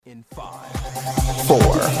In 5, 4,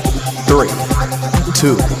 3,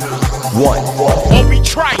 2, 1. Obi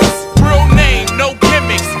Trice, real name, no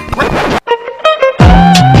gimmicks.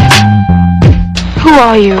 Who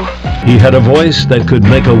are you? He had a voice that could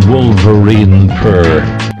make a wolverine purr.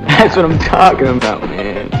 That's what I'm talking about,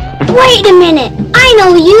 man. Wait a minute, I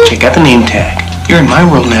know you. Check out the name tag. You're in my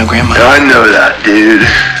world now, Grandma. I know that, dude.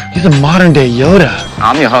 He's a modern day Yoda.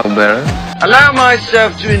 I'm your Huckleberry. Allow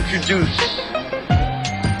myself to introduce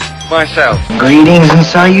myself. Greetings and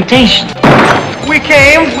salutations. We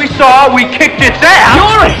came, we saw, we kicked its ass.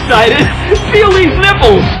 You're excited. Feel these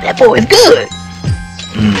nipples. That boy is good.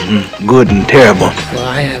 Good and terrible. Well,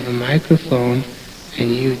 I have a microphone,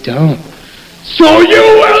 and you don't. So you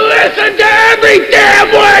will listen to every damn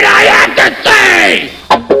word I have to say!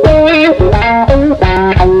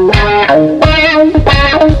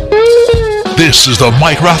 This is the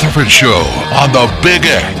Mike Rutherford Show on the Big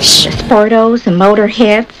X. Sportos,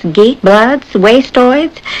 motorheads, geek bloods,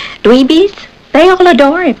 wastoids, dweebies, they all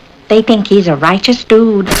adore him. They think he's a righteous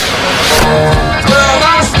dude.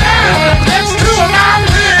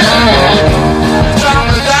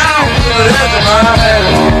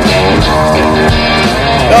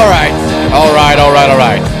 All right.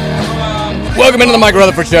 Welcome into the Mike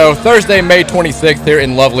Rutherford Show. Thursday, May 26th here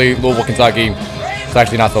in lovely Louisville, Kentucky. It's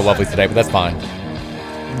actually not so lovely today, but that's fine.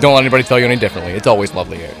 Don't let anybody tell you any differently. It's always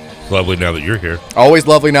lovely here. It's lovely now that you're here. Always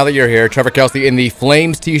lovely now that you're here. Trevor Kelsey in the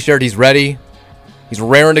Flames t-shirt. He's ready. He's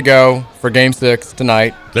raring to go for Game 6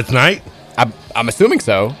 tonight. That's night? I'm assuming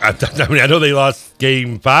so. I know they lost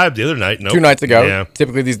Game 5 the other night. Nope. 2 nights ago. Yeah.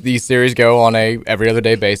 Typically, these series go on a every other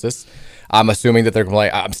day basis. I'm assuming that they're going to play.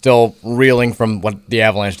 I'm still reeling from what the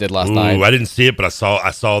Avalanche did last night. I didn't see it, but I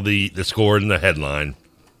saw the score in the headline.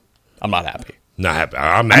 I'm not happy. Not happy.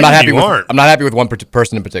 I'm not happy with one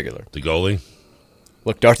person in particular. The goalie?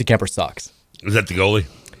 Look, Darcy Kemper sucks. Is that the goalie?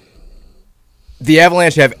 The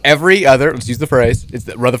Avalanche have every other, let's use the phrase, it's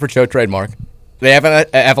the Rutherford Show trademark. The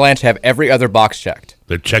Avalanche have every other box checked.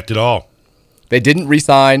 They've checked it all. They didn't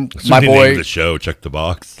re-sign my boy. Name of the show, Check the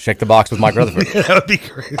Box. Check the Box with Mike Rutherford. Yeah, that would be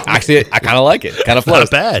great. Actually, I kind of like it. Kind of flows.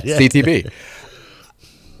 Not bad, yeah. CTB.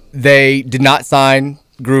 They did not sign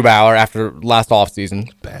Grubauer after last offseason.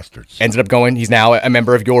 Bastards. Ended up going. He's now a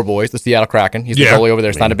member of your boys, the Seattle Kraken. He's the goalie over there.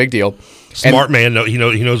 It's not a big deal. Smart man. He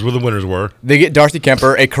knows where the winners were. They get Darcy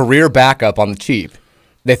Kemper, a career backup on the cheap.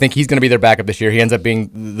 They think he's going to be their backup this year. He ends up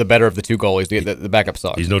being the better of the two goalies. The backup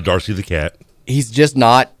sucks. He's no Darcy the Cat. He's just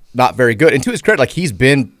not very good. And to his credit, like, he's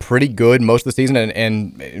been pretty good most of the season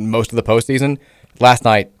and most of the postseason. Last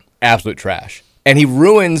night, absolute trash. And he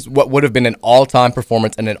ruins what would have been an all-time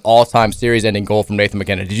performance and an all-time series-ending goal from Nathan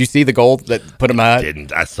McKinnon. Did you see the goal that put him out? I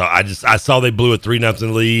didn't. I saw they blew a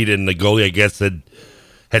 3-0 lead, and the goalie, I guess, had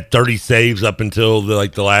 30 saves up until the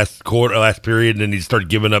last period, and then he started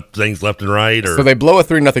giving up things left and right. So they blow a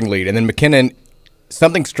 3-0 lead, and then McKinnon,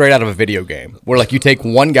 something straight out of a video game, where like you take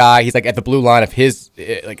one guy, he's like at the blue line of his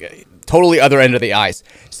totally other end of the ice,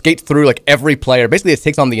 skates through like every player. Basically, it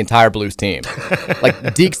takes on the entire Blues team.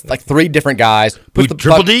 Like Deke's like 3 different guys. Puts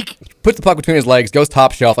the puck between his legs, goes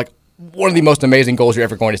top shelf. Like one of the most amazing goals you're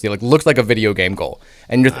ever going to see. Like looks like a video game goal.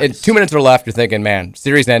 And nice. 2 minutes are left. You're thinking, man,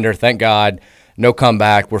 series ender. Thank God. No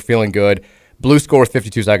comeback. We're feeling good. Blues score with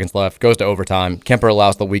 52 seconds left. Goes to overtime. Kemper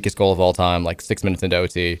allows the weakest goal of all time, like 6 minutes into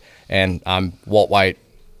OT. And I'm Walt White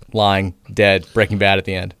lying dead, Breaking Bad at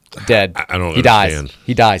the end. Dead. I don't understand.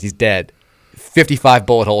 He dies. He's dead. 55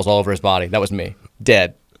 bullet holes all over his body. That was me.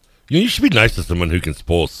 Dead. You should be nice to someone who can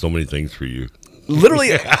spoil so many things for you. Literally,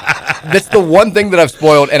 that's the one thing that I've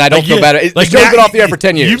spoiled, and I don't feel bad. The show's been off the air for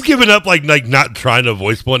 10 years. You've given up, like not trying to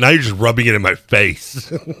avoid spoil. Now you're just rubbing it in my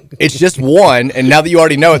face. It's just one, and now that you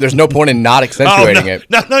already know it, there's no point in not accentuating it.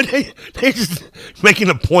 No, they're just making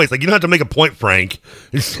a point. It's like, you don't have to make a point, Frank.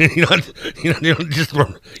 He's dead.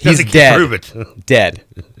 Prove it. Dead.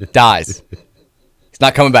 Dies. He's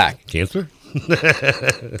not coming back. Cancer?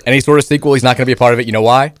 Any sort of sequel, he's not going to be a part of it. You know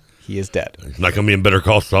why? He is dead. He's not going to be in Better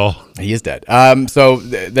Call Saul. He is dead. So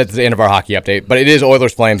that's the end of our hockey update. But it is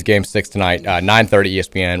Oilers-Flames Game 6 tonight, 9:30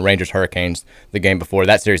 ESPN. Rangers-Hurricanes the game before.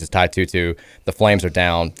 That series is tied 2-2. The Flames are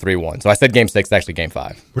down 3-1. So I said Game 6, it's actually Game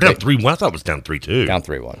 5. We're down 3-1. I thought it was down 3-2. Down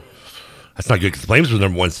 3-1. That's not good because the Flames were the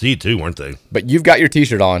number 1 seed too, weren't they? But you've got your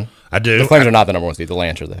T-shirt on. I do. The Flames are not the number 1 seed. The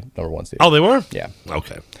Lance are the number 1 seed. Oh, they were? Yeah.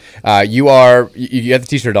 Okay. You have the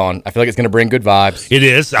T-shirt on. I feel like it's going to bring good vibes. It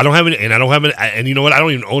is. I don't have any, and you know what? I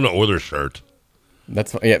don't even own an Oilers shirt.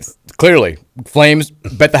 That's clearly Flames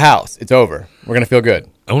bet the house. It's over. We're going to feel good.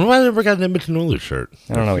 I wonder why they never got an Edmonton Oilers shirt.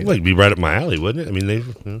 I don't know. It'd like be right up my alley, wouldn't it? I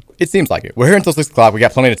mean, It seems like it. We're here until 6 o'clock. We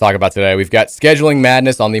got plenty to talk about today. We've got scheduling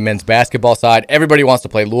madness on the men's basketball side. Everybody wants to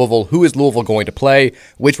play Louisville. Who is Louisville going to play?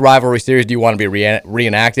 Which rivalry series do you want to be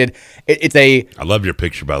reenacted? I love your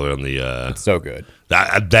picture, by the way, on the. It's so good.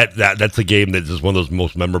 That's a game that's just one of those more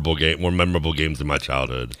memorable games in my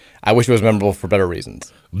childhood. I wish it was memorable for better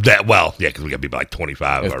reasons. Because we got to be like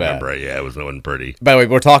 25. If I remember. Yeah, it wasn't pretty. By the way,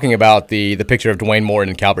 we're talking about the picture of Dwayne Morton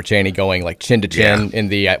and Calbert Cheney going like chin to chin in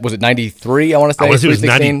the was it 93? I want to say. I want to say it was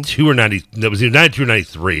 92 or 90. It was either 92 or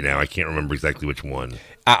 93. Now I can't remember exactly which one.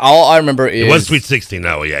 All I remember is it was Sweet 16.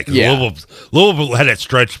 Oh yeah, because Louisville had that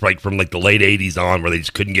stretch like from like the late 80s on where they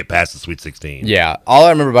just couldn't get past the Sweet 16. Yeah, all I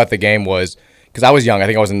remember about the game was because I was young. I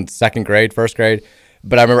think I was in first grade.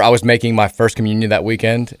 But I remember I was making my first communion that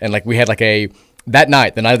weekend, and like we had like that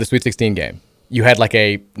night, the night of the Sweet 16 game. You had like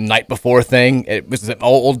a night before thing. It was an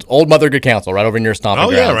old Mother Good Counsel right over in your stomping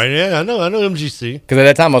grounds. Yeah, right. Yeah, I know MGC. Because at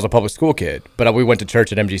that time I was a public school kid, but we went to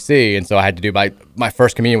church at MGC, and so I had to do my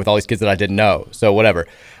first communion with all these kids that I didn't know. So whatever.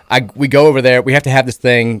 We go over there. We have to have this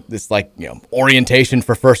thing, orientation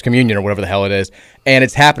for first communion or whatever the hell it is, and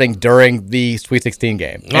it's happening during the Sweet 16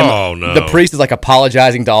 game. And no! The priest is like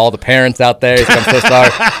apologizing to all the parents out there. He's like, I'm so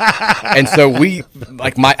sorry. And so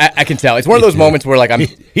I can tell it's one of those moments where like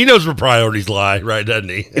he knows where priorities lie, right? Doesn't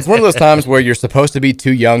he? It's one of those times where you're supposed to be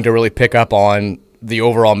too young to really pick up on the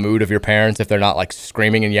overall mood of your parents if they're not like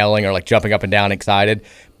screaming and yelling or like jumping up and down excited.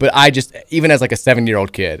 But I just, even as like a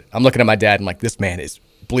 7-year-old kid, I'm looking at my dad and like, this man is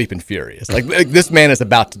bleeping furious. Like this man is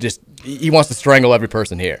about to he wants to strangle every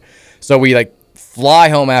person here. So we like fly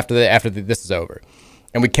home after this is over,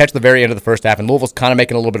 and we catch the very end of the first half, and Louisville's kind of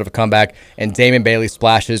making a little bit of a comeback, and Damon Bailey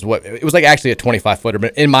splashes it was like actually a 25-footer,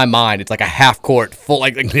 but in my mind it's like a half court full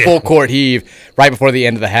full court heave right before the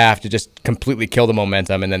end of the half to just completely kill the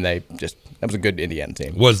momentum, and then that was a good Indiana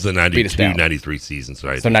team. Was the 92-93 season,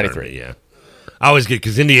 right? So 93, yeah. I always get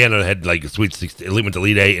because Indiana had like a Sweet 16, went to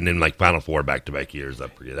Elite 8 and then like Final Four back-to-back years.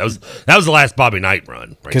 Up for you. That was the last Bobby Knight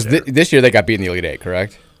run. Because this year they got beat in the Elite 8,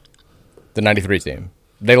 correct? The 93 team.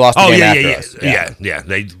 They lost the game after us.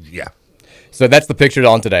 Yeah. So that's the picture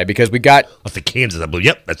on today because we got. That's the Kansas, I believe.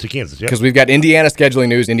 Yep, that's the Kansas. Because we've got Indiana scheduling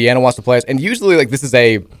news. Indiana wants to play us, and usually like this is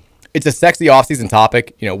it's a sexy offseason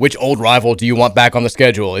topic. Which old rival do you want back on the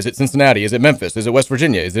schedule? Is it Cincinnati? Is it Memphis? Is it West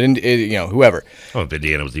Virginia? Is it whoever? I don't know if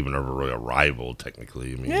Indiana was even a rival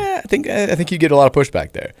technically. I think you get a lot of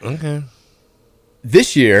pushback there. Okay.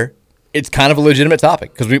 This year, it's kind of a legitimate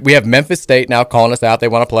topic because we have Memphis State now calling us out. They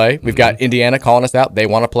want to play. We've got Indiana calling us out. They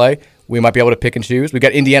want to play. We might be able to pick and choose. We've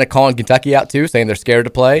got Indiana calling Kentucky out, too, saying they're scared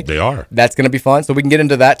to play. They are. That's going to be fun. So we can get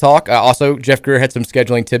into that talk. Also, Jeff Greer had some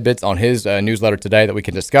scheduling tidbits on his newsletter today that we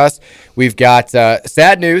can discuss. We've got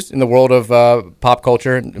sad news in the world of pop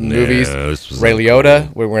culture and movies. Ray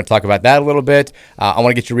Liotta. We're going to talk about that a little bit. I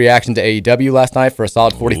want to get your reaction to AEW last night for a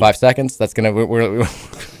solid 45 seconds. That's going to...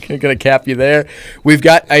 We're going to cap you there. We've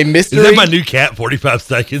got a mystery. Is that my new cap, 45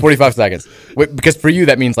 seconds? 45 seconds. Because for you,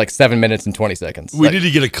 that means like 7 minutes and 20 seconds. We need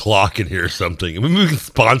to get a clock in here or something. We can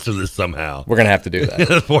sponsor this somehow. We're going to have to do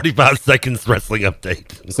that. 45 seconds wrestling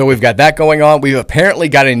update. So we've got that going on. We've apparently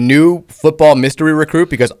got a new football mystery recruit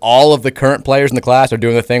because all of the current players in the class are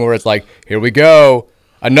doing the thing where it's like, here we go.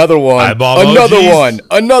 Another one.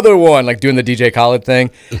 Another one. Like doing the DJ Khaled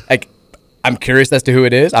thing. Like, I'm curious as to who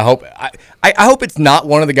it is. I hope it's not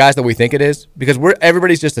one of the guys that we think it is because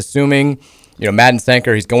everybody's just assuming, Madden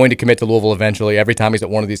Sanker, he's going to commit to Louisville eventually. Every time he's at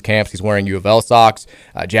one of these camps, he's wearing U of L socks.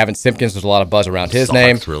 Javin Simpkins, there's a lot of buzz around his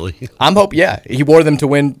name. Really? He wore them to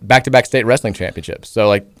win back-to-back state wrestling championships. So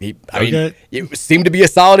like it seemed to be a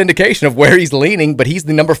solid indication of where he's leaning, but he's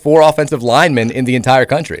the number 4 offensive lineman in the entire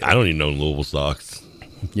country. I don't even know Louisville socks.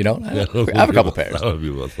 You don't? I have a couple pairs. I don't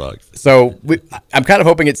know about socks. So I'm kind of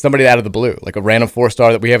hoping it's somebody out of the blue, like a random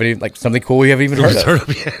 4-star that we haven't even, like something cool we haven't even heard of.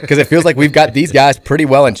 Because it feels like we've got these guys pretty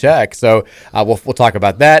well in check. So we'll talk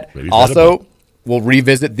about that. Also, we'll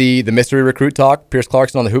revisit the mystery recruit talk. Pierce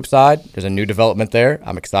Clarkson on the hoop side. There's a new development there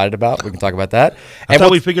I'm excited about. We can talk about that. I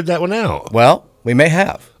thought we figured that one out. Well, we may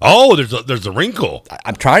have. Oh, there's a wrinkle.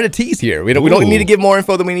 I'm trying to tease here. We don't need to give more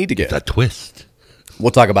info than we need to give. It's a twist.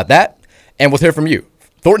 We'll talk about that, and we'll hear from you.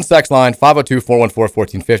 Thornton's text line,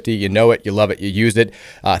 502-414-1450. You know it, you love it, you use it.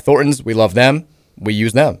 Thornton's, we love them, we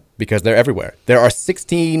use them. because they're everywhere. There are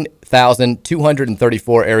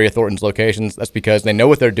 16,234 Area Thornton's locations. That's because they know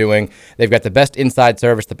what they're doing. They've got the best inside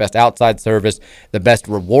service, the best outside service, the best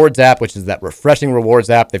rewards app, which is that Refreshing Rewards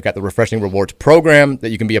app. They've got the Refreshing Rewards program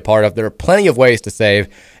that you can be a part of. There are plenty of ways to save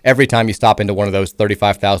every time you stop into one of those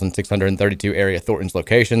 35,632 Area Thornton's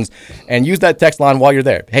locations. And use that text line while you're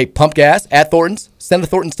there. Hey, pump gas at Thornton's. Send a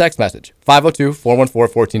Thornton's text message.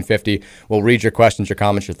 502-414-1450. We'll read your questions, your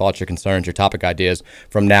comments, your thoughts, your concerns, your topic ideas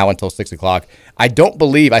from now until 6 o'clock. I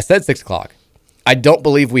said 6 o'clock. I don't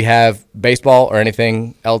believe we have baseball or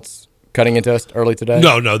anything else cutting into us early today.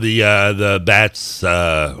 No. The Bats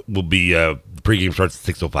will be pregame starts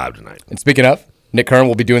at 6:05 tonight. And speaking of, Nick Kern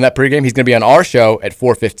will be doing that pregame. He's going to be on our show at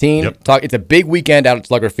 4:15. Yep. It's a big weekend out at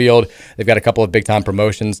Slugger Field. They've got a couple of big-time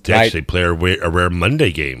promotions tonight. They actually play a rare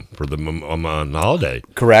Monday game for them on the holiday.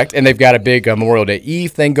 Correct. And they've got a big Memorial Day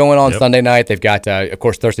Eve thing going on Sunday night. They've got, of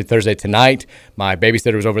course, Thursday tonight. My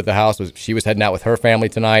babysitter was over at the house. She was heading out with her family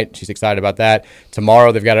tonight. She's excited about that.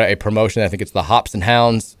 Tomorrow they've got a promotion. I think it's the Hops and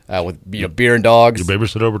Hounds with beer and dogs. Your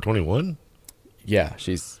babysitter over 21? Yeah,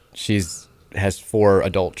 she's has 4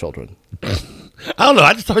 adult children. I don't know.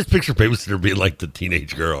 I just always picture babysitter being like the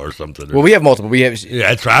teenage girl or something. Well, we have multiple. Yeah,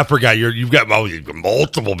 that's right. I forgot. You've got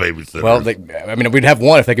multiple babysitters. Well, we'd have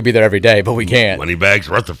one if they could be there every day, but we can't. Moneybags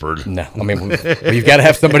Rutherford. No, you've got to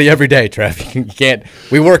have somebody every day, Trev. You can't.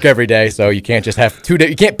 We work every day, so you can't just have 2 days.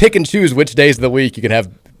 You can't pick and choose which days of the week you can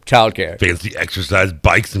have childcare. Fancy exercise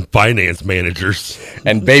bikes and finance managers.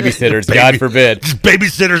 And babysitters, God forbid. Just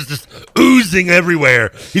babysitters just oozing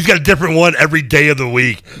everywhere. He's got a different one every day of the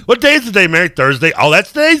week. What day is today, Mary? Thursday? Oh,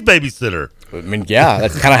 that's today's babysitter. I mean, yeah,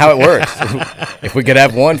 that's kind of how it works. If we could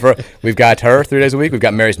have one we've got her 3 days a week. We've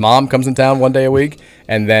got Mary's mom comes in town 1 day a week.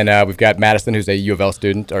 And then we've got Madison, who's a U of L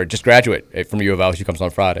student, or just graduate from U of L. She comes on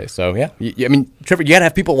Friday. So, yeah. Trevor, you got to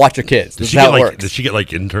have people watch your kids. This is how it works. Does she get,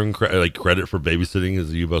 intern credit for babysitting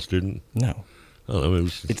as a U of L student? No. I don't know.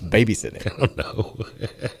 It's babysitting. I don't know.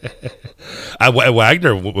 At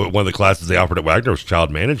Wagner, one of the classes they offered at Wagner was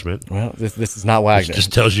child management. Well, this is not Wagner. It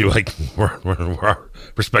just tells you where our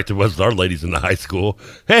perspective was with our ladies in the high school.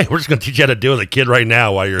 Hey, we're just going to teach you how to deal with a kid right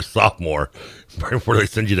now while you're a sophomore before they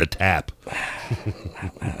send you to TAP.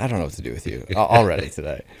 I don't know what to do with you already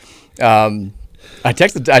today. I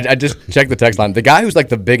just checked the text line. The guy who's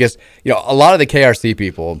the biggest, a lot of the KRC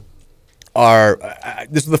people are,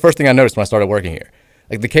 this is the first thing I noticed when I started working here.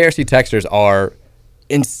 The KRC texters are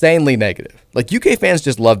insanely negative. UK fans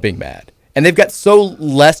just love being mad. And they've got so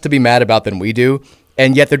less to be mad about than we do.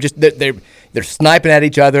 And yet they're sniping at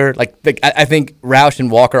each other. I think Roush and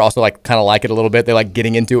Walker also kind of like it a little bit. They like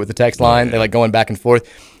getting into it with the text line. They like going back and forth.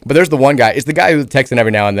 But there's the one guy. It's the guy who texts in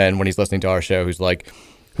every now and then when he's listening to our show who's like,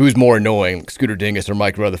 who's more annoying, Scooter Dingus or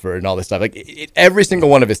Mike Rutherford and all this stuff. Every single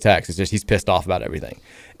one of his texts is just he's pissed off about everything.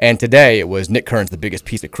 And today it was Nick Kern's the biggest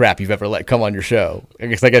piece of crap you've ever let come on your show. I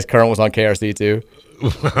guess Kern was on KRC too.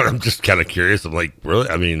 I'm just kind of curious. I'm like, really?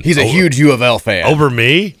 I mean, he's a huge U of L fan. Over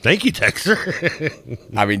me? Thank you, Texter.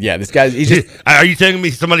 Yeah, this guy. He's just. Are you telling me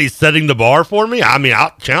somebody's setting the bar for me?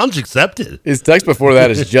 Challenge accepted. His text before that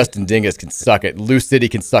is Justin Dingus can suck it. Lou City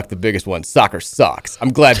can suck the biggest one. Soccer sucks.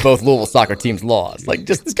 I'm glad both Louisville soccer teams lost.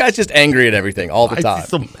 This guy's just angry at everything all the time.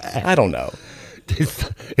 So mad. I don't know.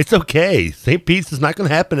 It's okay. St. Pete's is not going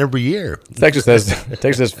to happen every year. Texas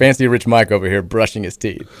says fancy rich Mike over here brushing his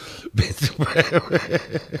teeth.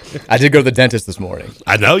 I did go to the dentist this morning.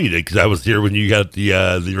 I know you did because I was here when you got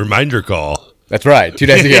the reminder call. That's right, 2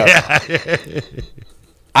 days ago.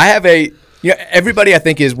 I have everybody I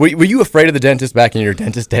think is. Were you afraid of the dentist back in your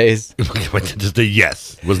dentist days? My dentist day,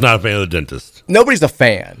 yes. Was not a fan of the dentist. Nobody's a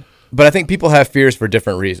fan, but I think people have fears for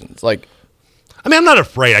different reasons. I'm not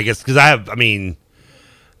afraid, I guess, because I don't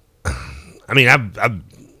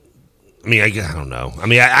know.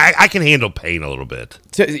 I can handle pain a little bit.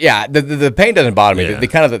 So, yeah, the pain doesn't bother me. Yeah. The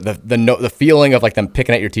kind of the feeling of them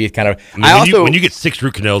picking at your teeth, kind of. When you get 6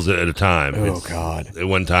 root canals at a time. Oh God! At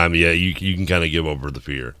one time, yeah, you can kind of give over the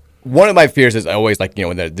fear. One of my fears is always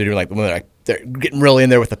when they're doing when they're getting really in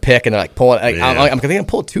there with the pick and they're pulling. I'm gonna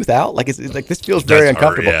pull a tooth out. This feels very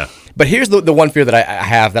uncomfortable. Yeah. But here's the one fear that I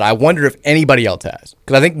have that I wonder if anybody else has,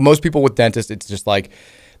 because I think most people with dentists, it's just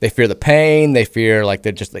they fear the pain. They fear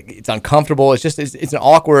they're just it's uncomfortable. It's an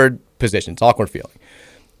awkward position. It's an awkward feeling.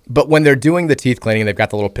 But when they're doing the teeth cleaning and they've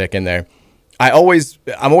got the little pick in there, I'm always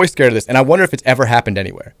scared of this, and I wonder if it's ever happened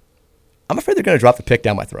anywhere. I'm afraid they're going to drop the pick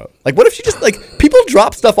down my throat. What if she just people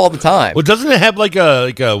drop stuff all the time? Well, doesn't it have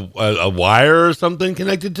a wire or something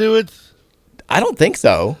connected to it? I don't think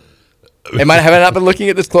so. Have I not been looking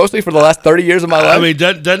at this closely for the last 30 years of my life?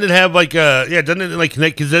 Doesn't it have doesn't it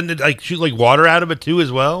connect? Because then it shoot water out of it too as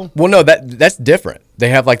well? Well, no, that's different. They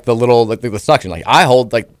have like the little like the suction. Like I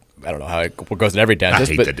hold like I don't know how it goes in every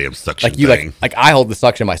dentist. I hate but that damn suction like you thing. like I hold the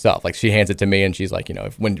suction myself. Like she hands it to me and she's like, you know,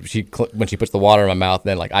 when she puts the water in my mouth,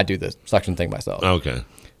 then like I do the suction thing myself. Okay.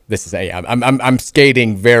 This is I'm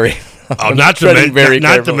skating very. Oh, not to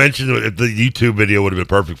mention the YouTube video would have been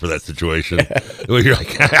perfect for that situation. Where you're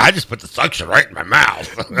like, I just put the suction right in my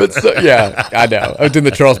mouth. But yeah, I know. I was doing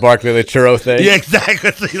the Charles Barkley, the churro thing. Yeah,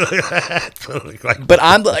 exactly. But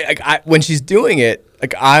I'm like, when she's doing it,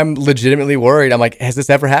 like I'm legitimately worried. I'm like, has this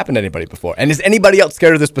ever happened to anybody before? And is anybody else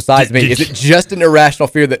scared of this besides me? Is it just an irrational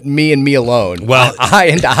fear that me alone? Well,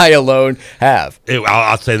 I alone have.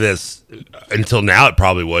 I'll say this. Until now, it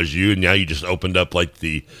probably was you, and now you just opened up like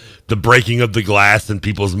the breaking of the glass in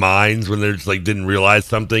people's minds when they're just like didn't realize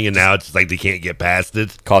something, and now it's just like they can't get past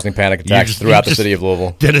it, causing panic attacks throughout the city of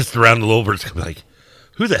Louisville. Dentists around Louisville are like,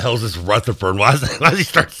 who the hell is this Rutherford? Why does he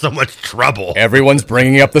start so much trouble? Everyone's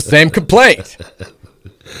bringing up the same complaint.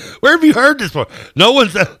 Where have you heard this before? No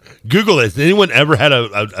one's Google this. Anyone ever had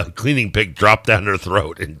a cleaning pick drop down their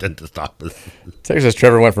throat in dentist office? Texas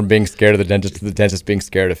Trevor went from being scared of the dentist to the dentist being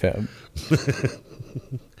scared of him.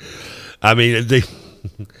 I mean, and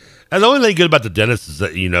the only thing good about the dentist is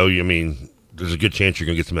that, you know, I mean, there's a good chance you're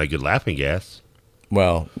going to get some of that good laughing gas.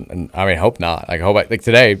 Well, I mean, hope not. Like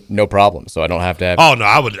today, no problem. So I don't have to have. Oh no,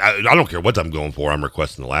 I don't care what I'm going for. I'm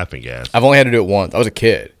requesting the laughing gas. I've only had to do it once. I was a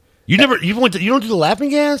kid. You don't do the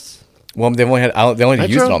laughing gas? Well, they only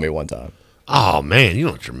used it on me one time. Oh man, you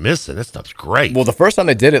know what you're missing. That stuff's great. Well, the first time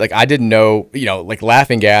they did it, like I didn't know, you know, like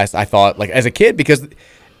laughing gas. I thought like as a kid because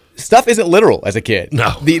stuff isn't literal as a kid.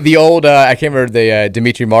 No. The old I can't remember the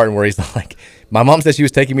Dimitri Martin where he's like, my mom said she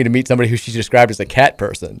was taking me to meet somebody who she described as a cat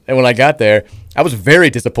person, and when I got there, I was very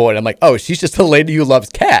disappointed. I'm like, oh, she's just a lady who loves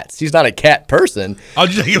cats. She's not a cat person. Oh,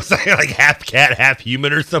 you were saying like half cat, half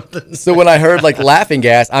human or something? So when I heard like laughing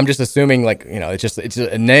gas, I'm just assuming like, you know, it's just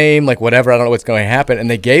a name, like whatever. I don't know what's going to happen. And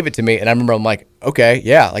they gave it to me, and I remember I'm like, okay,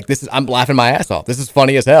 yeah, like I'm laughing my ass off. This is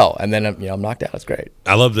funny as hell. And then I'm knocked out. It's great.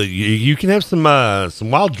 I love that you can have some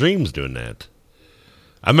wild dreams doing that.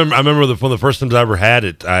 I remember one of the first times I ever had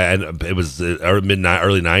it. It was early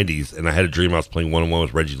 90s, and I had a dream I was playing 1-on-1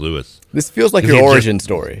 with Reggie Lewis. This feels like your origin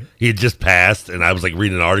story. He had just passed, and I was like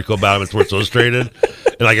reading an article about him in Sports Illustrated,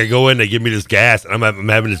 and like I go in, they give me this gas, and I'm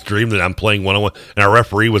having this dream that I'm playing 1-on-1, and our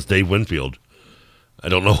referee was Dave Winfield. I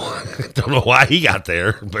don't know why he got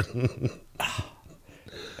there, but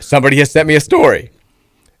somebody has sent me a story.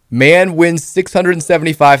 Man wins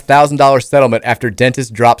 $675,000 settlement after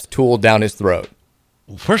dentist drops tool down his throat.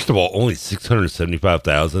 First of all, only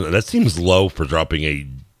 $675,000. That seems low for dropping a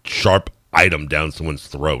sharp item down someone's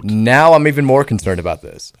throat. Now I'm even more concerned about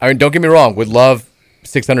this. I mean, don't get me wrong. Would love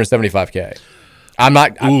 $675K. I'm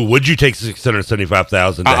not. Ooh, would you take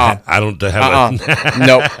 $675,000? I don't have.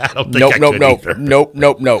 Nope. I don't think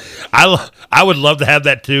Nope. I would love to have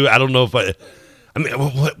that too. I don't know if I mean,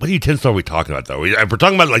 what utensil are we talking about though? If we're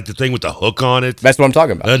talking about like the thing with the hook on it. That's what I'm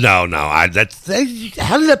talking about. No. How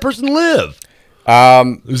did that person live?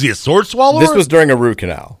 Was he a sword swallower? This was during a root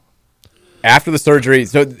canal. After the surgery,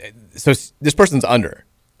 so this person's under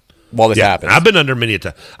while this happens. I've been under many a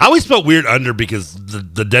time. I always felt weird under because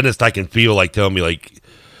the dentist I can feel like telling me like,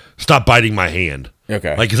 stop biting my hand.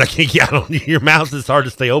 Okay. Like, because I can't. Your mouth is hard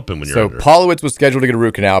to stay open when you're under. So Paulowitz was scheduled to get a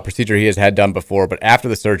root canal, a procedure he has had done before, but after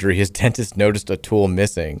the surgery, his dentist noticed a tool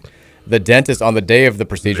missing. The dentist on the day of the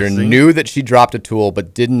procedure knew that she dropped a tool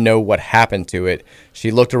but didn't know what happened to it.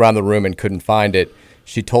 She looked around the room and couldn't find it.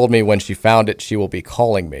 She told me when she found it, she will be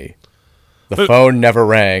calling me. The phone never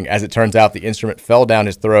rang. As it turns out, the instrument fell down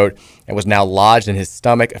his throat and was now lodged in his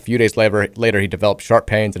stomach. A few days later, he developed sharp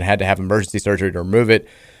pains and had to have emergency surgery to remove it.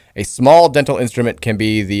 A small dental instrument can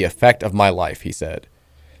be the effect of my life, he said.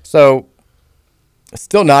 So,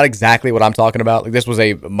 still not exactly what I'm talking about. Like, this was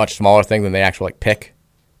a much smaller thing than they actually pick,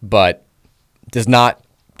 but does not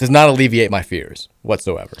alleviate my fears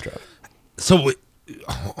whatsoever, Trev. So,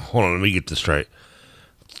 hold on, let me get this straight.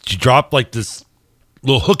 Did you drop like this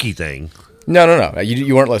little hooky thing? No.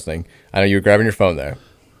 You weren't listening. I know you were grabbing your phone there.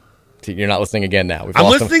 You're not listening again now. I'm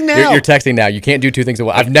listening now. You're texting now. You can't do two things at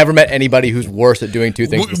once. I've never met anybody who's worse at doing two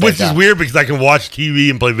things at the same Which time. is weird because I can watch TV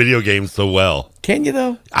and play video games so well. Can you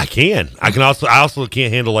though? I can. I also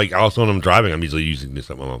can't handle like also when I'm driving. I'm usually using this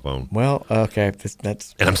on my phone. Well, okay,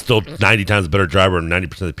 that's. And I'm still 90 times a better driver than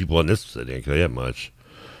 90% of the people in this city. I can tell you that much.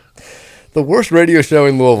 The worst radio show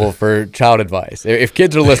in Louisville for child advice. If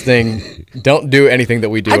kids are listening, don't do anything that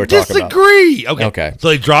we do or talk about. I disagree. Okay. So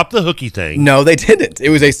they dropped the hooky thing. No, they didn't. It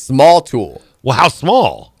was a small tool. Well, how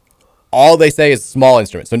small? All they say is small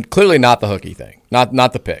instrument. So clearly not the hooky thing. Not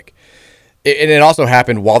the pick. And it also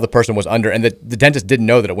happened while the person was under, and the dentist didn't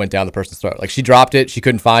know that it went down the person's throat. Like, she dropped it, she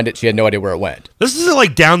couldn't find it, she had no idea where it went. This isn't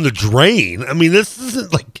like down the drain. I mean, this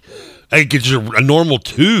isn't like it's a normal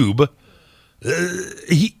tube.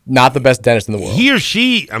 Not the best dentist in the world. He or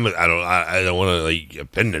she, I mean, I don't want to like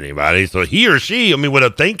offend anybody. So he or she, I mean, would I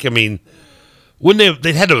think? I mean, wouldn't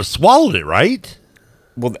they'd had to have swallowed it, right?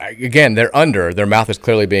 Well, again, they're under. Their mouth is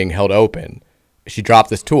clearly being held open. She dropped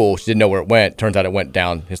this tool. She didn't know where it went. Turns out it went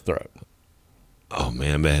down his throat. Oh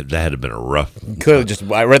man, that had to have been a rough. Clearly,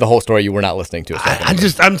 I read the whole story. You were not listening to it.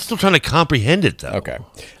 I'm still trying to comprehend it though. Okay,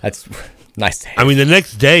 that's nice. I mean, the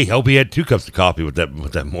next day, hope he had 2 cups of coffee with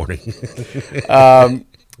that morning.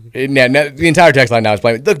 The entire text line now is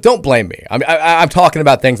blaming. Look, don't blame me. I'm talking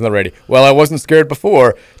about things on the radio. Well, I wasn't scared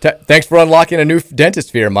before. Thanks for unlocking a new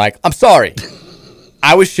dentist fear, Mike. I'm sorry.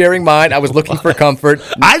 I was sharing mine. I was looking for comfort.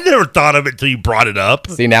 I never thought of it until you brought it up.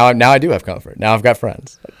 See, now I do have comfort. Now I've got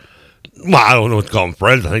friends. Well, I don't know what to call them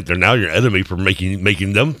friends. I think they're now your enemy for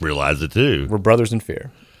making them realize it too. We're brothers in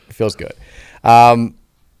fear. It feels good. The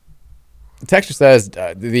texter says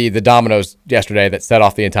the Domino's yesterday that set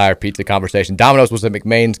off the entire pizza conversation. Domino's was a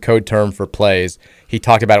McMain's code term for plays. He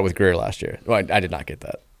talked about it with Greer last year. Well, I did not get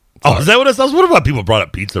that. Sorry. Oh, is that what it was? What about people brought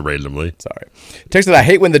up pizza randomly? Sorry. Texter said, I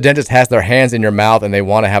hate when the dentist has their hands in your mouth and they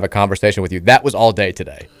want to have a conversation with you. That was all day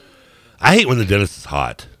today. I hate when the dentist is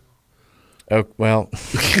hot. Oh, well.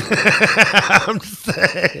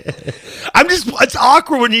 It's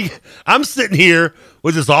awkward when I'm sitting here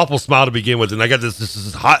with this awful smile to begin with, and I got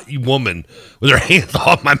this hot woman with her hands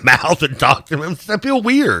on my mouth and talking to me. I feel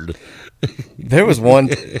weird. There was one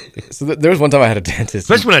time I had a dentist.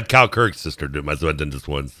 Especially when I had Kyle Kirk's sister do my dentist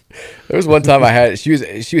once. There was one time I had,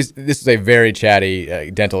 this was a very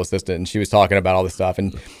chatty dental assistant, and she was talking about all this stuff,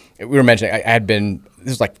 and we were mentioning,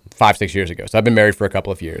 this was like 5-6 years ago. So I've been married for a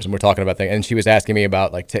couple of years, and we're talking about things. And she was asking me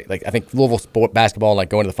about I think Louisville sport basketball and like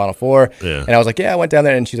going to the Final Four. Yeah. And I was like, yeah, I went down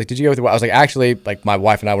there. And she's like, did you go through? I was like, actually, like my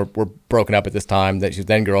wife and I were broken up at this time. That she was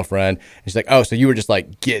then girlfriend. And she's like, oh, so you were just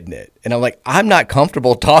like getting it. And I'm like, I'm not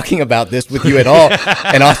comfortable talking about this with you at all.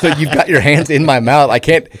 And also, you've got your hands in my mouth. I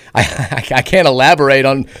can't elaborate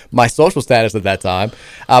on my social status at that time.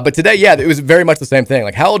 But today, yeah, it was very much the same thing.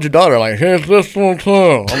 Like, how old's your daughter? I'm like, here's this one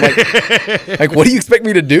too. I'm like, what do you expect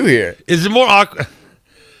me to do here? Is it more awkward?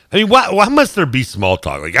 I mean, why must there be small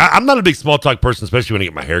talk? Like, I'm not a big small talk person, especially when I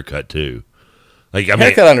get my hair cut too. Like,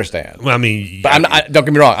 haircut, I understand. Well, I mean, but don't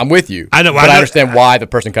get me wrong. I'm with you. I know, but I understand why the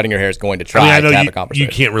person cutting your hair is going to try to have a conversation.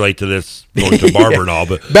 You can't relate to this going to barber and all,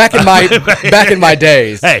 but back in my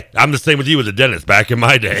days. Hey, I'm the same with you with the dentist. Back in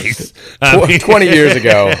my days, 20 years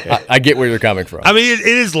ago, I get where you're coming from. I mean, it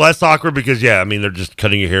is less awkward because they're just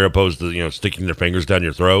cutting your hair opposed to sticking their fingers down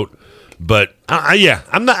your throat. But I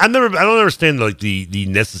don't understand the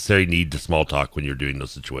necessary need to small talk when you're doing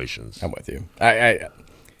those situations. I'm with you.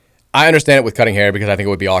 I understand it with cutting hair because I think it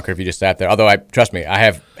would be awkward if you just sat there. Although trust me, I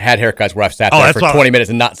have had haircuts where I've sat there for 20 minutes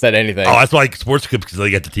and not said anything. Oh, that's why I like sports clips because they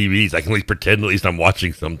got the TVs. I can at least pretend at least I'm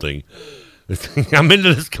watching something. I'm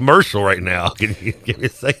into this commercial right now. Can you give me a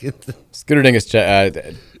second? Scooter Ding has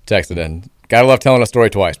texted in. Gotta love telling a story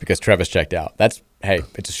twice because Trevor's checked out. It's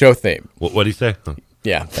a show theme. What did he say? Huh.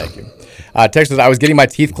 Yeah, thank you. Text says, I was getting my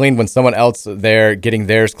teeth cleaned when someone else there getting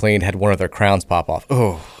theirs cleaned had one of their crowns pop off.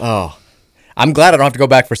 Oh. I'm glad I don't have to go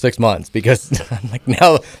back for 6 months because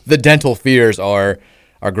now the dental fears are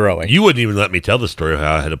growing. You wouldn't even let me tell the story of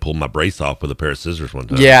how I had to pull my brace off with a pair of scissors one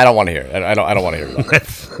time. Yeah, I don't want to hear it. I don't want to hear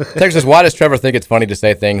it. Text says, why does Trevor think it's funny to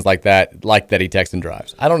say things like that he texts and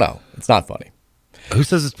drives? I don't know. It's not funny. Who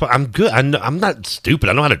says it's funny? I'm good. I'm not stupid.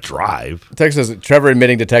 I know how to drive. Text says, Trevor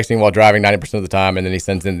admitting to texting while driving 90% of the time, and then he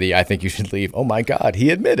sends in the I think you should leave. Oh my God, he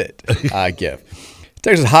admitted. GIF.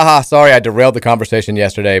 Text says, haha, sorry I derailed the conversation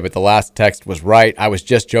yesterday, but the last text was right. I was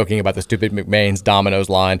just joking about the stupid McMain's Domino's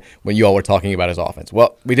line when you all were talking about his offense.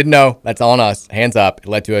 Well, we didn't know. That's on us. Hands up. It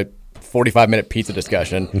led to a 45-minute pizza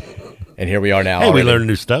discussion, and here we are now. Hey, we learned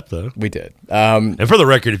new stuff, though. We did. And for the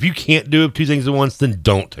record, if you can't do 2 things at once, then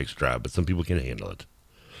don't text drive, but some people can handle it.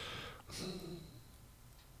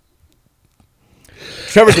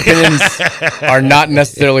 Trevor's opinions are not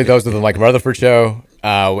necessarily those of the Mike Rutherford Show.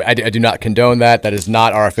 I do not condone that. That is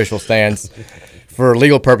not our official stance. For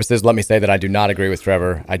legal purposes, let me say that I do not agree with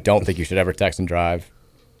Trevor. I don't think you should ever text and drive,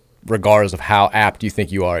 regardless of how apt you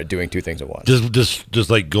think you are at doing 2 things at once. Just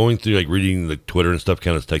like going through, like reading the Twitter and stuff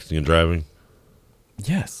count as texting and driving?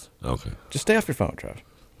 Yes. Okay. Just stay off your phone, Trev.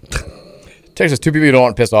 Text us 2 people you don't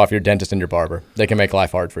want to piss off, your dentist and your barber. They can make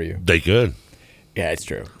life hard for you. They could. Yeah, it's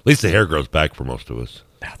true. At least the hair grows back for most of us.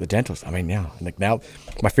 The dentist. Now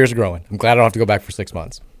my fears are growing. I'm glad I don't have to go back for 6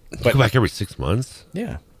 months. But go back every 6 months?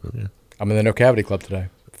 Yeah. I'm in the No Cavity Club today.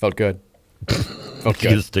 Felt good. Oh, Did you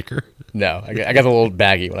get a sticker? No, I got a little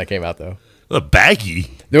baggie when I came out though. A baggie?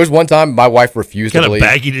 There was one time my wife refused to believe.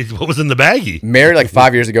 What was in the baggie? Married like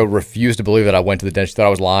 5 years ago, refused to believe that I went to the dentist. She thought I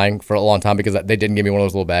was lying for a long time because they didn't give me one of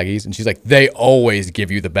those little baggies. And she's like, they always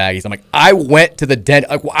give you the baggies. I'm like, I went to the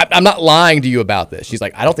dentist. Like, I'm not lying to you about this. She's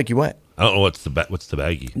like, I don't think you went. I don't know what's the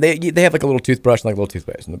baggie. They have like a little toothbrush and like a little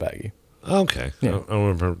toothpaste in the baggie. Okay. Yeah. I don't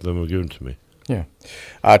remember them giving it to me. Yeah.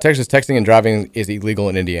 Texas, texting and driving is illegal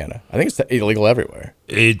in Indiana. I think it's illegal everywhere.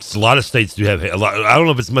 It's a lot of states do have a lot. I don't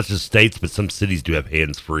know if it's much as states, but some cities do have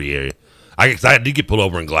hands-free area. I did get pulled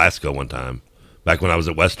over in Glasgow one time, back when I was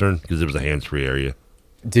at Western, because it was a hands-free area.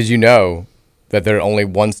 Did you know that there's only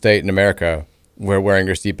one state in America where wearing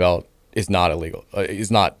your seatbelt is not illegal?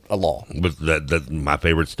 Is not a law. But that's my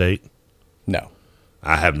favorite state? No.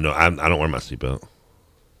 I don't wear my seatbelt.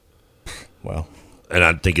 Well. And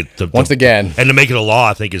I think once again, and to make it a law,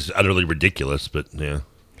 I think is utterly ridiculous. But yeah,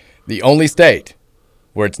 the only state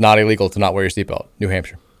where it's not illegal to not wear your seatbelt, New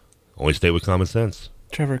Hampshire. Only state with common sense.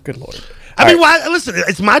 Trevor, good lord. I mean, why? Listen,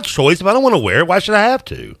 it's my choice. If I don't want to wear it, why should I have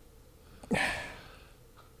to?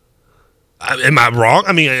 Am I wrong?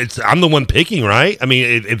 I mean, I'm the one picking, right? I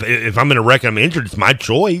mean, if I'm in a wreck and I'm injured, it's my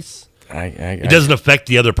choice. It doesn't affect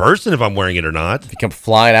the other person if I'm wearing it or not. If you come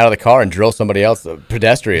flying out of the car and drill somebody else, a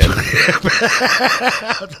pedestrian, you're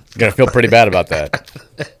going to feel pretty bad about that.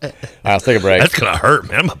 All right, let's take a break. That's going to hurt,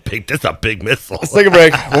 man. That's a big missile. Let's take a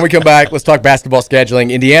break. When we come back, let's talk basketball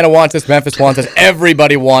scheduling. Indiana wants us. Memphis wants us.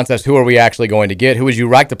 Everybody wants us. Who are we actually going to get? Who would you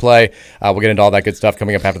like to play? We'll get into all that good stuff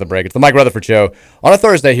coming up after the break. It's the Mike Rutherford Show on a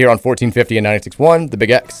Thursday here on 1450 and 96.1, The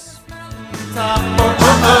Big X.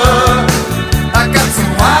 I got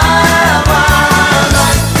some wild, wild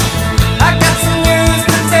life. I got some news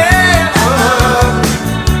to tell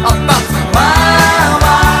about some wild,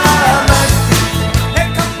 wild life. Here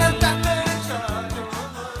comes the doctor in charge of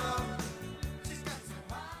she's got some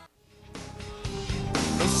wild.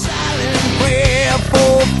 A silent prayer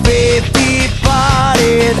for faith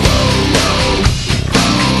departed.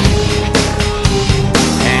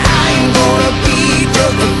 And I ain't gonna be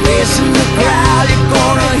just a face in the crowd. You're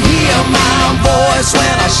gonna hear my voice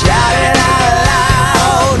when I shout it out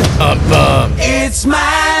loud. It's my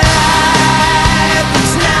life,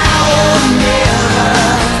 it's now or never.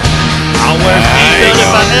 I'll wear seatbelt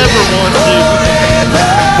if I ever want to.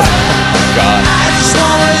 God. I just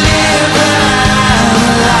wanna live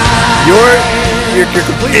You're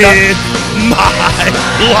complete. It's my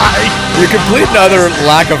life. Your complete and utter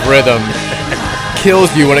lack of rhythm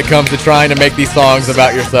kills you when it comes to trying to make these songs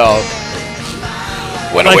about yourself.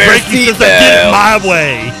 When I wear a Frankie says I did it my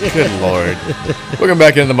way. Good lord. Welcome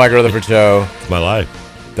back into the Mike Rutherford Show. It's my life.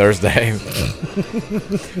 Thursday.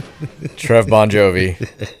 Trev Bon Jovi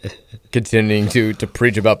continuing to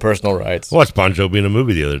preach about personal rights. I watched Bon Jovi in a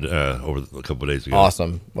movie the other over a couple of days ago.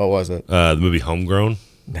 Awesome. What was it? The movie Homegrown.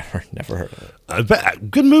 Never heard of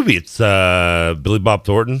it. Good movie. It's Billy Bob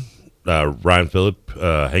Thornton, Ryan Phillip,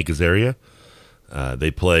 Hank Azaria.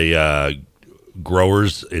 They play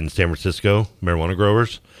growers in San Francisco, marijuana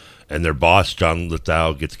growers, and their boss, John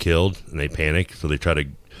Lithgow, gets killed, and they panic, so they try to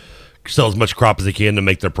sell as much crop as they can to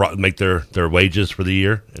make their wages for the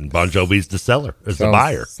year, and Bon Jovi's the seller, the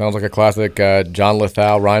buyer. Sounds like a classic John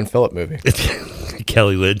Lithgow, Ryan Phillip movie.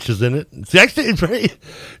 Kelly Lynch is in it. It's actually very...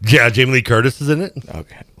 Yeah, Jamie Lee Curtis is in it.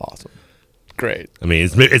 Okay, awesome. Great. I mean,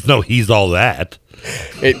 it's no He's All That.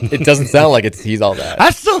 It doesn't sound like it's He's All That.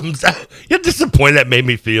 You're disappointed. That made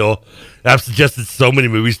me feel. I've suggested so many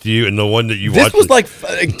movies to you, and the one that you watched. This was like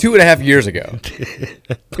 2.5 years ago.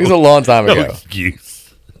 It was a long time ago. No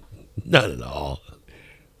excuse. Not at all.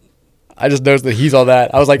 I just noticed that He's All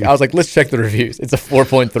That. I was like, let's check the reviews. It's a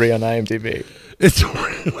 4.3 on IMDb.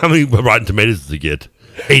 How many Rotten Tomatoes does it get?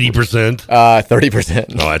 80%?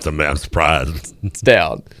 30%. Oh, I'm surprised. It's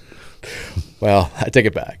down. Well, I take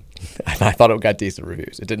it back. I thought it got decent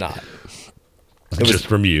reviews. It did not. Just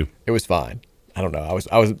from you. It was fine. I don't know. I was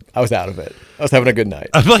out of it. I was having a good night.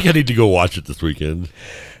 I feel like I need to go watch it this weekend.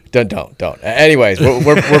 Don't. Anyways,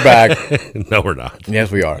 we're back. No, we're not. Yes,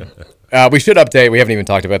 we are. We should update. We haven't even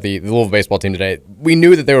talked about the Louisville baseball team today. We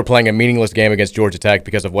knew that they were playing a meaningless game against Georgia Tech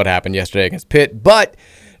because of what happened yesterday against Pitt, but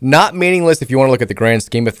not meaningless if you want to look at the grand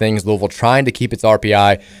scheme of things. Louisville trying to keep its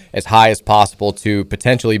RPI as high as possible to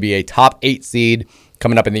potentially be a top 8 seed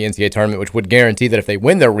coming up in the NCAA tournament, which would guarantee that if they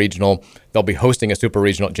win their regional, they'll be hosting a super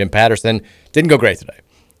regional at Jim Patterson. Didn't go great today.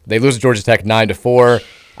 They lose to Georgia Tech 9-4.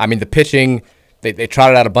 I mean, the pitching, they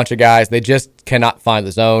trotted out a bunch of guys. They just cannot find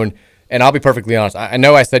the zone. And I'll be perfectly honest. I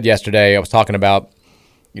know I said yesterday, I was talking about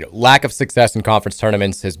lack of success in conference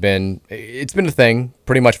tournaments it's been a thing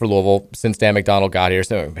pretty much for Louisville since Dan McDonald got here.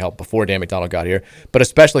 So hell, before Dan McDonald got here, but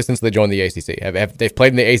especially since they joined the ACC. They've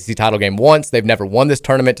played in the ACC title game once. They've never won this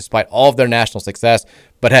tournament despite all of their national success.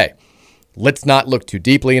 But hey, let's not look too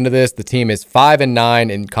deeply into this. The team is 5-9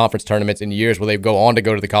 in conference tournaments in years where they go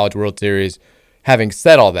to the College World Series. Having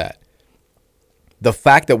said all that, the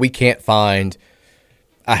fact that we can't find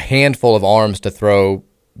a handful of arms to throw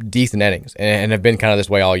decent innings and have been kind of this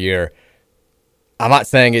way all year. I'm not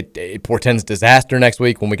saying it portends disaster next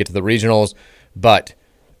week when we get to the regionals, but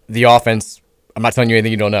the offense, I'm not telling you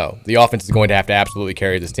anything you don't know. The offense is going to have to absolutely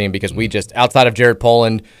carry this team because we just, outside of Jared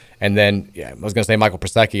Poland and then, I was going to say Michael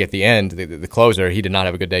Prasecki at the end, the closer, he did not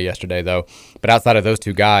have a good day yesterday though. But outside of those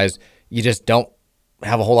two guys, you just don't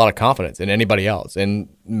have a whole lot of confidence in anybody else. And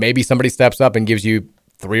maybe somebody steps up and gives you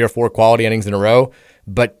 3 or 4 quality innings in a row,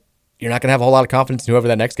 but you're not going to have a whole lot of confidence in whoever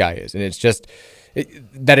that next guy is. And it's just,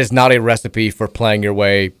 that is not a recipe for playing your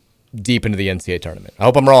way deep into the NCAA tournament. I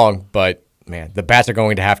hope I'm wrong, but man, the Bats are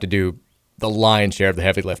going to have to do the lion's share of the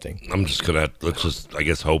heavy lifting. I'm just going to, let's just, I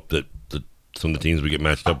guess, hope that some of the teams we get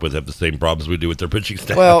matched up with have the same problems we do with their pitching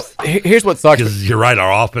staff. Well, here's what sucks. Because you're right,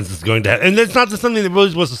 our offense is going to have, and it's not just something that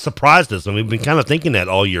really was a surprise to us. I mean, we've been kind of thinking that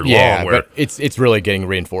all year long. Where, but it's really getting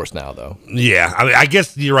reinforced now, though. Yeah, I mean, I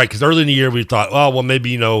guess you're right, because early in the year we thought, oh, well,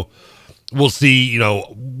 maybe, we'll see,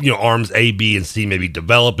 arms A, B, and C maybe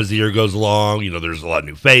develop as the year goes along. There's a lot of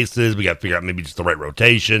new faces. We got to figure out maybe just the right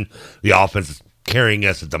rotation. The offense is carrying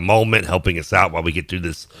us at the moment, helping us out while we get through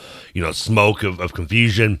this, smoke of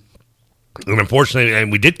confusion. And unfortunately, and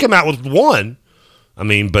we did come out with one. I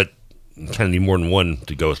mean, but kind of need more than one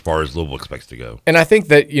to go as far as Louisville expects to go. And I think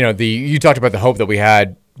that, you talked about the hope that we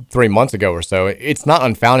had 3 months ago or so. It's not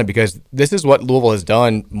unfounded because this is what Louisville has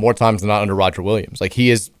done more times than not under Roger Williams. Like,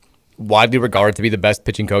 he is widely regarded to be the best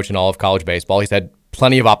pitching coach in all of college baseball. He's had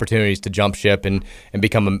plenty of opportunities to jump ship and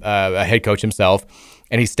become a head coach himself,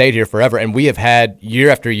 and he stayed here forever. And we have had year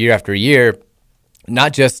after year after year,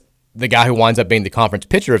 not just the guy who winds up being the conference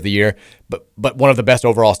pitcher of the year, but one of the best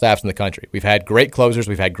overall staffs in the country. We've had great closers.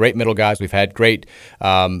 We've had great middle guys. We've had great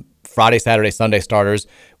Friday, Saturday, Sunday starters.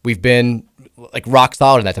 We've been like rock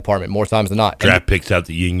solid in that department more times than not. Draft picks out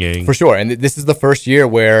the yin yang. For sure. And this is the first year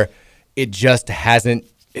where it just hasn't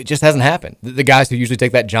happened. The guys who usually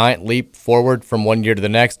take that giant leap forward from one year to the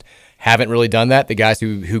next haven't really done that. The guys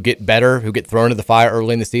who get better, who get thrown into the fire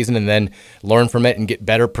early in the season and then learn from it and get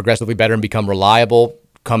better, progressively better, and become reliable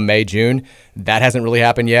come May, June, that hasn't really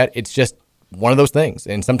happened yet. It's just one of those things.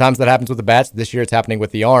 And sometimes that happens with the Bats. This year it's happening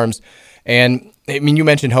with the Arms. And, I mean, you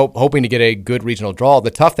mentioned hoping to get a good regional draw.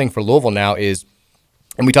 The tough thing for Louisville now is,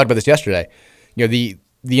 and we talked about this yesterday, the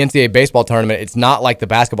NCAA baseball tournament, it's not like the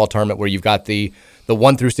basketball tournament where you've got the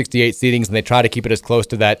 1 through 68 seedings and they try to keep it as close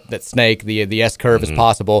to that snake, the S-curve as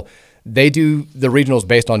possible. They do the regionals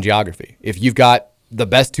based on geography. If you've got the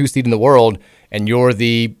best 2 seed in the world and you're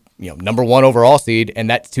the number 1 overall seed and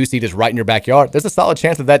that 2 seed is right in your backyard, there's a solid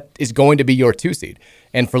chance that is going to be your 2 seed.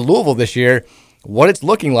 And for Louisville this year, what it's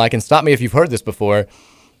looking like, and stop me if you've heard this before,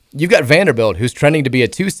 you've got Vanderbilt who's trending to be a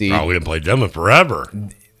 2 seed. Oh, we didn't play them in forever.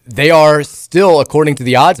 They are still, according to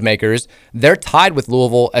the odds makers, they're tied with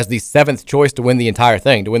Louisville as the 7th choice to win the entire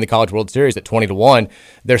thing, to win the College World Series at 20-1.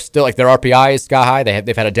 They're still, their RPI is sky high.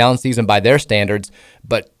 They've had a down season by their standards,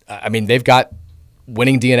 but I mean, they've got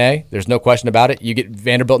winning DNA. There's no question about it. You get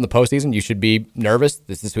Vanderbilt in the postseason, you should be nervous.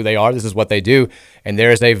 This is who they are. This is what they do. And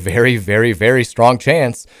there is a very, very, very strong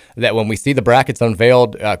chance that when we see the brackets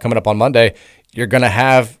unveiled coming up on Monday, you're going to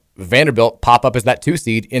have Vanderbilt pop up as that 2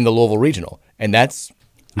 seed in the Louisville Regional. And that's...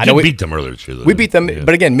 We beat them earlier this year, though. We beat them,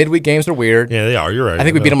 but again, midweek games are weird. Yeah, they are. You're right. I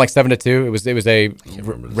think we beat them like 7-2. It was a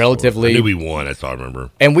relatively... I knew we won. That's all I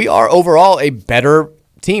remember. And we are overall a better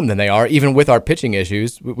team than they are, even with our pitching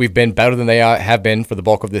issues. We've been better than they have been for the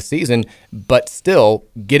bulk of this season, but still,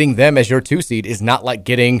 getting them as your 2 seed is not like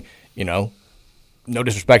getting, no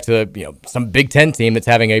disrespect to some Big Ten team that's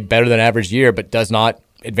having a better than average year, but does not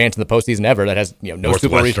advance in the postseason ever. That has no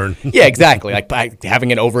super region. Yeah, exactly. Like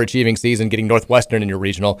having an overachieving season, getting Northwestern in your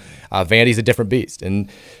regional. Vandy's a different beast,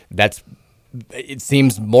 and it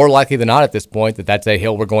seems more likely than not at this point that that's a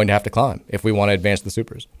hill we're going to have to climb if we want to advance the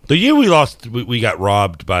supers. The year we lost, we got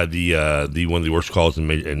robbed by the one of the worst calls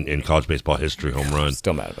in college baseball history, home run.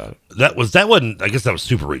 Still mad about it. That wasn't. I guess that was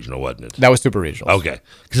super regional, wasn't it? That was super regional. Okay,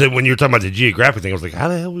 because when you were talking about the geographic thing, I was like, how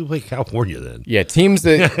the hell we play California then? Yeah, teams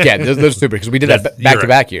that those are super because we did that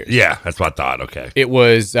back-to-back years. Yeah, that's what I thought. Okay, it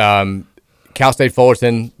was Cal State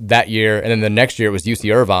Fullerton that year, and then the next year it was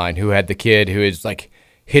UC Irvine who had the kid who is like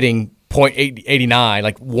hitting .89,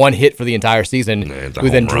 like one hit for the entire season, who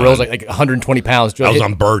then drills like 120 pounds. That was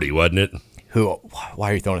on Birdie, wasn't it?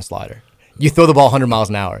 why are you throwing a slider? You throw the ball 100 miles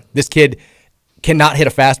an hour. This kid cannot hit a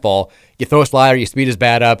fastball. You throw a slider, your speed is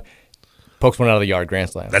bad up, pokes one out of the yard, grand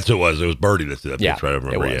slam. That's what it was. It was Birdie that did that pitch, right? I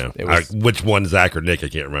remember, it was. Which one, Zach or Nick? I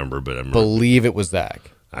can't remember, but I believe it was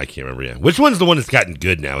Zach. I can't remember, Which one's the one that's gotten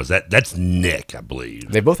good now? That's Nick, I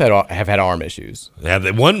believe. They both have had arm issues.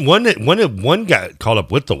 One got caught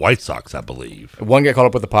up with the White Sox, I believe. One got caught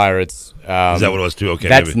up with the Pirates. Is that what it was, too? Okay.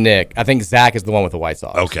 That's maybe. Nick. I think Zach is the one with the White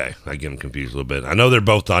Sox. Okay. I get them confused a little bit. I know they're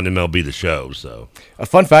both on MLB The Show, so. A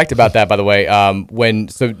fun fact about that, by the way,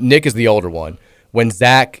 so Nick is the older one. When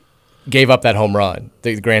Zach gave up that home run,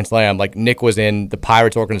 the grand slam, like Nick was in the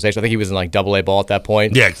Pirates organization. I think he was in like AA ball at that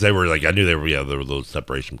point. Yeah, because they were like, I knew there was a little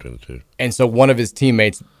separation between the two. And so one of his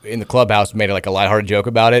teammates in the clubhouse made like a lighthearted joke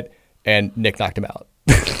about it, and Nick knocked him out.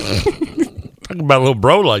 Talking about a little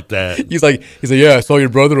bro like that. He's like, yeah, I saw your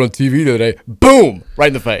brother on TV the other day. Boom, right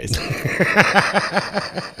in the face.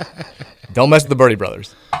 Don't mess with the Birdie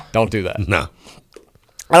brothers. Don't do that. No.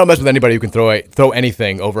 I don't mess with anybody who can throw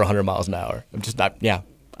anything over 100 miles an hour. I'm just not. Yeah.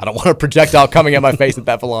 I don't want a projectile coming at my face at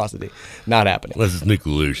that velocity. Not happening. Unless it's Nick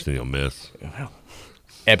Lelouch, then you'll miss.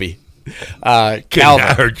 Ebby. I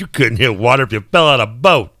heard you couldn't hit water if you fell out of a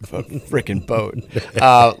boat. A freaking boat.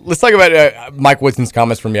 Let's talk about Mike Woodson's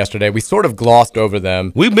comments from yesterday. We sort of glossed over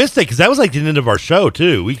them. We missed it because that was like the end of our show,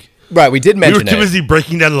 too. We did mention it. We were too busy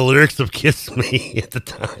breaking down the lyrics of Kiss Me at the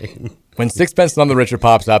time. When Sixpence None the Richer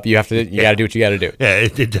pops up, you got to do what you got to do. Yeah,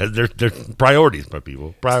 it does. There's priorities, my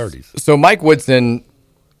people. Priorities. So Mike Woodson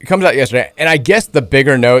comes out yesterday, and I guess the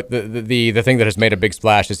bigger note, the thing that has made a big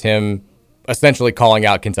splash is him essentially calling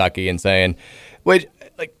out Kentucky and saying, well,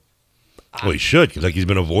 he should, because he's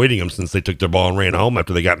been avoiding them since they took their ball and ran home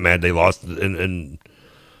after they got mad they lost at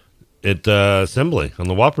Assembly on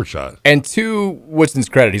the Wofford shot. And to Woodson's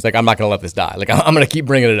credit, he's like, I'm not going to let this die. Like, I'm going to keep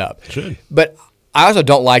bringing it up. Should. But I also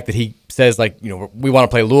don't like that he says, like, we want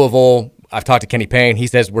to play Louisville. I've talked to Kenny Payne. He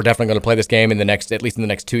says we're definitely going to play this game at least in the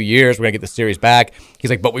next 2 years. We're going to get the series back. He's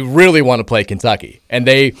like, but we really want to play Kentucky. And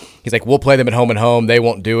he's like, we'll play them at home and home. They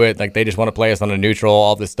won't do it. Like, they just want to play us on a neutral,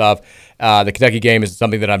 all this stuff. The Kentucky game is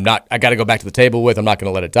something that I got to go back to the table with. I'm not going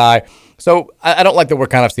to let it die. So I don't like that we're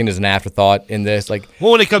kind of seen as an afterthought in this. Like,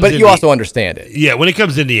 well, when it comes, but you also understand it. Yeah, when it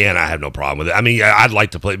comes to Indiana, I have no problem with it. I mean, I'd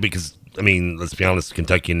like to play because, I mean, let's be honest,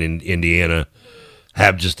 Kentucky and Indiana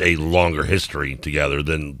have just a longer history together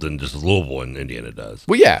than just Louisville and Indiana does.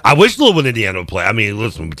 Well, yeah. I wish Louisville and Indiana would play. I mean,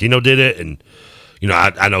 listen, Pitino did it, and,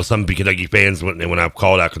 I know some Kentucky fans, when I've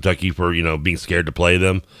called out Kentucky for, being scared to play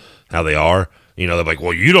them, how they are, they're like,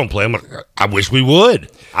 well, you don't play them. I wish we would.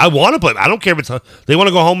 I want to play them. I don't care if they want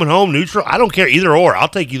to go home and home, neutral. I don't care, either or. I'll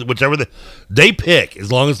take whichever they pick, as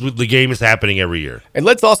long as the game is happening every year. And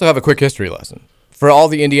let's also have a quick history lesson for all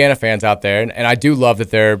the Indiana fans out there, and I do love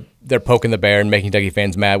that they're poking the bear and making Kentucky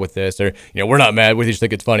fans mad with this, or we're not mad, we just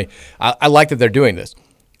think it's funny. I like that they're doing this.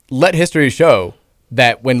 Let history show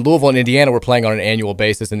that when Louisville and Indiana were playing on an annual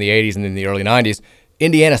basis in the 80s and in the early 90s,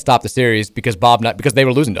 Indiana stopped the series because they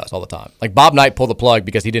were losing to us all the time. Like, Bob Knight pulled the plug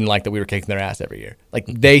because he didn't like that we were kicking their ass every year. Like,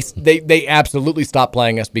 they absolutely stopped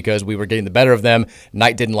playing us because we were getting the better of them.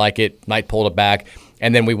 Knight didn't like it. Knight pulled it back.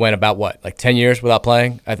 And then we went about, 10 years without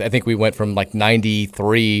playing? I think we went from,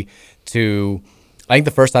 93 to, I think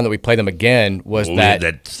the first time that we played them again was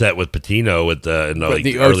that set with Pitino at the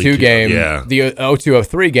 0-2 game. Yeah. The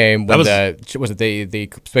 0-2-0-3 game when the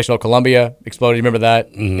Space Shuttle Columbia exploded. You remember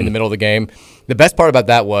that? Mm-hmm. In the middle of the game? The best part about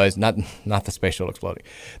that was, not the Space Shuttle exploding.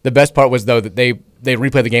 The best part was, though, that they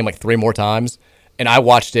replayed the game 3 more times. And I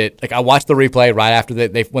watched it. I watched the replay right after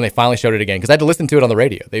when they finally showed it again, because I had to listen to it on the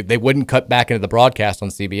radio. They wouldn't cut back into the broadcast on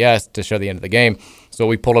CBS to show the end of the game, so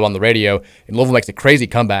we pulled it on the radio. And Louisville makes a crazy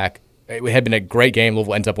comeback. It had been a great game.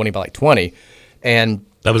 Louisville ends up winning by 20, and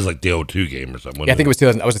that was the 0-2 game or something. Yeah, I think it was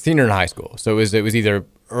 2000. I was a senior in high school, so it was either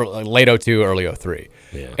late 0-2, early 0-3.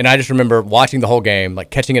 Yeah. And I just remember watching the whole game,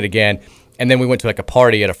 catching it again. And then we went to a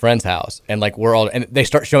party at a friend's house, and and they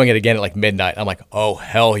start showing it again at midnight. I'm like, oh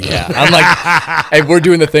hell yeah! I'm like, and we're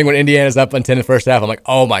doing the thing when Indiana's up on 10 in the first half. I'm like,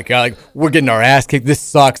 oh my god, we're getting our ass kicked. This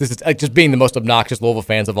sucks. This is just being the most obnoxious Louisville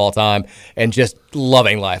fans of all time, and just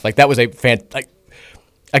loving life. That was a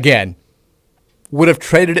again, would have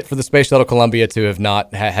traded it for the Space Shuttle Columbia to have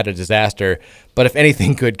not had a disaster. But if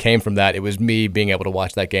anything good came from that, it was me being able to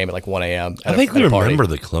watch that game at 1 a.m. I think we remember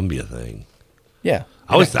the Columbia thing. Yeah.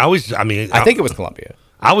 I think it was Columbia.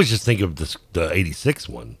 I was just thinking of the 86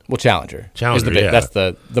 one. Well, Challenger. Yeah. That's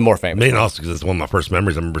the more famous. I mean, also because it's one of my first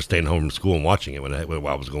memories. I remember staying home from school and watching it when I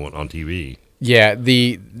was going on TV. Yeah,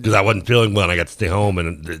 because I wasn't feeling well and I got to stay home,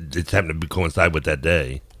 and it happened to coincide with that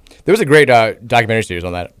day. There was a great documentary series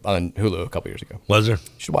on that on Hulu a couple years ago. Was there?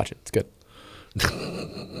 You should watch it. It's good.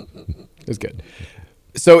 It was good.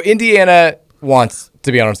 So Indiana wants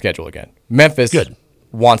to be on our schedule again. Memphis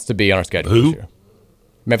wants to be on our schedule this year.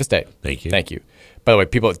 Memphis State. Thank you. Thank you. By the way,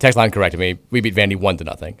 people text line corrected me. We beat Vandy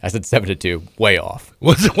 1-0. I said 7-2. Way off.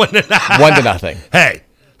 Was it 1-0? 1-0. Hey,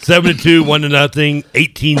 7-2, 1-0,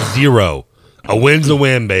 18-0. A win's a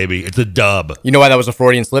win, baby. It's a dub. You know why that was a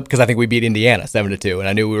Freudian slip? Because I think we beat Indiana 7-2, and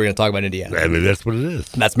I knew we were going to talk about Indiana. I mean, that's what it is.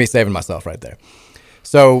 That's me saving myself right there.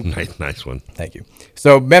 So nice one. Thank you.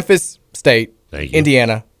 So Memphis State, Thank you.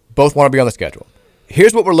 Indiana, both want to be on the schedule.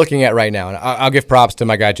 Here's what we're looking at right now, and I'll give props to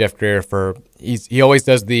my guy Jeff Greer for he always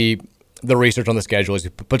does the research on the schedule. He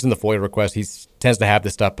puts in the FOIA request. He tends to have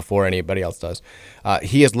this stuff before anybody else does.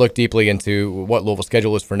 He has looked deeply into what Louisville's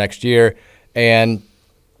schedule is for next year, and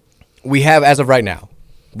we have, as of right now,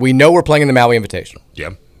 we know we're playing in the Maui Invitational.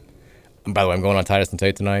 Yeah. And by the way, I'm going on Titus and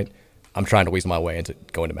Tate tonight. I'm trying to weasel my way into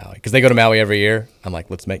going to Maui because they go to Maui every year. I'm like,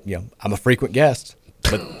 I'm a frequent guest,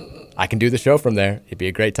 but I can do the show from there. It'd be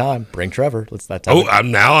a great time. Bring Trevor. Let's that time.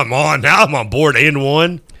 I'm on board and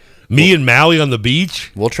one. Me and Maui on the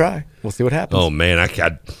beach. We'll try. We'll see what happens. Oh man, I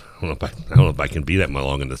don't know if I can be that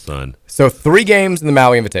long in the sun. So 3 games in the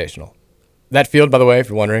Maui Invitational. That field, by the way, if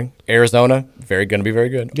you're wondering, Arizona, going to be very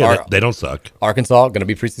good. Yeah, they don't suck. Arkansas, going to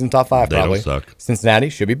be preseason top 5 probably. They don't suck. Cincinnati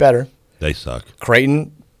should be better. They suck.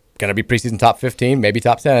 Creighton, going to be preseason top 15, maybe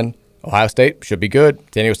top 10. Ohio State should be good.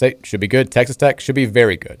 San Diego State should be good. Texas Tech should be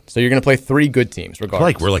very good. So you're going to play 3 good teams regardless. I feel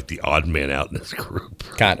like we're like the odd man out in this group.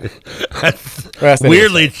 Kind of.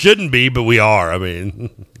 Weirdly, it shouldn't be, but we are. I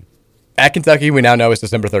mean, at Kentucky, we now know it's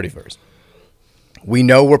December 31st. We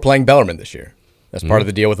know we're playing Bellarmine this year. That's part of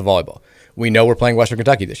the deal with the volleyball. We know we're playing Western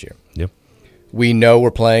Kentucky this year. Yep. We know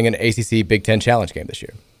we're playing an ACC Big Ten Challenge game this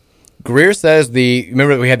year. Greer says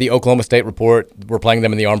remember we had the Oklahoma State report, we're playing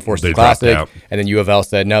them in the Armed Forces Classic, and then U of L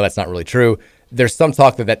said, no, that's not really true. There's some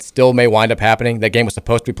talk that still may wind up happening. That game was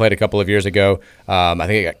supposed to be played a couple of years ago. I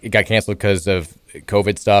think it got canceled because of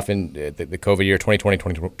COVID stuff and the COVID year 2020,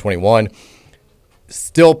 2021.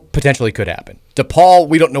 Still potentially could happen. DePaul,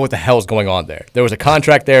 we don't know what the hell is going on there. There was a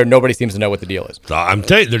contract there. Nobody seems to know what the deal is. So I'm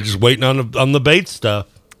telling you, they're just waiting on the Bates stuff.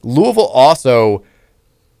 Louisville also,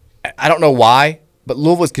 I don't know why, but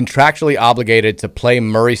Louisville is contractually obligated to play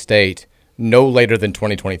Murray State no later than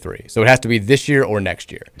 2023. So it has to be this year or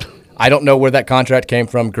next year. I don't know where that contract came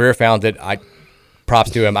from. Greer found it.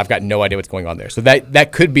 Props to him. I've got no idea what's going on there. So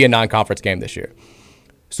that could be a non-conference game this year.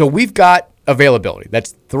 So we've got availability.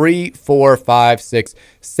 That's 3, 4, 5, 6,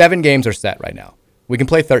 7 games are set right now. We can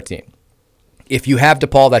play 13. If you have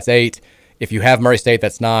DePaul, that's 8. If you have Murray State,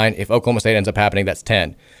 that's 9. If Oklahoma State ends up happening, that's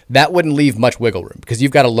 10. That wouldn't leave much wiggle room because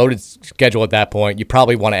you've got a loaded schedule at that point. You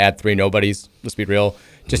probably want to add 3 nobodies, let's be real,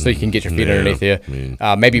 just so you can get your feet underneath you.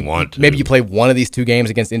 Maybe you play one of these 2 games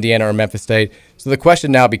against Indiana or Memphis State. So the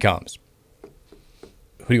question now becomes,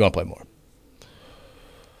 who do you want to play more?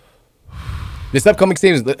 This upcoming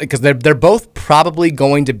season, because they're both probably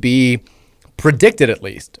going to be predicted, at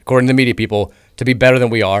least, according to the media people, to be better than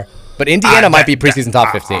we are. But Indiana might be preseason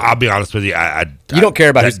top 15. I'll be honest with you. You don't care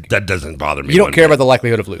about that doesn't bother me. You don't care about the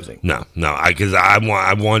likelihood of losing. No, because I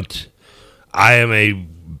am a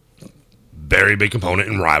very big component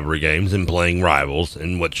in rivalry games and playing rivals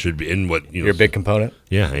and what should be in what You're a big component.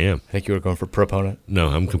 Yeah, I am. I think you were going for proponent. No,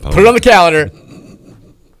 I'm component. Put it on the calendar.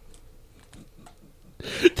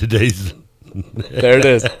 Today's. There it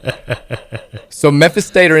is. So Memphis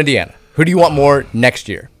State or Indiana? Who do you want more next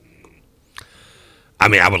year? I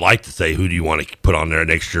mean, I would like to say who do you want to put on there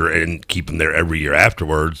next year and keep them there every year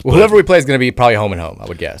afterwards. Well, whoever we play is going to be probably home and home, I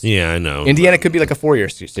would guess. Yeah, I know. Indiana could be like a 4-year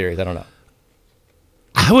series. I don't know.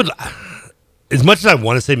 I would, as much as I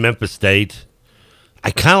want to say Memphis State,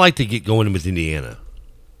 I kind of like to get going with Indiana.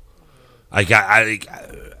 I'd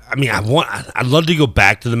love to go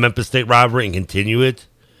back to the Memphis State rivalry and continue it.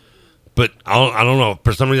 But I don't know.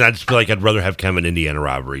 For some reason, I just feel like I'd rather have kind of an Indiana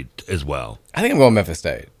rivalry as well. I think I'm going Memphis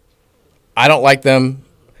State. I don't like them.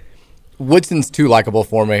 Woodson's too likable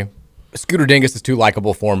for me. Scooter Dingus is too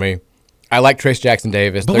likable for me. I like Trace Jackson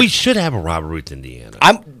Davis. But we should have a rivalry with Indiana.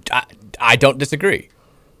 I don't disagree.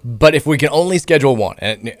 But if we can only schedule one,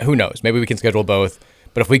 and who knows, maybe we can schedule both.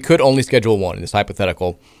 But if we could only schedule one in this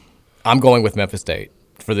hypothetical, I'm going with Memphis State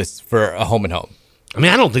for a home and home. I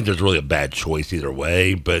mean, I don't think there's really a bad choice either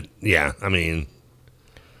way, but yeah, I mean,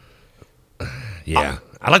 yeah.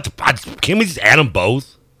 Can we just add them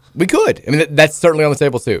both? We could. I mean, that's certainly on the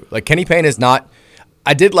table too. Like, Kenny Payne is not,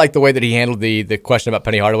 I did like the way that he handled the question about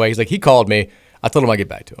Penny Hardaway. He's like, he called me. I told him I'd get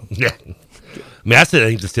back to him. Yeah. I mean, I said, I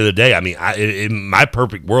think just the other day, I mean, in my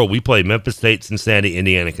perfect world, we play Memphis State, Cincinnati,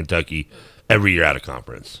 Indiana, Kentucky every year out of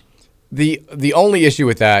conference. The only issue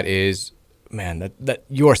with that is man, that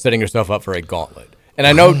you are setting yourself up for a gauntlet. And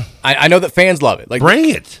I know that fans love it. Like, bring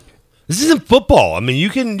it. This isn't football. I mean, you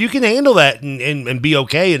can handle that and be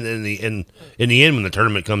okay in the end when the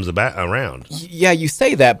tournament comes around. Yeah, you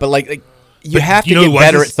say that, but like you have to get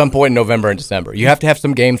better at some point in November and December. You have to have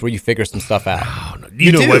some games where you figure some stuff out. Oh, no.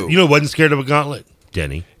 You know what? You know, wasn't scared of a gauntlet,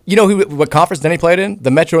 Denny. You know what conference Denny played in? The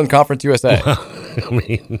Metro and Conference USA. I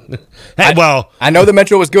mean, I know the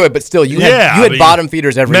Metro was good, but still, you had bottom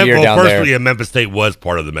feeders every year down there. Firstly, Memphis State was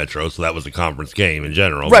part of the Metro, so that was a conference game in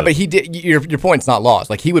general. Right, but he did. Your point's not lost.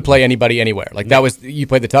 Like, he would play anybody anywhere. Like, that was, you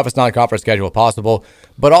played the toughest non-conference schedule possible,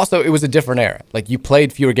 but also it was a different era. Like, you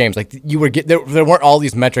played fewer games. Like, you were there weren't all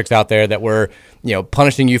these metrics out there that were,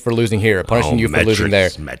 punishing you for losing here, punishing you for losing there.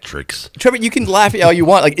 Metrics. Trevor, you can laugh at all you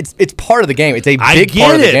want. Like, it's part of the game. It's a big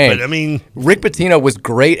part of the game. But I mean, Rick Pitino was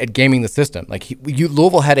great at gaming the system. Like,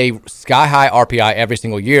 Louisville had a sky-high RPI every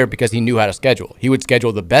single year because he knew how to schedule. He would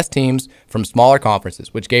schedule the best teams from smaller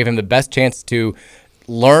conferences, which gave him the best chance to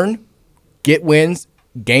learn, get wins,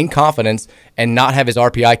 gain confidence, and not have his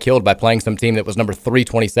RPI killed by playing some team that was number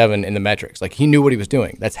 327 in the metrics. Like, he knew what he was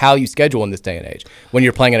doing. That's how you schedule in this day and age when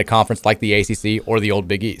you're playing in a conference like the ACC or the old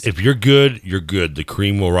Big East. If you're good, you're good. The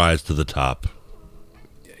cream will rise to the top.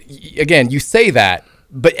 Again, you say that,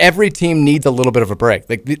 but every team needs a little bit of a break.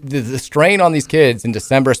 Like, the strain on these kids in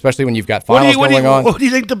December, especially when you've got finals going on. What do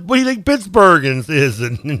you think Pittsburgh is,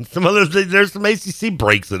 and some others? There's some ACC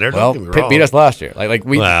breaks in there. Well, Pitt beat us last year.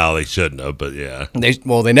 Well, they shouldn't have, but yeah.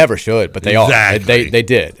 They never should, but they are. They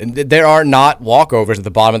did. And there are not walkovers at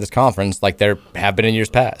the bottom of this conference like there have been in years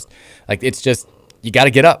past. Like, it's just, you got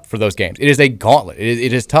to get up for those games. It is a gauntlet.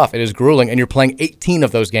 It is tough. It is grueling, and you're playing 18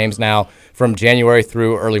 of those games now from January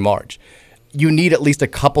through early March. You need at least a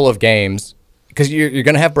couple of games because you're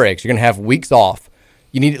going to have breaks. You're going to have weeks off.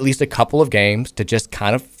 You need at least a couple of games to just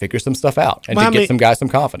kind of figure some stuff out and to get some guys some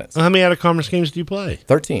confidence. How many out-of-conference games do you play?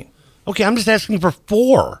 13. Okay, I'm just asking for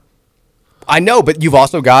 4. I know, but you've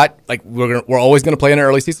also got, like, we're always going to play in an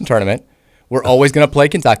early season tournament. We're always going to play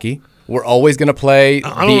Kentucky. We're always going to play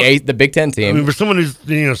the Big Ten team. I mean, for someone who's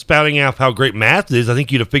spouting out how great math is, I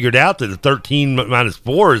think you'd have figured out that the 13 minus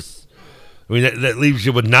 4 is. I mean, that leaves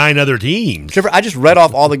you with 9 other teams. Trevor, I just read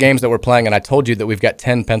off all the games that we're playing, and I told you that we've got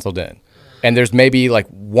 10 penciled in. And there's maybe like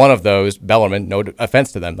one of those, Bellarmine, no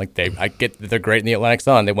offense to them. Like, I get that they're great in the Atlantic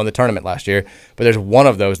Sun. They won the tournament last year. But there's one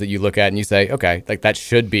of those that you look at and you say, okay, like, that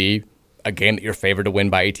should be a game that you're favored to win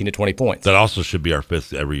by 18 to 20 points. That also should be our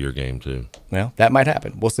 5th every year game, too. Well, that might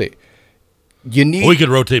happen. We'll see. We could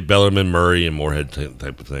rotate Bellarmine, Murray, and Moorhead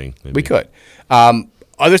type of thing. Maybe. We could. Other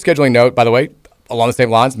scheduling note, by the way, along the same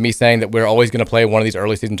lines, me saying that we're always going to play one of these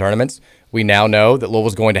early season tournaments. We now know that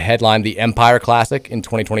Louisville's going to headline the Empire Classic in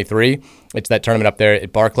 2023. It's that tournament up there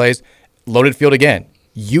at Barclays. Loaded field again.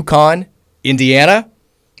 UConn, Indiana,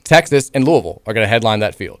 Texas, and Louisville are going to headline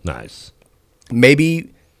that field. Nice.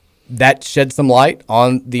 Maybe that sheds some light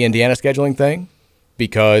on the Indiana scheduling thing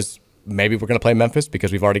because maybe we're going to play Memphis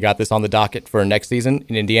because we've already got this on the docket for next season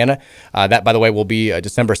in Indiana. That, by the way, will be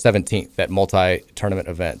December 17th, that multi-tournament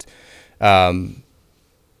event. Hold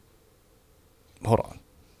on.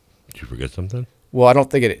 Did you forget something? Well, I don't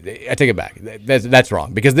think I take it back. That's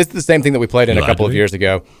wrong because this is the same thing that we played in a couple of years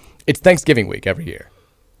ago. It's Thanksgiving week every year.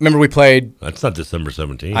 Remember we played. That's not December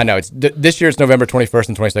 17th. I know. It's this year. It's November 21st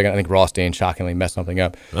and 22nd. I think Rothstein shockingly messed something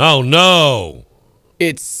up. Oh no!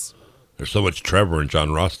 There's so much Trevor in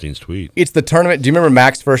John Rothstein's tweet. It's the tournament. Do you remember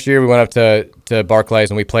Mac's first year? We went up to Barclays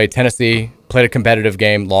and we played Tennessee. Played a competitive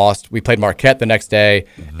game, lost. We played Marquette the next day,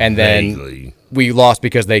 and then we lost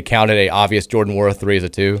because they counted a obvious Jordan Nwora 3 as a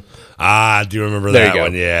 2. I do remember that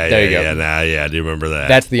one. Yeah, there you go. I do remember that.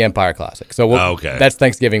 That's the Empire Classic. So okay. That's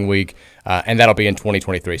Thanksgiving week, and that'll be in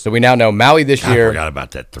 2023. So we now know Maui this year. I forgot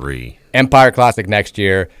about that 3. Empire Classic next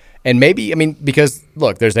year. And maybe, because,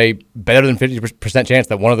 look, there's a better than 50% chance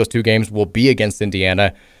that one of those 2 games will be against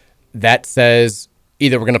Indiana. That says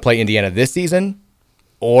either we're going to play Indiana this season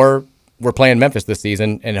or we're playing Memphis this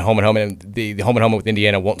season, and home and home, and the home and home with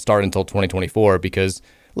Indiana won't start until 2024 because,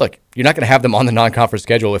 look, you're not going to have them on the non-conference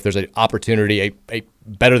schedule if there's an opportunity, a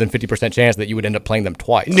better than 50% chance that you would end up playing them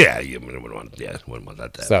twice. Yeah, you wouldn't want that to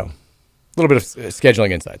happen. So, a little bit of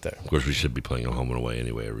scheduling insight there. Of course, we should be playing a home and away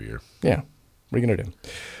anyway every year. Yeah. What are you going to do?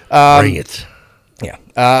 Bring it. Yeah.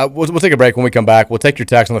 We'll take a break. When we come back, we'll take your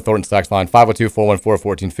text on the Thornton text line,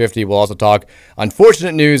 502-414-1450. We'll also talk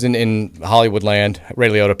unfortunate news in Hollywood land. Ray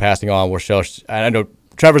Liotta passing on. I know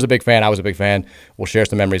Trevor's a big fan. I was a big fan. We'll share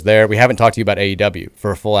some memories there. We haven't talked to you about AEW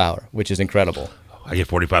for a full hour, which is incredible. I get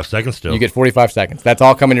 45 seconds still. You get 45 seconds. That's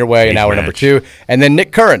all coming your way in hour number 2. And then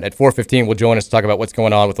Nick Curran at 4:15 will join us to talk about what's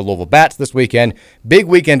going on with the Louisville Bats this weekend. Big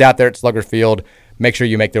weekend out there at Slugger Field. make sure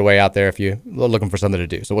you make their way out there if you're looking for something to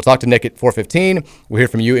do. So we'll talk to Nick at 4:15. We'll hear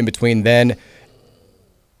from you in between then.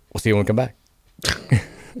 We'll see you when we come back.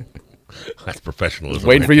 That's professionalism.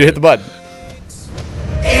 Waiting for you to hit the button.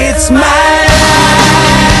 It's my life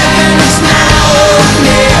and it's now or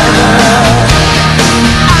never.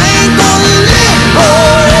 I ain't gonna live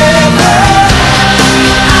forever.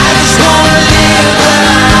 I just wanna live when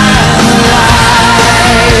I'm alive.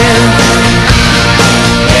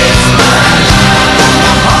 It's my life.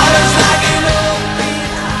 My heart is like an open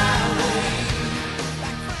highway.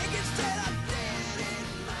 Like Frankenstein, I'm dead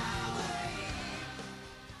in my way.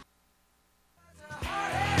 A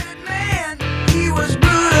hard-headed man, he was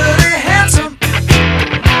brutally handsome,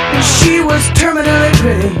 and she was terminally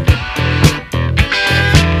pretty.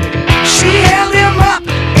 She held him up,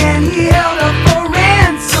 and he held her for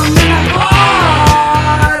ransom in the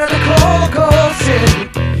heart of the cold, cold city.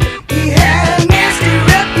 He had a nasty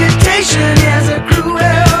reputation as a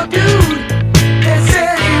cruel dude. They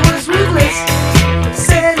said he was ruthless,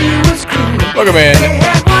 said he was cruel. Welcome in.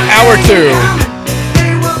 Hour 2.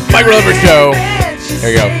 Mike Rutherford Show.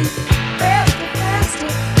 There you go.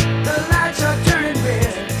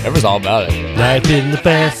 Everyone's all about it. Life in the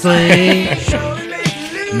fast lane.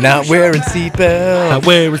 Not wearing seatbelts. Not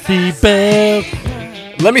wearing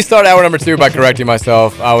seatbelts. Let me start hour number 2 by correcting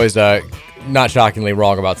myself. I was not shockingly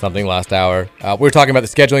wrong about something last hour. We were talking about the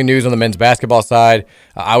scheduling news on the men's basketball side.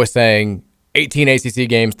 I was saying 18 ACC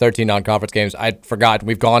games, 13 non-conference games. I forgot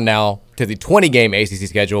we've gone now to the 20-game ACC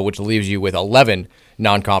schedule, which leaves you with 11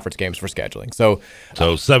 non-conference games for scheduling. So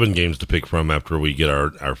 7 games to pick from after we get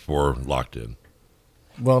our 4 locked in.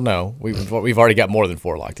 Well, no. We've already got more than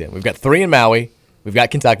 4 locked in. We've got 3 in Maui. We've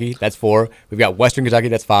got Kentucky. That's 4. We've got Western Kentucky.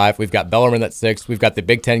 That's 5. We've got Bellarmine. That's 6. We've got the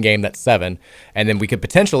Big Ten game. That's 7. And then we could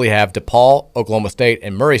potentially have DePaul, Oklahoma State,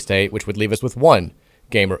 and Murray State, which would leave us with 1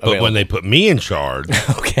 game available. But when they put me in charge,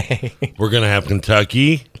 okay, we're going to have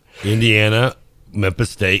Kentucky, Indiana,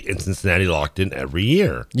 Memphis State, and Cincinnati locked in every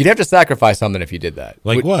year. You'd have to sacrifice something if you did that.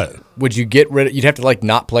 Like what? Would you get rid of? You'd have to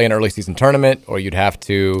not play an early season tournament, or you'd have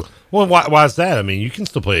to. Well, why is that? I mean, you can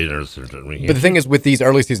still play an early season tournament. But the thing is, with these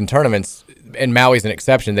early season tournaments, and Maui's an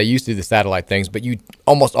exception. They used to do the satellite things, but you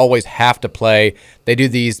almost always have to play. They do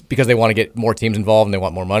these because they want to get more teams involved and they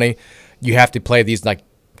want more money. You have to play these kind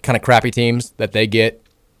of crappy teams that they get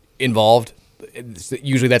involved.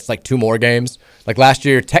 Usually that's 2 more games. Like last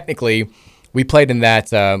year, technically, we played in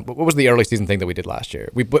that. What was the early season thing that we did last year?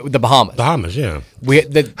 The Bahamas. Bahamas, yeah.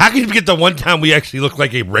 How can you forget the one time we actually looked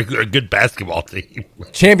like a good basketball team?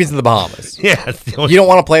 Champions of the Bahamas. Yeah. You don't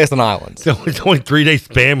want to play us on islands. It's only 3-day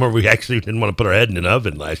span where we actually didn't want to put our head in an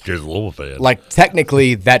oven last year as a Louisville fan.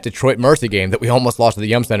 Technically, that Detroit Mercy game that we almost lost to the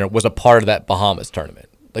Yum Center was a part of that Bahamas tournament.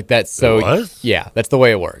 That's so. It was? Yeah, that's the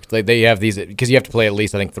way it worked. They have these because you have to play at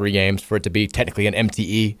least 3 games for it to be technically an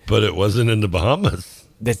MTE. But it wasn't in the Bahamas.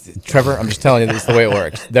 Trevor, I'm just telling you, this is the way it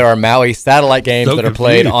works. There are Maui satellite games that are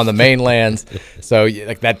played on the mainlands, so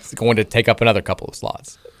that's going to take up another couple of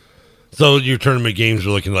slots. So your tournament games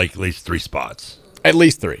are looking like at least 3 spots. At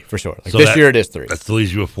least 3, for sure. This year it is 3. That still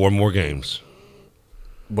leaves you with 4 more games.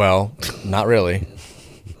 Well, not really.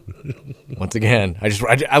 Once again,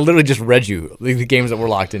 I literally just read you the games that we're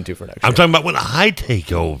locked into for next year. I'm talking about when I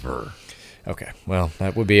take over. Okay, well,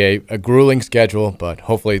 that would be a grueling schedule, but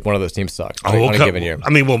hopefully one of those teams sucks on a given year. I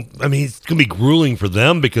mean, it's going to be grueling for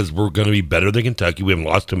them because we're going to be better than Kentucky. We haven't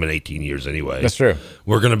lost them in 18 years anyway. That's true.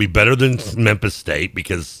 We're going to be better than Memphis State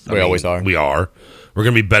because we always are. We are. We're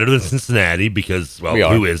going to be better than Cincinnati because, well,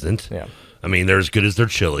 who isn't? Yeah. I mean, they're as good as their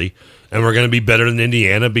chili. And we're going to be better than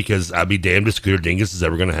Indiana because I'd be damned if Scooter Dingus is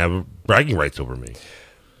ever going to have bragging rights over me.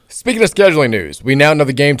 Speaking of scheduling news, we now know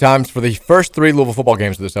the game times for the first 3 Louisville football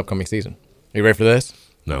games of this upcoming season. Are you ready for this?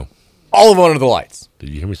 No. All of them under the lights. Did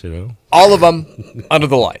you hear me say no? All of them under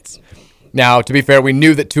the lights. Now, to be fair, we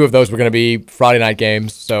knew that 2 of those were going to be Friday night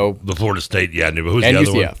games. So the Florida State, yeah, I knew. But who's and the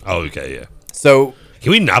other UCF. one? Oh, okay, yeah. So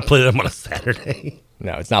can we not play them on a Saturday?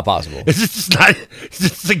 No, it's not possible. It's just not. It's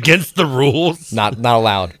just against the rules. Not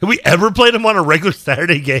allowed. Have we ever played them on a regular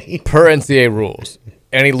Saturday game? Per NCAA rules,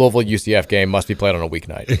 any Louisville UCF game must be played on a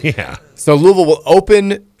weeknight. Yeah. So Louisville will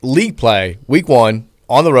open league play week 1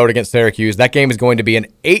 on the road against Syracuse. That game is going to be an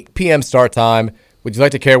 8 p.m. start time. Would you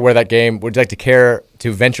like to care where that game? Would you like to care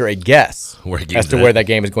to venture a guess as to where that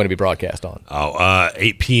game is going to be broadcast on?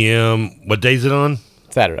 8 p.m. What day is it on?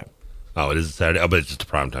 Saturday. Oh, it is Saturday. Oh, but it's just a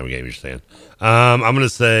primetime game. You're saying? I'm going to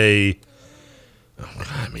say.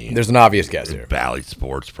 There's an obvious guess here. Bally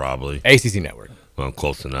Sports, probably. ACC Network. Well,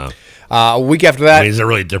 close enough. A week after that. I mean, is there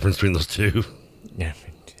really a difference between those two? Yeah.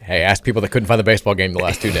 Hey, ask people that couldn't find the baseball game the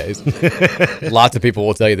last 2 days. Lots of people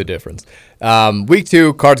will tell you the difference. Week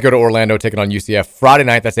 2, Cards go to Orlando, taking on UCF Friday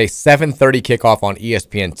night. That's a 7:30 kickoff on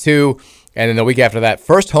ESPN2. And then the week after that,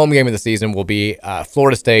 first home game of the season will be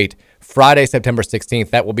Florida State, Friday, September 16th.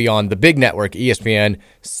 That will be on the big network, ESPN,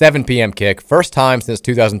 7 p.m. kick. First time since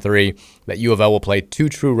 2003 that U of L will play 2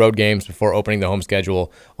 true road games before opening the home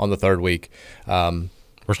schedule on the third week.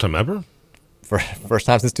 First time ever? First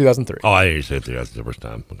time since 2003. Oh, I didn't say it. That's the first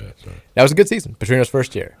time. Okay, sorry. That was a good season. Petrino's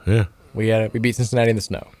first year. Yeah. We beat Cincinnati in the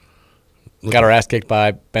snow. Got our ass kicked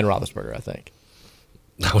by Ben Roethlisberger, I think.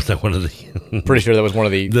 Was that one of the... Pretty sure that was one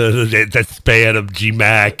of the... that span of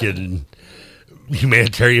GMAC and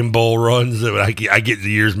Humanitarian Bowl runs. That I get the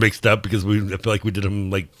years mixed up because I feel like we did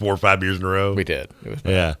them like 4 or 5 years in a row. We did. It was bad.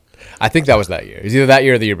 Yeah. I think that was that year. It was either that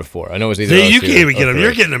year or the year before. I know it was either. See, you can't even get them.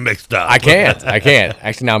 You're getting them mixed up. I can't.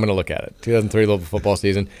 Actually, now I'm going to look at it. 2003 Louisville football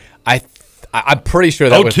season. I'm pretty sure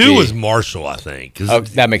that was 02 was Marshall, I think.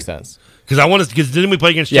 That makes sense. Because didn't we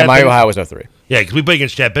play against Chad Miami, Ohio was 03. Yeah, because we played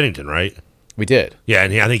against Chad Pennington, right? We did. Yeah,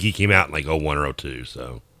 and I think he came out in like 01 or 02.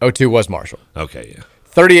 So 02 was Marshall. Okay, yeah.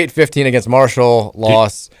 38-15 against Marshall,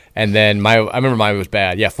 loss, and then I remember Miami was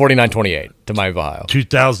bad. Yeah, 49-28 to Miami, Ohio.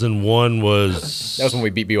 2001 was... That was when we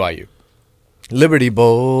beat BYU. Liberty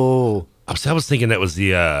Bowl. I was thinking that was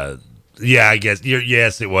the... I guess.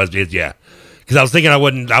 Yes, it was. Yeah. Because I was thinking I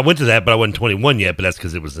went to that, but I wasn't 21 yet, but that's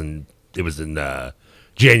because it was in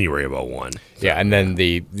January of 01. So, yeah, and then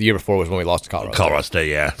the year before was when we lost to Colorado. Colorado State,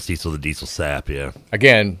 yeah. Cecil the Diesel Sap, yeah.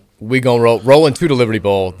 Again, we gonna roll into the Liberty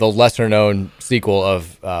Bowl, the lesser known sequel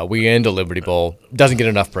of We Into Liberty Bowl. Doesn't get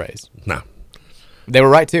enough praise. No. They were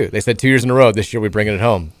right too. They said 2 years in a row. This year we're bringing it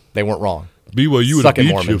home. They weren't wrong. BYU would Suck have it,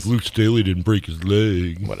 beat Mormons. you if Luke Staley didn't break his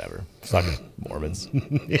leg. Whatever. Suck it, Mormons.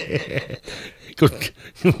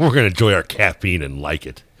 We're gonna enjoy our caffeine and like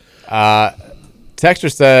it.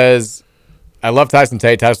 Texter says, I love Tyson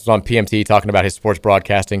Tate. Tyson was on PMT talking about his sports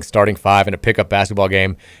broadcasting, starting 5 in a pickup basketball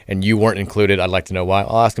game, and you weren't included. I'd like to know why.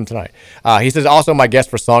 I'll ask him tonight. He says, also, my guess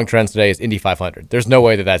for song trends today is Indy 500. There's no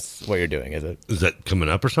way that's what you're doing, is it? Is that coming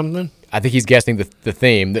up or something? I think he's guessing the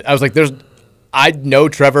theme. I was like, I know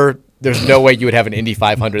Trevor. There's no way you would have an Indy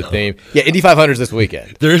 500 theme. Yeah, Indy 500 is this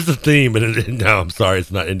weekend. There is a theme, but no, I'm sorry, it's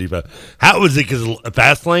not Indy 500. How was it? Because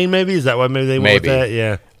Fast Lane, maybe? Is that why maybe they went with that?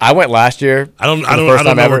 Yeah. I went last year. I don't know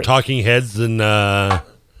where Talking Heads and Bon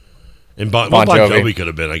Jovi could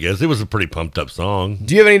have been, I guess. It was a pretty pumped up song.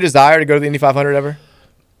 Do you have any desire to go to the Indy 500 ever?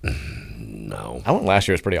 No. I went last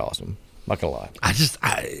year. It's pretty awesome. Not going to lie.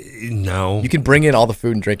 No. You can bring in all the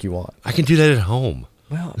food and drink you want. I can do that at home.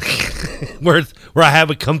 Well, where I have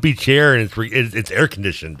a comfy chair and it's air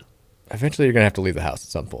conditioned. Eventually, you're gonna have to leave the house at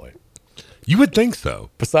some point. You would think so.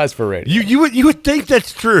 Besides for radio, you would think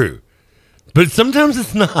that's true, but sometimes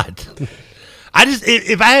it's not.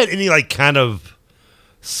 If I had any like kind of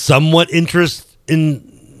somewhat interest in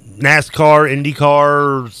NASCAR,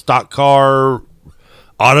 IndyCar, stock car,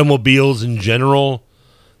 automobiles in general,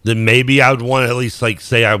 then maybe I would want to at least like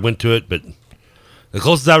say I went to it, but. The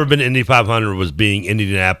closest I've ever been to Indy 500 was being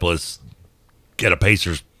Indianapolis at a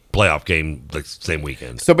Pacers playoff game like same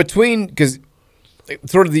weekend. So because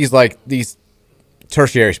sort of these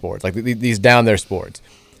tertiary sports, like these down there sports,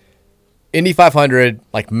 Indy 500,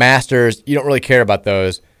 like Masters, you don't really care about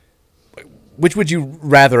those. Which would you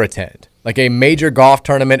rather attend? Like a major golf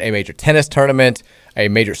tournament, a major tennis tournament, a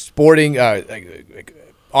major sporting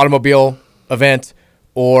automobile event,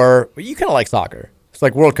 or you kind of like soccer?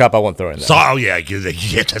 Like World Cup, I won't throw in there. Yeah,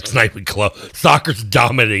 that's not even close. Soccer's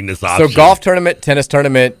dominating this option. So golf tournament, tennis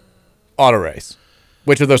tournament, auto race.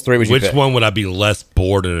 Which of those three would you pick? Which one would I be less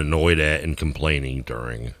bored and annoyed at and complaining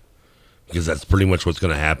during? Because that's pretty much what's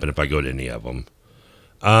going to happen if I go to any of them.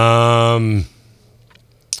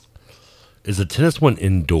 Is the tennis one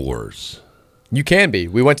indoors? You can be.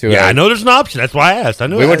 We went to I know there's an option. That's why I asked. I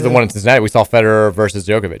know we went to the one in Cincinnati. We saw Federer versus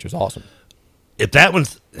Djokovic. It was awesome. If that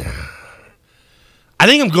one's... I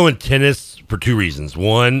think I'm going tennis for 2 reasons.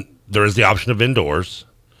 One, there is the option of indoors.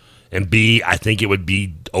 And B, I think it would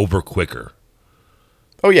be over quicker.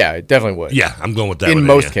 Oh, yeah, it definitely would. Yeah, I'm going with that in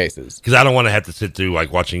most cases. Because I don't want to have to sit through,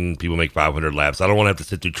 like, watching people make 500 laps. I don't want to have to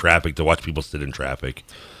sit through traffic to watch people sit in traffic.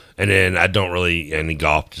 And then I don't really, and in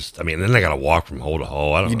golf, then I got to walk from hole to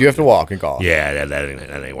hole. You do have to walk in golf. Yeah,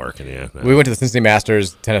 that ain't working, yeah. No. We went to the Cincinnati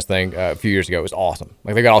Masters tennis thing a few years ago. It was awesome.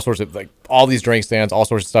 Like, they got all sorts of, all these drink stands, all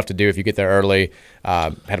sorts of stuff to do if you get there early.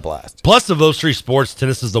 Had a blast. Plus, of those 3 sports,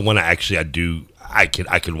 tennis is the one I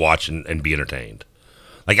could watch and be entertained.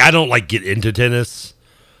 Like, I don't, get into tennis,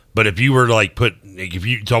 but if you were to, if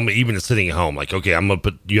you told me even sitting at home, okay, I'm going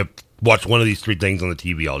to you have to watch one of these 3 things on the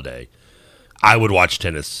TV all day, I would watch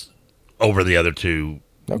tennis over the other 2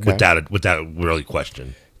 Okay. Without really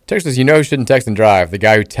question. Text says, you know who shouldn't text and drive? The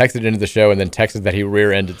guy who texted into the show and then texted that he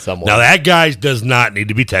rear-ended someone. Now, that guy does not need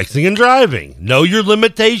to be texting and driving. Know your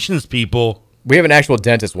limitations, people. We have an actual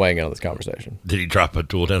dentist weighing in on this conversation. Did he drop a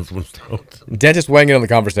tool down someone's throat? Dentist weighing in on the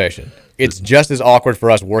conversation. It's just as awkward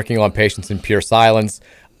for us working on patients in pure silence.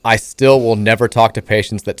 I still will never talk to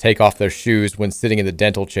patients that take off their shoes when sitting in the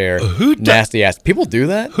dental chair. Nasty ass. People do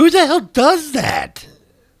that? Who the hell does that?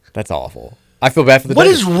 That's awful. I feel bad for the What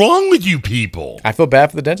dentist. is wrong with you people? I feel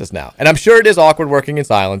bad for the dentist now. And I'm sure it is awkward working in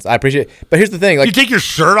silence. I appreciate it. But here's the thing. Like, you take your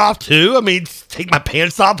shirt off, too? I mean, take my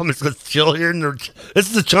pants off. I'm just going to chill here.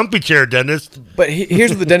 This is a chumpy chair, dentist. But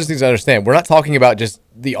here's what the dentist needs to understand. We're not talking about just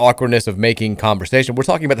the awkwardness of making conversation. We're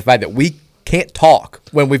talking about the fact that we can't talk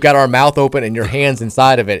when we've got our mouth open and your hands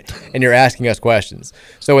inside of it and you're asking us questions.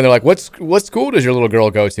 So when they're like, what school does your little girl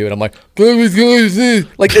go to? And I'm like,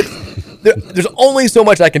 like there's only so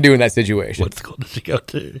much I can do in that situation. What school does she go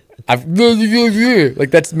to?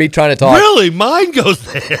 Like that's me trying to talk. Really? Mine goes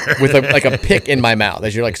there. With a pick in my mouth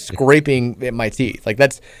as you're like scraping at my teeth. Like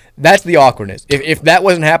that's the awkwardness. If that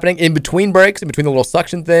wasn't happening in between breaks, in between the little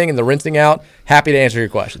suction thing and the rinsing out, happy to answer your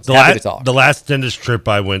questions. Happy to talk. The last dentist trip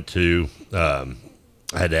I went to, I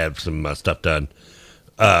had to have some stuff done.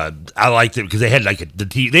 I liked it because they had like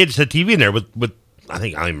they had just a TV in there with I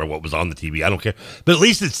don't remember what was on the TV. I don't care, but at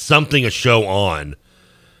least it's something, a show on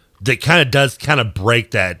that does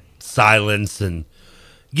break that silence and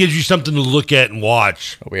gives you something to look at and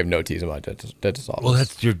watch. We have no teas in my dentist's office. Well,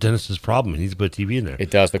 that's your dentist's problem. He needs to put a TV in there.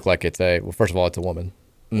 It does look like it's well, first of all, it's a woman.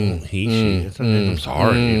 She. I'm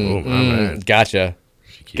sorry. Oh, my man. Gotcha.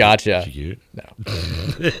 She cute? Gotcha. She cute? No.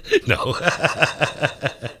 No.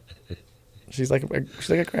 She's like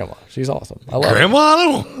a grandma. She's awesome. I love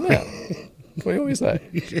Grandma? her. Yeah. What do you want me to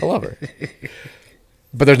say? I love her.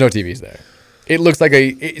 But there's no TVs there.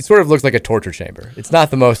 It sort of looks like a torture chamber. It's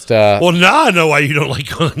not the most. Well, now I know why you don't like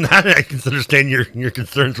going. Now I can understand your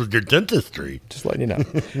concerns with your dentistry. Just letting you know.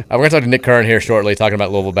 We're going to talk to Nick Curran here shortly, talking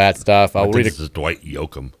about Louisville Bat stuff. This is Dwight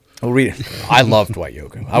Yoakam. We'll read it. I love Dwight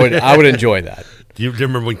Yoakam. I would enjoy that. Do you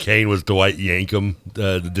remember when Kane was Dwight Yankum,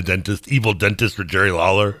 the dentist, evil dentist for Jerry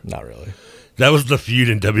Lawler? Not really. That was the feud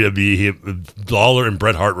in WWE. Lawler and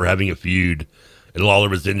Bret Hart were having a feud, and Lawler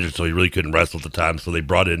was injured, so he really couldn't wrestle at the time. So they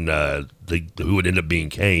brought in who would end up being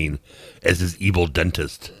Kane as his evil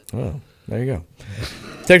dentist. Oh, there you go.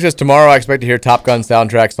 Texas, tomorrow I expect to hear Top Gun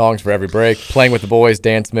soundtrack songs for every break. Playing with the Boys,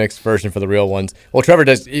 dance mix version for the real ones. Well, Trevor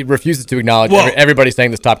he refuses to acknowledge everybody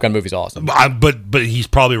saying this Top Gun movie's awesome. But he's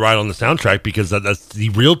probably right on the soundtrack because that's the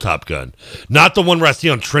real Top Gun. Not the one where I see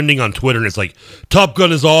on trending on Twitter and it's like, Top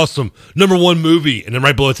Gun is awesome, #1 movie. And then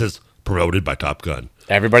right below it says, promoted by Top Gun.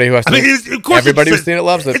 Everybody who has seen who's seen it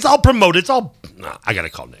loves it. It's all promoted. It's all. I got to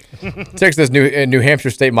call Nick. Texas, New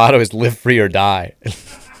Hampshire state motto is live free or die.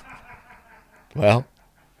 Well,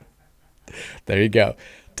 there you go.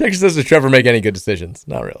 Texas says, does Trevor make any good decisions?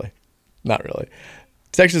 Not really. Not really.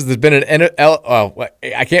 Texas, there's been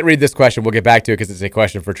I can't read this question. We'll get back to it because it's a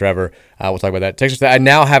question for Trevor. We'll talk about that. Texas says, I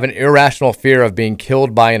now have an irrational fear of being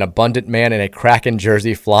killed by an abundant man in a Kraken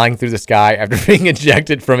jersey flying through the sky after being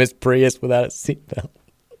ejected from his Prius without a seatbelt.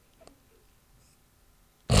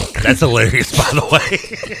 That's hilarious, by the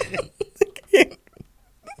way.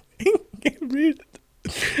 I can't read it.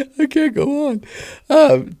 I can't go on.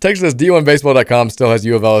 Texas says D1Baseball.com still has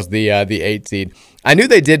U of L as the 8 seed. I knew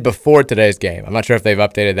they did before today's game. I'm not sure if they've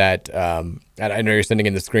updated that. I know you're sending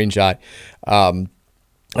in the screenshot. I'm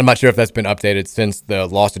not sure if that's been updated since the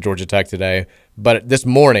loss to Georgia Tech today. But this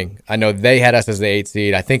morning, I know they had us as the 8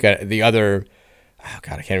 seed. I think the other, I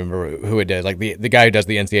can't remember who it did. Like the guy who does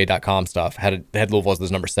the NCAA.com stuff had Louisville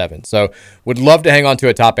as number 7. So would love to hang on to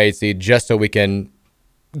a top 8 seed just so we can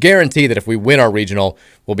guarantee that if we win our regional,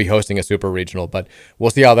 we'll be hosting a super regional, but we'll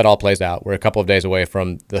see how that all plays out. We're a couple of days away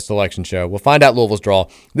from the selection show. We'll find out Louisville's draw.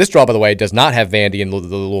 This draw, by the way, does not have Vandy in the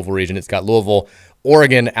Louisville region. It's got Louisville,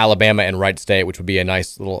 Oregon, Alabama, and Wright State, which would be a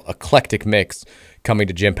nice little eclectic mix coming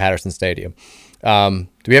to Jim Patterson Stadium. Do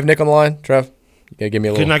we have Nick on the line, Trev? You gotta give me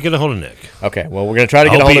a little. Could not get a hold of Nick. Okay, well, we're gonna try to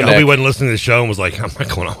get a hold of Nick. I hope he wasn't listening to the show and was like, "I'm not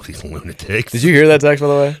going on with these lunatics." Did you hear that text, by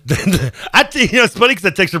the way? It's funny because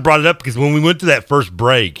that texter brought it up because when we went to that first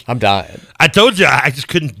break, I'm dying. I told you I just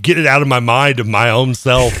couldn't get it out of my mind of my own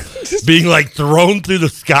self being like thrown through the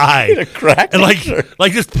sky and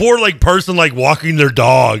like this poor person like walking their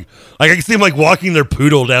dog. Like I can see them like walking their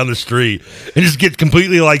poodle down the street and just get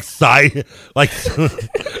completely like like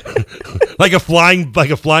a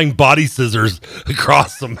flying body scissors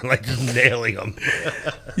across them, like just nailing them.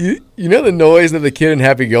 You know the noise that the kid in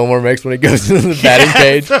Happy Gilmore makes when he goes into the batting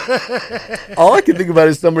cage? All I can think about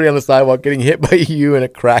is somebody on the sidewalk getting hit by you in a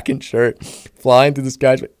Kraken shirt flying through the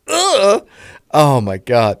sky. Like, ugh! Oh my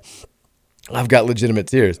God. I've got legitimate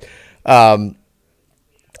tears.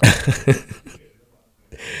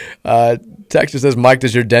 Texture says, Mike,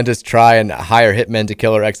 does your dentist try and hire hitmen to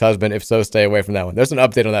kill her ex-husband? If so, stay away from that one. There's an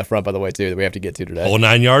update on that front, by the way, too, that we have to get to today. Whole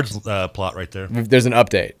 9 yards plot right there. There's an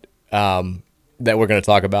update that we're going to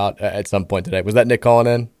talk about at some point today. Was that Nick calling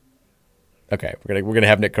in? Okay, we're gonna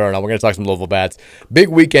have Nick Curran on. We're gonna talk some Louisville Bats. Big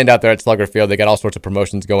weekend out there at Slugger Field. They got all sorts of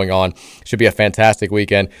promotions going on. Should be a fantastic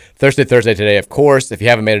weekend. Thursday today, of course. If you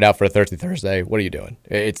haven't made it out for a Thursday, what are you doing?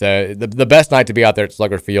 It's the best night to be out there at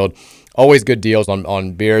Slugger Field. Always good deals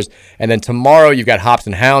on beers. And then tomorrow you've got Hops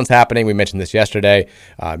and Hounds happening. We mentioned this yesterday.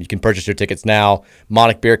 You can purchase your tickets now.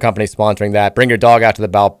 Monarch Beer Company sponsoring that. Bring your dog out to the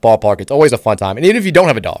ballpark. It's always a fun time. And even if you don't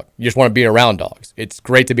have a dog, you just want to be around dogs. It's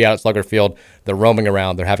great to be out at Slugger Field. They're roaming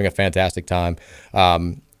around. They're having a fantastic time.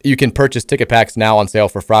 You can purchase ticket packs now on sale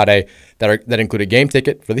for Friday that include a game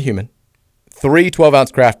ticket for the human, 3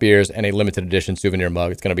 12-ounce craft beers, and a limited edition souvenir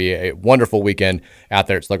mug. It's going to be a wonderful weekend out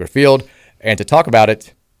there at Slugger Field. And to talk about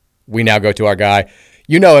it, we now go to our guy.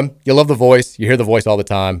 You know him. You love the voice. You hear the voice all the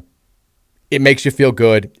time. It makes you feel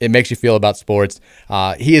good. It makes you feel about sports.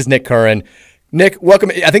 He is Nick Curran. Nick, welcome.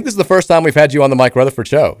 I think this is the first time we've had you on the Mike Rutherford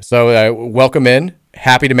Show. So welcome in.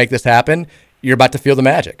 Happy to make this happen. You're about to feel the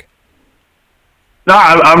magic. No,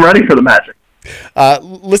 I'm ready for the magic.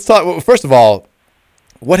 Let's talk. First of all,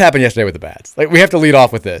 what happened yesterday with the Bats? Like, we have to lead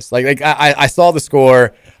off with this. I saw the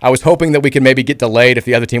score. I was hoping that we could maybe get delayed if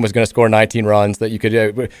the other team was going to score 19 runs. That you could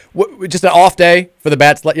just an off day for the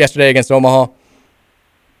Bats yesterday against Omaha.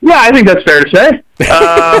 Yeah, I think that's fair to say.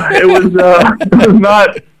 It was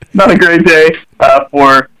not a great day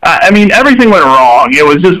for. I mean, everything went wrong. It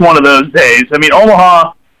was just one of those days. I mean,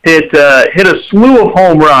 Omaha hit a slew of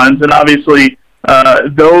home runs, and obviously.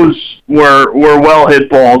 Those were well hit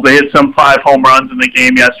balls. They hit some 5 home runs in the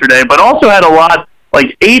game yesterday, but also had a lot,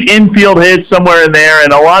 like 8 infield hits somewhere in there,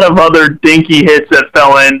 and a lot of other dinky hits that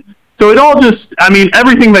fell in. So it all just, I mean,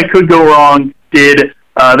 everything that could go wrong did.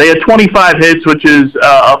 They had 25 hits, which is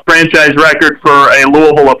a franchise record for a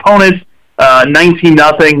Louisville opponent.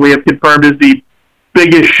 19-0. We have confirmed is the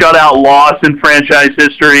biggest shutout loss in franchise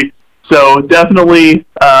history. So definitely,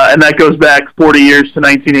 and that goes back 40 years to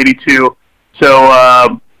 1982. So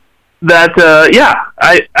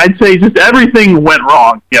I'd say just everything went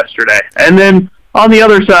wrong yesterday. And then on the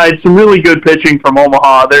other side, some really good pitching from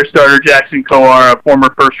Omaha. Their starter, Jackson Coar, a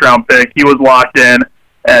former first-round pick, he was locked in,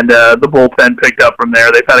 and the bullpen picked up from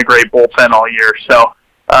there. They've had a great bullpen all year. So,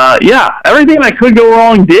 everything that could go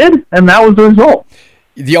wrong did, and that was the result.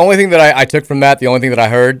 The only thing that I took from that, the only thing that I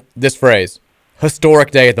heard, this phrase,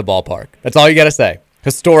 historic day at the ballpark. That's all you got to say.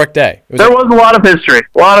 Historic day. There was a lot of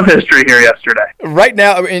history here yesterday. Right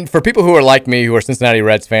now, I mean, for people who are like me, who are Cincinnati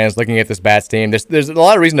Reds fans, looking at this Bats team, there's a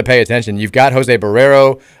lot of reason to pay attention. You've got Jose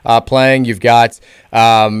Barrero playing. You've got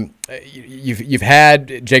you've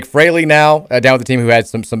had Jake Fraley now down with the team, who had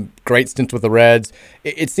some great stints with the Reds.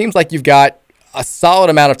 It seems like you've got a solid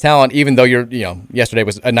amount of talent, even though yesterday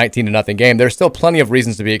was a 19-0 game. There's still plenty of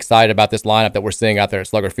reasons to be excited about this lineup that we're seeing out there at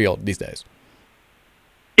Slugger Field these days.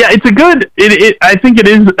 Yeah, it's a good. I think it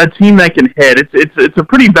is a team that can hit. It's a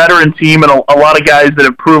pretty veteran team, and a lot of guys that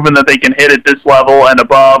have proven that they can hit at this level and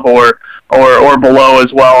above, or below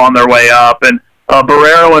as well on their way up. And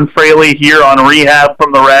Barrero and Fraley here on rehab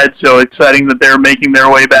from the Reds, so exciting that they're making their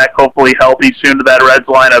way back, hopefully healthy soon to that Reds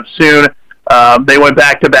lineup soon. They went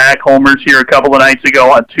back-to-back homers here a couple of nights ago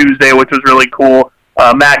on Tuesday, which was really cool.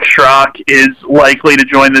 Max Schrock is likely to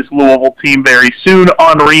join this Louisville team very soon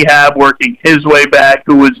on rehab, working his way back,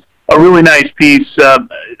 who was a really nice piece,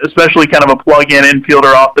 especially kind of a plug-in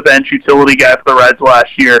infielder off the bench utility guy for the Reds last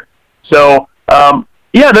year. So,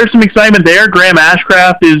 there's some excitement there. Graham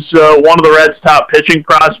Ashcraft is one of the Reds' top pitching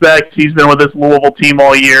prospects. He's been with this Louisville team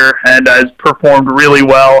all year and has performed really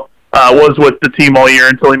well. Was with the team all year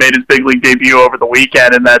until he made his big league debut over the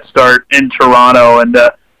weekend in that start in Toronto, and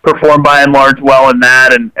performed by and large well in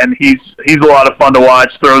that, and he's a lot of fun to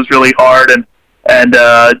watch. Throws really hard and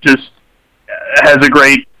just has a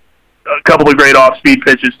couple of great off-speed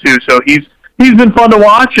pitches too. So he's been fun to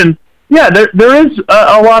watch, and there is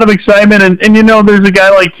a lot of excitement. And there's a guy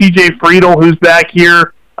like T.J. Friedel who's back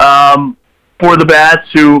here for the Bats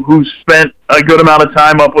who spent a good amount of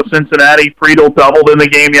time up with Cincinnati. Friedel doubled in the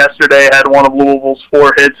game yesterday, had one of Louisville's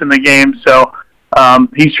 4 hits in the game. So.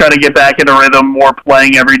 He's trying to get back into rhythm, more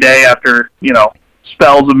playing every day after,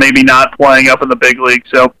 spells of maybe not playing up in the big league.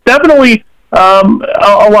 So definitely a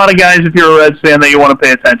lot of guys, if you're a Reds fan, that you want to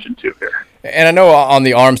pay attention to here. And I know on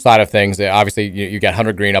the arm side of things, obviously you got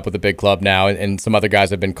Hunter Green up with the big club now, and some other guys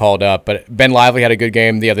have been called up. But Ben Lively had a good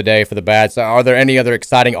game the other day for the Bats. Are there any other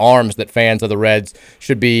exciting arms that fans of the Reds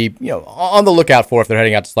should be, on the lookout for if they're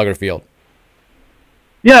heading out to Slugger Field?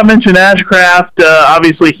 Yeah, I mentioned Ashcraft.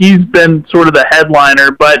 Obviously, he's been sort of the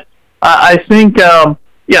headliner, but I think,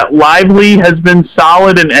 Lively has been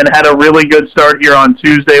solid and had a really good start here on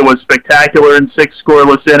Tuesday, was spectacular in 6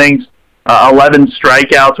 scoreless innings, 11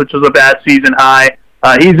 strikeouts, which was a bad season high.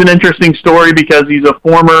 He's an interesting story because he's a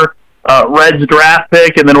former Reds draft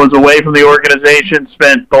pick and then was away from the organization,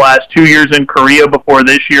 spent the last 2 years in Korea before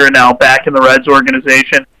this year, and now back in the Reds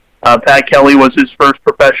organization. Pat Kelly was his first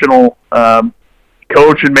professional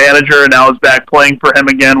coach and manager, and now is back playing for him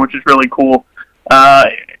again, which is really cool.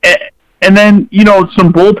 And then,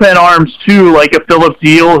 some bullpen arms, too, like a Philip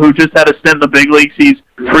Deal, who just had a stint in the big leagues. He's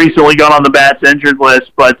recently gone on the Bats injured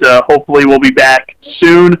list, but hopefully will be back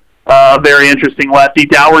soon. Very interesting lefty.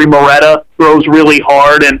 Dowry Moretta throws really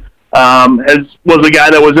hard and was a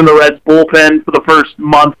guy that was in the Reds bullpen for the first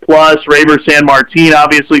month plus. Raver San Martin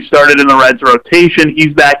obviously started in the Reds rotation.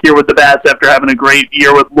 He's back here with the Bats after having a great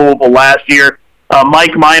year with Louisville last year.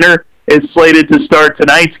 Mike Minor is slated to start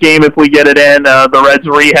tonight's game if we get it in, the Reds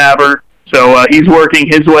rehabber. So he's working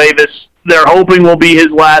his way. They're hoping will be his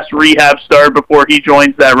last rehab start before he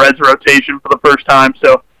joins that Reds rotation for the first time.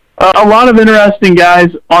 So a lot of interesting guys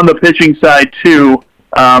on the pitching side, too,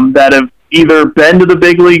 that have either been to the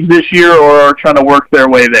big leagues this year or are trying to work their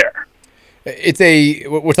way there.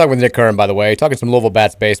 We're talking with Nick Curran, by the way, talking some Louisville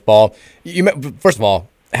Bats baseball. First of all,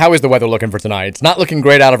 how is the weather looking for tonight? It's not looking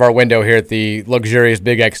great out of our window here at the luxurious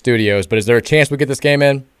Big X Studios, but is there a chance we get this game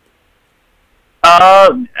in?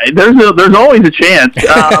 There's always a chance.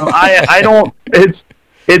 I don't.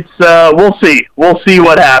 We'll see. We'll see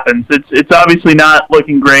what happens. It's obviously not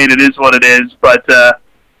looking great. It is what it is, but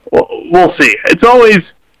we'll see. It's always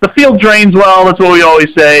the field drains well. That's what we always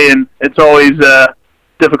say, and it's always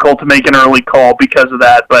difficult to make an early call because of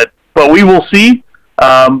that. But we will see.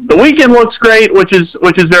 The weekend looks great, which is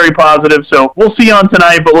very positive. So we'll see on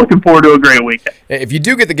tonight, but looking forward to a great weekend. If you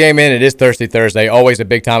do get the game in, it is Thirsty Thursday. Always a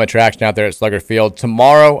big-time attraction out there at Slugger Field.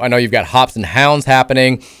 Tomorrow, I know you've got Hops and Hounds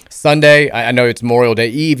happening. Sunday, I know it's Memorial Day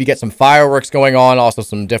Eve. You get some fireworks going on, also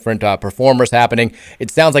some different performers happening. It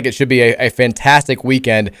sounds like it should be a fantastic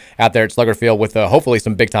weekend out there at Slugger Field with hopefully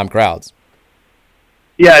some big-time crowds.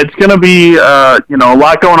 Yeah, it's going to be a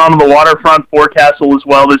lot going on the waterfront. Forecastle as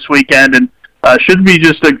well this weekend, and should be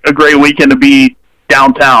just a great weekend to be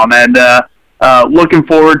downtown, and looking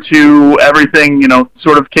forward to everything,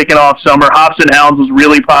 sort of kicking off summer. Hops and Hounds was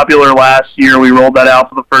really popular last year. We rolled that out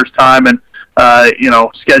for the first time, and,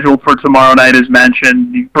 scheduled for tomorrow night as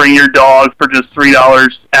mentioned. You bring your dog for just $3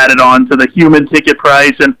 added on to the human ticket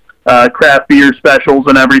price, and craft beer specials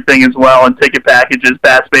and everything as well, and ticket packages,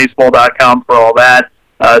 batsbaseball.com for all that.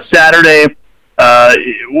 Saturday,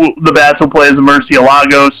 the Bats will play as the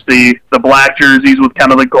Murciélagos, the black jerseys with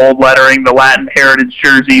kind of the gold lettering, the Latin heritage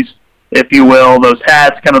jerseys, if you will. Those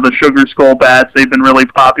hats, kind of the Sugar Skull bats, they've been really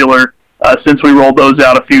popular since we rolled those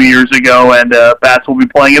out a few years ago, and Bats will be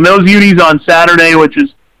playing in those unis on Saturday, which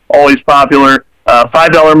is always popular. $5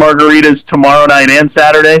 margaritas tomorrow night and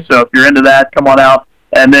Saturday, so if you're into that, come on out.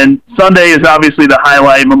 And then Sunday is obviously the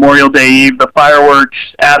highlight, Memorial Day Eve, the fireworks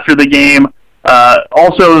after the game.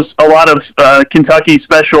 Also, a lot of Kentucky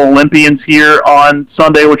Special Olympians here on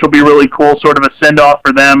Sunday, which will be really cool, sort of a send-off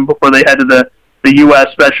for them before they head to the U.S.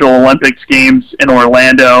 Special Olympics games in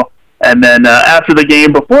Orlando. And then after the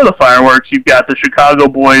game, before the fireworks, you've got the Chicago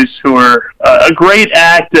Boys, who are a great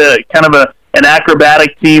act, kind of an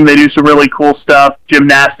acrobatic team. They do some really cool stuff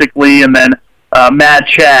gymnastically. And then Mad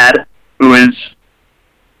Chad, who is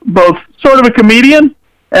both sort of a comedian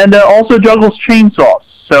and also juggles chainsaws.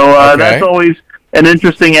 So that's always an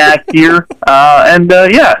interesting act here.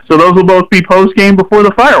 So those will both be post-game before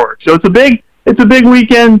the fireworks. So it's a big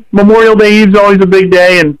weekend. Memorial Day Eve is always a big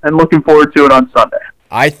day, and looking forward to it on Sunday.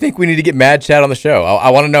 I think we need to get Mad Chad on the show. I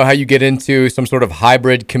want to know how you get into some sort of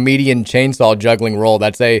hybrid comedian chainsaw juggling role.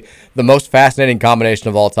 That's the most fascinating combination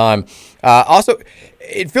of all time. Also,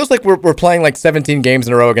 it feels like we're playing like 17 games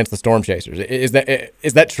in a row against the Storm Chasers. Is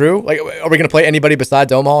that true? Like, are we going to play anybody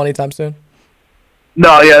besides Omaha anytime soon?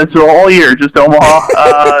 No, yeah, it's all year, just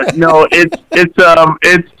Omaha. No, it's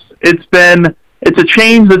a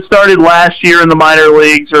change that started last year in the minor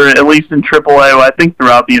leagues, or at least in AAA. I think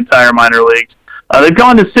throughout the entire minor leagues. They've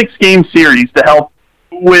gone to 6-game series to help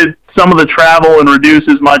with some of the travel and reduce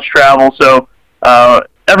as much travel. So most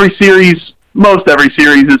every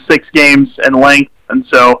series is 6 games in length, and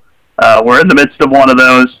so we're in the midst of one of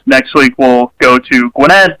those. Next week we'll go to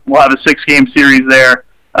Gwinnett. We'll have a 6-game series there.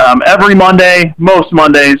 every Monday, most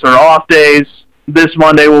Mondays are off days. This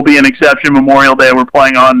Monday will be an exception. Memorial Day, we're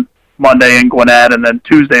playing on Monday in Gwinnett, and then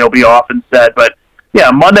Tuesday will be off instead. But, yeah,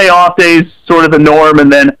 Monday off days, sort of the norm,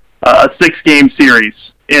 and then a 6-game series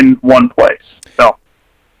in one place. So,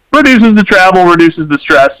 reduces the travel, reduces the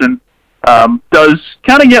stress, and does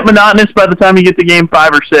kind of get monotonous by the time you get to game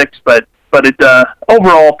 5 or 6, but it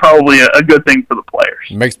overall probably a good thing for the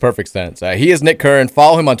players. Makes perfect sense. He is Nick Curran.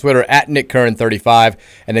 Follow him on Twitter at NickCurran35,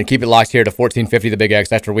 and then keep it locked here to 1450 The Big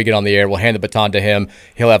X. After we get on the air, we'll hand the baton to him.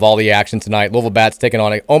 He'll have all the action tonight. Louisville Bats taking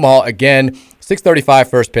on Omaha again. 6:35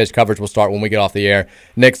 first pitch. Coverage will start when we get off the air.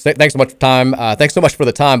 Nick, thanks so much for time. Thanks so much for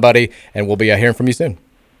the time, buddy, and we'll be hearing from you soon.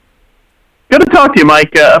 Good to talk to you,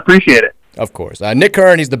 Mike. Appreciate it. Of course. Nick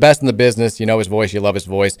Curran, he's the best in the business. You know his voice. You love his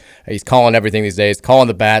voice. He's calling everything these days, calling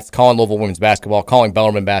the Bats, calling Louisville women's basketball, calling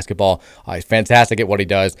Bellarmine basketball. He's fantastic at what he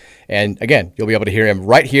does. And, again, you'll be able to hear him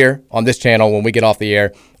right here on this channel when we get off the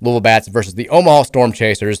air. Louisville Bats versus the Omaha Storm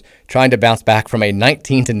Chasers, trying to bounce back from a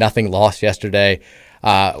 19-0 loss yesterday.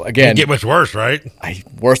 Again, can't get much worse, right?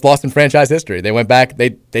 Worst loss in franchise history. They went back. They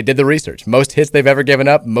did the research. Most hits they've ever given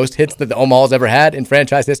up. Most hits that the Omaha's ever had in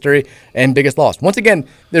franchise history, and biggest loss. Once again,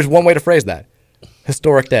 there's one way to phrase that: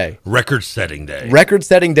 historic day, record-setting day,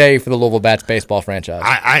 record-setting day for the Louisville Bats baseball franchise.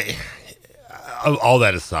 I all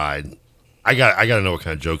that aside, I got to know what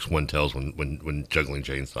kind of jokes one tells when juggling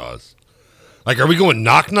chainsaws. Like, are we going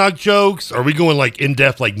knock jokes? Are we going like in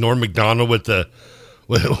depth, like Norm Macdonald with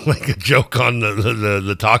like a joke on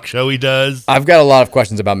the talk show he does? I've got a lot of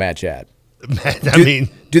questions about Mad Chad.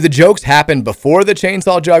 Do the jokes happen before the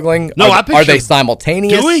chainsaw juggling? No, are they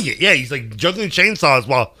simultaneous? Doing it, yeah. He's like juggling chainsaws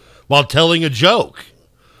while telling a joke.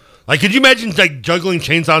 Like, could you imagine like juggling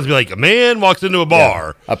chainsaws and be like, a man walks into a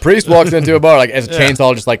bar, a priest walks into a bar, like as a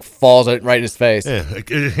chainsaw just like falls right in his face. Yeah,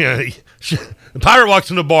 the pirate walks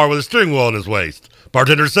into a bar with a steering wheel in his waist.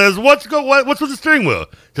 Bartender says, "What's with the steering wheel?"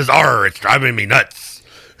 He says, "Arr, it's driving me nuts."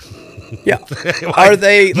 Yeah. Are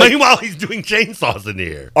they? Meanwhile, he's doing chainsaws in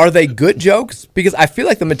the air. Are they good jokes? Because I feel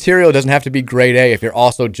like the material doesn't have to be grade A if you're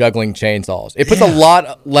also juggling chainsaws. It puts a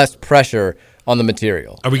lot less pressure on the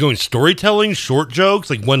material. Are we going storytelling, short jokes,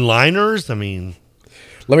 like one-liners? I mean,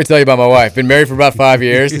 let me tell you about my wife. Been married for about 5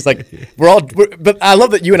 years. It's like but I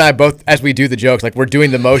love that you and I both, as we do the jokes, like we're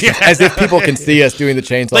doing the motions as if people can see us doing the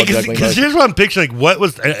chainsaw juggling. Because here's what I'm picturing. Like, what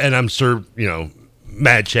was, and I'm sure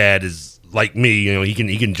Mad Chad is like me.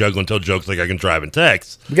 He can juggle and tell jokes like I can drive and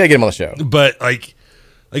text. We gotta get him on the show. But like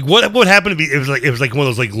what happened to be? It was like one of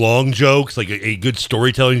those like long jokes, like a good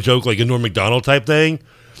storytelling joke, like a Norm Macdonald type thing.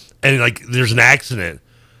 And like there's an accident.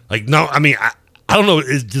 Like, no, I mean, I don't know.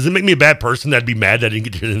 Does it make me a bad person that'd be mad that I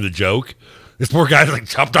didn't get to the joke? This poor guy like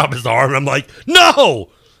chopped off his arm, and I'm like,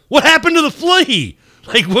 no, what happened to the flea?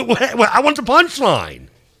 Like, what I want the punchline.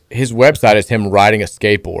 His website is him riding a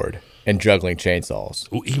skateboard and juggling chainsaws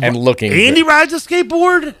and looking. And he rides a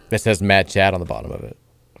skateboard? That says Mad Chad on the bottom of it.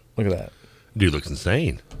 Look at that. Dude looks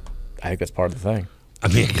insane. I think that's part of the thing. I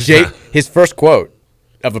mean, his first quote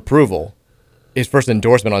of approval, his first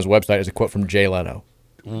endorsement on his website is a quote from Jay Leno.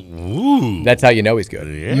 Ooh. That's how you know he's good.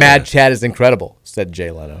 Yeah. Mad Chad is incredible, said Jay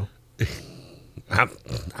Leno. I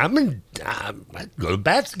go to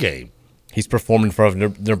Bats game. He's performing in front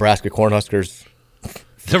of Nebraska Cornhuskers.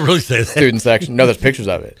 They really say that? Student section. No, there's pictures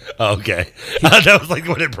of it. Oh, okay. That was like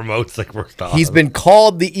what it promotes, like first off. He's been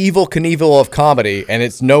called the Evel Knievel of comedy, and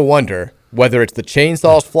it's no wonder. Whether it's the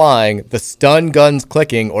chainsaws flying, the stun guns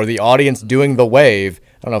clicking, or the audience doing the wave.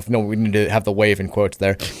 I don't know if we need to have the wave in quotes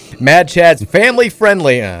there. Mad Chad's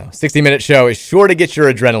family-friendly 60-minute show is sure to get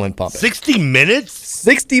your adrenaline pumping. 60 minutes?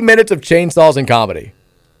 60 minutes of chainsaws and comedy.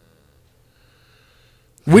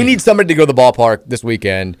 We need somebody to go to the ballpark this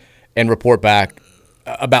weekend and report back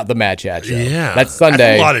about the Mad Chad show. Yeah. That's Sunday.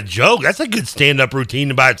 That's a lot of joke. That's a good stand-up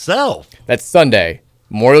routine by itself. That's Sunday,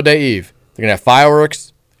 Memorial Day Eve. They're going to have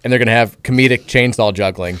fireworks, and they're going to have comedic chainsaw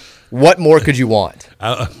juggling. What more could you want?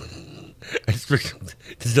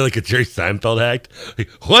 Is there like a Jerry Seinfeld act? Like,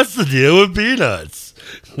 what's the deal with peanuts?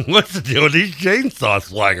 What's the deal with these chainsaws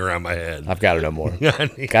flying around my head? I've got to know more. Got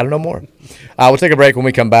to know more. We'll take a break. When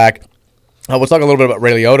we come back, we'll talk a little bit about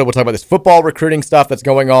Ray Liotta. We'll talk about this football recruiting stuff that's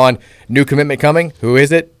going on. New commitment coming. Who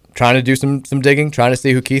is it? Trying to do some digging, trying to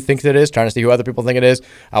see who Keith thinks it is, trying to see who other people think it is.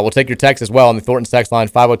 We'll take your text as well on the Thornton's text line,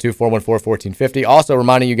 502-414-1450. Also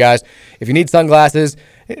reminding you guys, if you need sunglasses,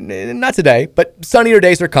 not today, but sunnier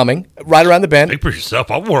days are coming right around the bend. Think for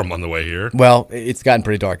yourself. I'll wear them on the way here. Well, it's gotten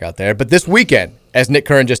pretty dark out there. But this weekend, as Nick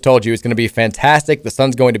Curran just told you, it's going to be fantastic. The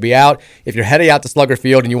sun's going to be out. If you're heading out to Slugger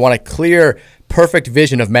Field and you want a clear, perfect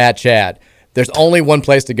vision of Mad Chad, There's only one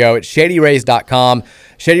place to go. It's ShadyRays.com.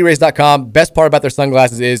 ShadyRays.com. Best part about their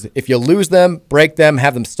sunglasses is if you lose them, break them,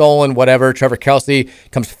 have them stolen, whatever, Trevor Kelsey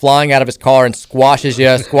comes flying out of his car and squashes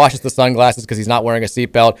the sunglasses because he's not wearing a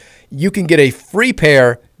seatbelt. You can get a free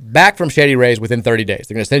pair back from Shady Rays within 30 days.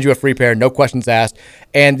 They're going to send you a free pair, no questions asked.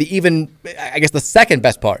 And the second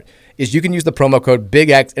best part is you can use the promo code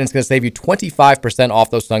BIGX, and it's going to save you 25% off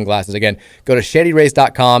those sunglasses. Again, go to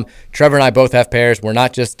ShadyRays.com. Trevor and I both have pairs. We're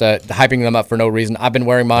not just hyping them up for no reason. I've been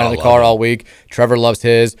wearing mine in the car all week. Trevor loves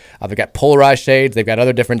his. They've got polarized shades. They've got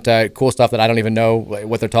other different cool stuff that I don't even know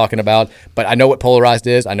what they're talking about. But I know what polarized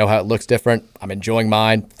is. I know how it looks different. I'm enjoying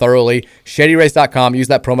mine thoroughly. ShadyRays.com. Use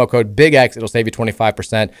that promo code BIGX. It'll save you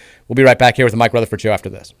 25%. We'll be right back here with the Mike Rutherford Show after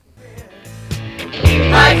this.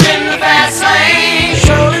 Life in the fast lane,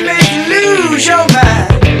 surely make you lose your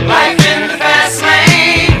mind. Life in the fast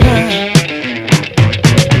lane.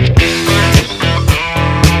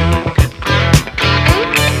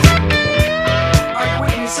 Are you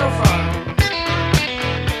with me so far?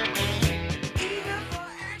 Eager for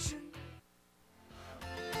action.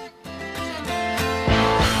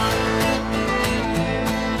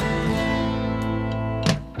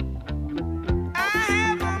 I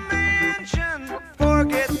have a mansion.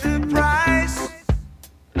 Forget the price.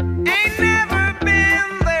 Ain't never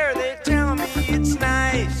been there. They tell me it's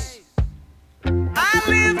nice. I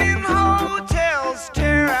live in hotels,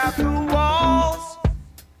 tear out the walls.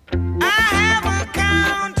 I have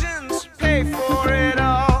accountants pay for it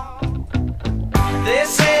all. They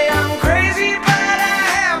say I'm crazy, but I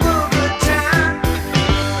have a good time.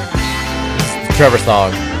 Trevor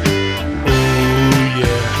song.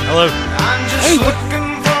 Hello. I'm just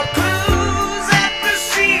looking for clues at the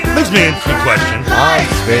scene. Makes me answer the question.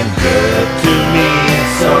 Life's been good to me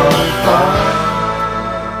so far.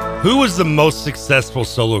 Who was the most successful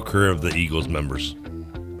solo career of the Eagles members?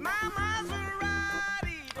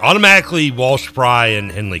 Automatically, Walsh, Fry,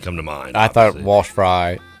 and Henley come to mind. I thought Walsh,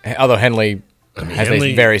 Fry, although Henley has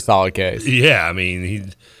a very solid case. Yeah, I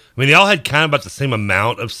mean, they all had kind of about the same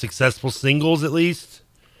amount of successful singles, at least.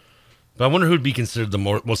 But I wonder who'd be considered the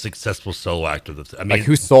most successful solo actor. I mean, Like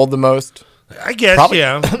who sold the most? I guess, Probably-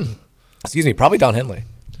 yeah. Excuse me, probably Don Henley.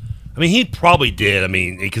 I mean, he probably did. I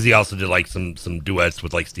mean, because he also did like some duets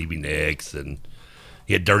with like Stevie Nicks, and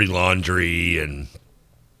he had Dirty Laundry,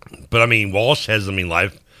 but I mean, Walsh has,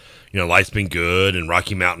 Life's Been Good, and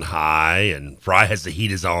Rocky Mountain High, and Fry has The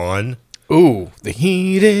Heat Is On. Ooh, The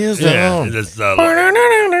Heat Is On. This,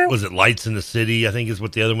 was it Lights in the City? I think is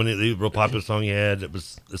what the other one, the real popular song he had. It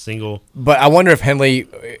was a single. But I wonder if Henley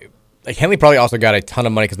probably also got a ton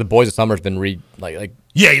of money because the Boys of Summer's been redone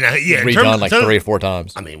like 3 or 4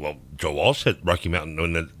 times. I mean, well, Joe Walsh had Rocky Mountain,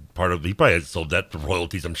 and that part of he probably had sold that for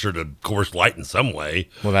royalties. I'm sure to Coors Light in some way.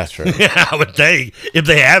 Well, that's true. Yeah, I would think if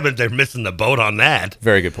they haven't, they're missing the boat on that.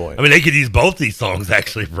 Very good point. I mean, they could use both these songs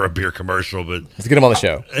actually for a beer commercial, but Let's get him on the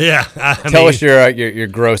show. Yeah, Tell us your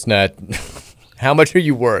gross net. How much are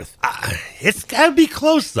you worth? It's got to be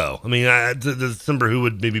close, though. I mean, December, who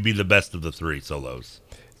would maybe be the best of the 3 solos?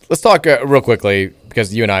 Let's talk real quickly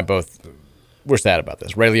because you and I both were sad about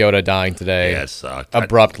this. Ray Liotta dying today. Yeah, it sucked.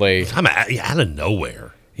 Abruptly. Out of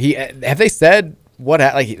nowhere. Have they said what?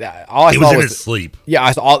 All I He saw was in his sleep. Yeah,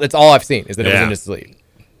 it's all I've seen is that it was in his sleep.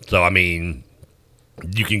 So I mean,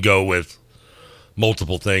 you can go with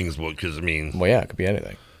multiple things because well, yeah, it could be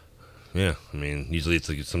anything. Yeah, I mean, usually it's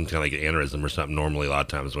like some kind of like an aneurysm or something. Normally, a lot of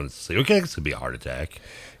times when it's sleep, okay, this could be a heart attack.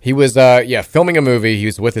 He was filming a movie. He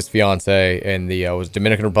was with his fiance in the was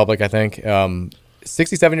Dominican Republic, I think.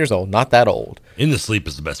 67 years old, not that old. In the sleep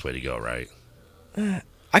is the best way to go, right?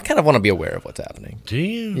 I kind of want to be aware of what's happening. Do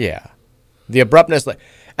you? Yeah. The abruptness,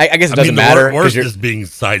 I guess it doesn't matter. The worst is being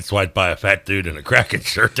sideswiped by a fat dude in a Kraken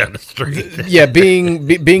shirt down the street. Yeah,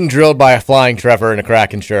 being drilled by a flying Trevor in a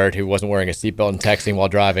Kraken shirt who wasn't wearing a seatbelt and texting while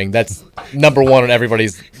driving. That's number one on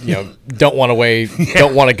everybody's, don't want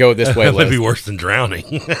to go this way That list. would be worse than drowning.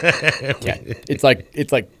 Yeah, it's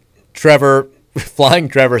like Trevor, flying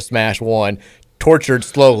Trevor smash 1, tortured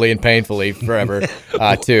slowly and painfully forever 2.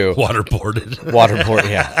 Waterboarded,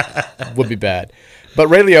 yeah, would be bad. But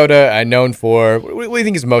Ray Liotta, known for, what do you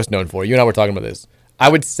think he's most known for? You and I were talking about this. I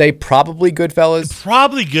would say probably Goodfellas.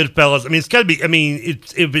 Probably Goodfellas. I mean, it's got to be. I mean,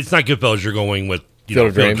 if it's not Goodfellas, you're going with Field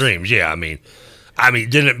of Field of Dreams. Yeah, I mean,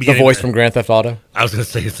 didn't it be the voice from Grand Theft Auto? I was going to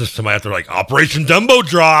say it's just somebody out there like Operation Dumbo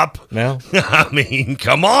Drop. No, I mean,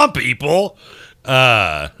 come on, people.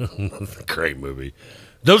 Great movie.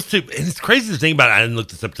 Those two, and it's crazy to think about. I didn't look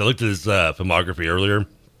this up. I looked at his filmography earlier.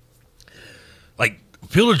 Like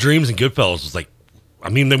Field of Dreams and Goodfellas was like I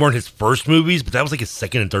mean, they weren't his first movies, but that was like his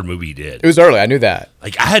second and third movie he did. It was early. I knew that.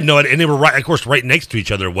 Like, I had no idea. And they were, right, of course, right next to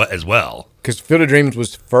each other as well. Because Field of Dreams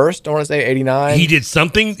was first, I want to say, 89. He did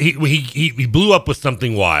something. He blew up with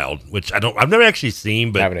Something Wild, which I've never actually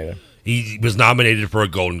seen, but haven't either. He was nominated for a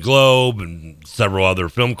Golden Globe and several other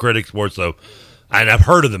film critics awards. So, and I've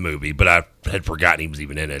heard of the movie, but I had forgotten he was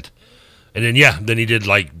even in it. And then, then he did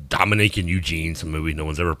like Dominic and Eugene, some movie no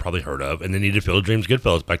one's ever probably heard of. And then he did Field of Dreams,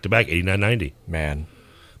 Goodfellas, back to back, 89-90. Man,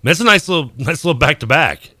 that's a nice little back to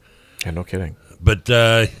back. Yeah, no kidding. But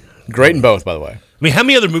great in both, by the way. I mean, how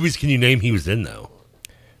many other movies can you name he was in though?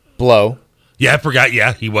 Blow. Yeah, I forgot.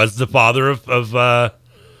 Yeah, he was the father of Johnny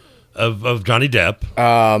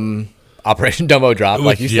Depp. Operation Dumbo Drop,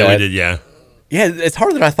 like you said. Yeah, we did. Yeah, it's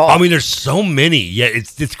harder than I thought. I mean, there's so many. Yeah,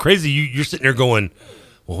 it's crazy. You're sitting there going,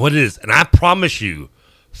 well, what is? And I promise you,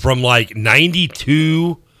 from like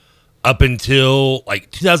 92 up until like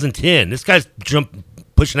 2010, this guy's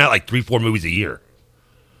pushing out like 3-4 movies a year.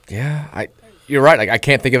 Yeah, you're right. Like, I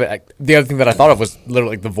can't think of it. The other thing that I thought of was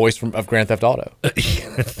literally like the voice of Grand Theft Auto.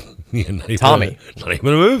 Tommy. Not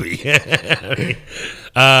even a movie.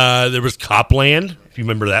 There was Copland, if you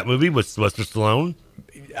remember that movie with Sylvester Stallone.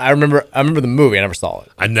 I remember the movie. I never saw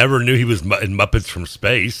it. I never knew he was in Muppets from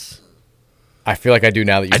Space. I feel like I do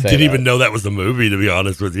now that you say that. I didn't even know that was a movie, to be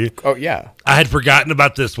honest with you. Oh, yeah. I had forgotten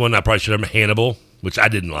about this one. I probably should have. Hannibal, which I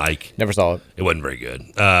didn't like. Never saw it. It wasn't very good.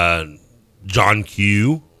 John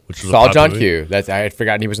Q, which was saw John Q. I had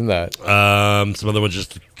forgotten he was in that. Some other ones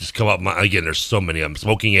just come up. Again, there's so many of them.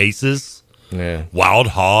 Smoking Aces. Yeah. Wild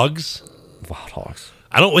Hogs.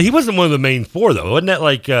 He wasn't one of the main four though. Wasn't that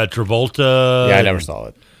like Travolta? Yeah, I never saw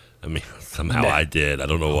it. I mean, somehow I did. I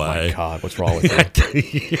don't know why. Oh my God, what's wrong with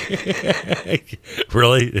you?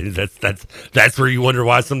 Really? That's where you wonder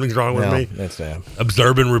why something's wrong with me. That's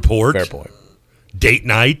Observe and Report. Fair point. Date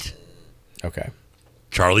Night. Okay.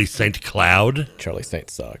 Charlie St. Cloud. Charlie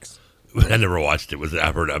St. sucks. I never watched it.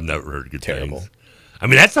 I've never heard good things. I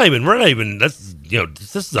mean, that's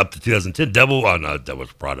this is up to 2010.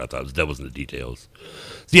 Devil's Prada. I thought it was Devil's in the Details.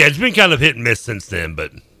 So yeah, it's been kind of hit and miss since then,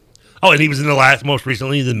 but and he was in most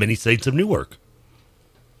recently, The Many Saints of Newark.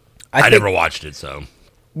 I never watched it, so.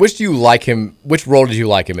 Which role did you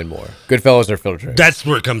like him in more? Goodfellas or Field of Dreams? That's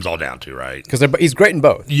where it comes all down to, right? Because he's great in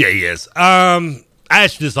both. Yeah, he is. I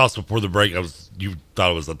asked you this also before the break. You thought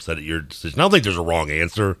I was upset at your decision. I don't think there's a wrong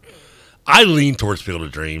answer. I lean towards Field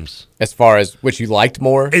of Dreams. As far as which you liked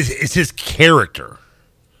more? It's his character.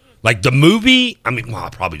 Like the movie, I mean, I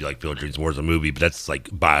probably like Field of Dreams more as a movie, but that's like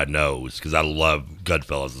by a nose because I love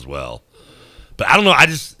Goodfellas as well. But I don't know.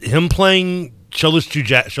 Him playing Shoulders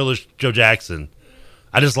Joe Jackson,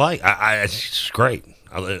 I just like. It's just great.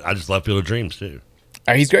 I just love Field of Dreams too.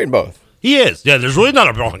 He's great in both. He is. Yeah, there's really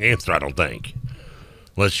not a wrong answer, I don't think.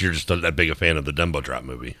 Unless you're just that big a fan of the Dumbo Drop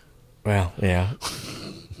movie. Well, yeah.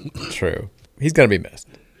 True. He's going to be missed.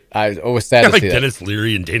 I was sad to see that. Dennis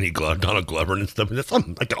Leary and Donald Glover and stuff. That's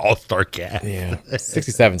like an all-star cast. Yeah.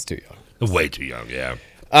 67's too young. Way too young, yeah.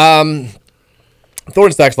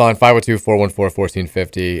 Thornton's text line,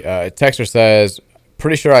 502-414-1450. Texter says,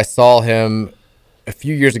 pretty sure I saw him a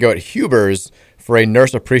few years ago at Huber's for a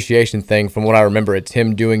nurse appreciation thing. From what I remember, it's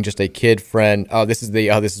him doing just a kid friend. This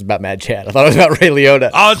is about Mad Chad. I thought it was about Ray Liotta.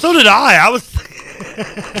 Oh, so did I. I was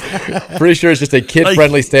pretty sure it's just a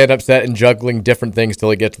kid-friendly stand-up set and juggling different things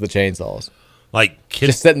till he gets to the chainsaws.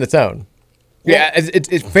 Just setting the tone. Well, yeah,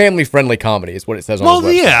 it's family-friendly comedy is what it says on his website.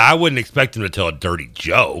 Well, yeah, I wouldn't expect him to tell a dirty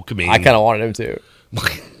joke. I mean, I kind of wanted him to.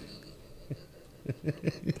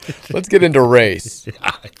 Let's get into race.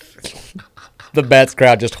 The Bats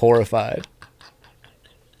crowd just horrified.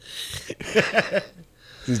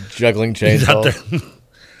 He's juggling chainsaws.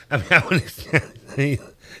 I mean,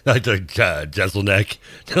 like the Jeselnik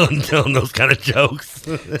telling those kind of jokes.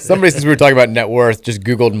 Somebody, since we were talking about net worth, just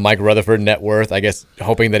Googled Mike Rutherford net worth, I guess,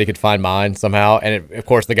 hoping that he could find mine somehow. And of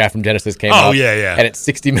course, the guy from Genesis came up. Oh, yeah. And it's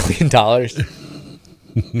 $60 million.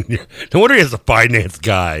 No wonder he has a finance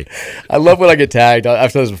guy. I love when I get tagged.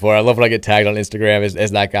 I've said this before. I love when I get tagged on Instagram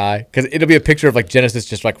as that guy, because it'll be a picture of like Genesis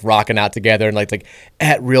just like rocking out together and like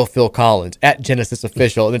at Real Phil Collins, at Genesis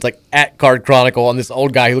Official, and it's like at Card Chronicle on this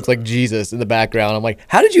old guy who looks like Jesus in the background. I'm like,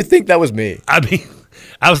 how did you think that was me? I mean,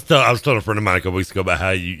 I was telling a friend of mine a couple weeks ago about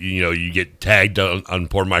how you get tagged on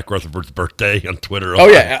poor Mike Rutherford's birthday on Twitter. Oh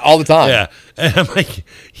yeah, all the time. Yeah, and I'm like,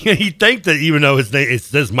 you'd think that even though his name it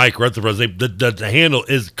says Mike Rutherford's name, the handle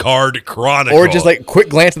is Card Chronicle, or just like quick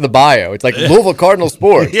glance at the bio. It's like Louisville Cardinal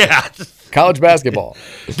Sports. Yeah. College basketball.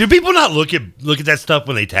 Do people not look at that stuff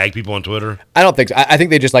when they tag people on Twitter? I don't think so. I think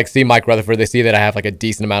they just like see Mike Rutherford. They see that I have like a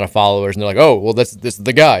decent amount of followers, and they're like, "Oh, well, this is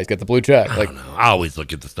the guy. He's got the blue check." I Like, don't know. I always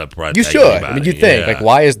look at the stuff before I you tag should. anybody. I mean, you think Yeah. like,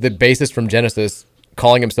 why is the bassist from Genesis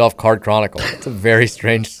calling himself Card Chronicle? It's a very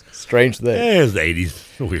strange thing. It was the 80s.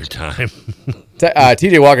 A weird time.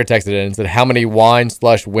 TJ Walker texted in and said, "How many wine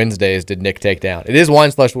slush Wednesdays did Nick take down?" It is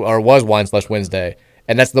wine slush or was wine slush Wednesday,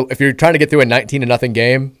 and that's if you're trying to get through a 19-0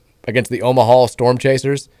 game against the Omaha Storm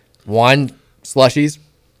Chasers, wine slushies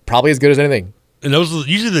probably as good as anything. And those are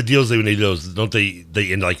usually the deals when they do those, don't they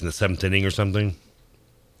end like in the 7th inning or something?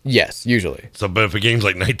 Yes, usually. So, but if a game's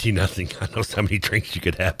like 19-0, God knows how many drinks you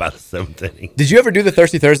could have by the 7th inning. Did you ever do the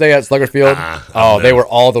Thirsty Thursday at Slugger Field? They were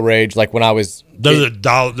all the rage. Like when I was, They're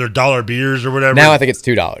dollar beers or whatever. now I think it's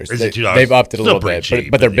 $2. Is it $2? They've upped it a Still little pretty bit,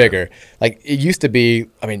 cheap, but they're but yeah. bigger. Like it used to be.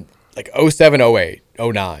 I mean, like 07, 08,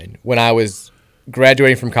 09, when I was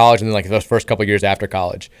graduating from college, and then like those first couple of years after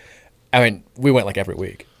college. I mean, we went like every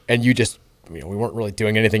week, and you just, we weren't really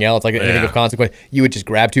doing anything else, like anything of consequence. You would just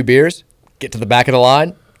grab 2 beers, get to the back of the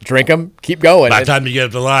line, drink them, keep going. By the time you get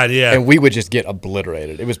up the line, yeah. And we would just get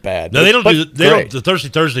obliterated. It was bad. No, they don't But do. They great. don't. The Thirsty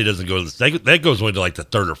Thursday doesn't go. That goes into like the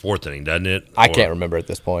 3rd or 4th inning, doesn't it? I can't remember at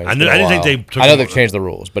this point. I It's been a didn't think while. they took I know them- they've changed the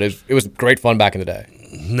rules, but it was great fun back in the day.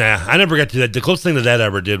 Nah, I never got to that. The closest thing that I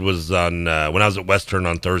ever did was on when I was at Western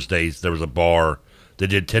on Thursdays. There was a bar that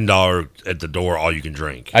did $10 at the door, all you can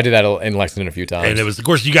drink. I did that in Lexington a few times. And it was, of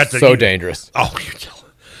course, you got the so dangerous. Oh, you're telling.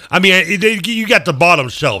 I mean, you got the bottom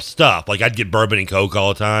shelf stuff. Like I'd get bourbon and Coke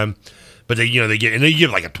all the time, but they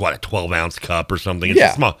give like a 12-ounce cup or something. It's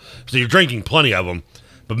Yeah. small, so you're drinking plenty of them.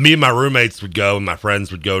 But me and my roommates would go, and my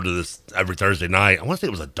friends would go to this every Thursday night. I want to say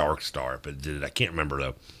it was a Dark Star, but it did it. I can't remember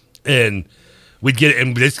though. And we'd get it,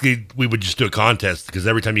 and basically we would just do a contest because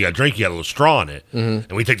every time you got a drink, you got a little straw in it,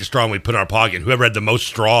 and we take the straw and we put it in our pocket. And whoever had the most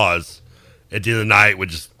straws at the end of the night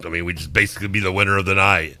would we'd just basically be the winner of the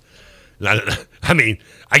night. I mean,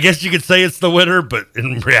 I guess you could say it's the winner, but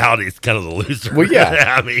in reality, it's kind of the loser. Well,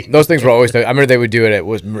 yeah. I mean, those things were always. I remember they would do it. It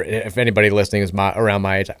was, if anybody listening is around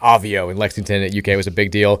my age, Avio in Lexington at UK was a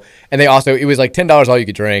big deal, and it was like $10 all you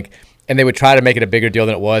could drink. And they would try to make it a bigger deal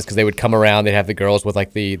than it was because they would come around. They'd have the girls with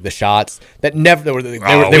like the shots that never they were we free.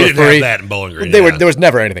 didn't have that in Bowling Green. There was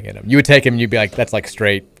never anything in them. You would take them and you'd be like, that's like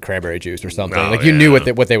straight cranberry juice or something. Oh, like you knew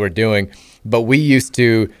what they were doing. But we used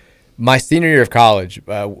to, my senior year of college,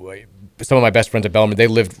 some of my best friends at Bellarmine, they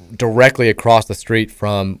lived directly across the street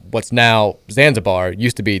from what's now Zanzibar.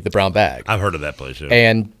 Used to be the Brown Bag. I've heard of that place. Yeah.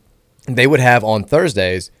 And they would have on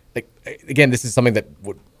Thursdays. Like, again, this is something that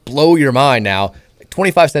would blow your mind now. Like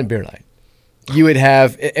 25-cent beer night. You would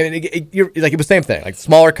have, you're like, it was the same thing, like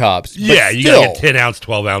smaller cups. Yeah, but you still, got like a 10-ounce,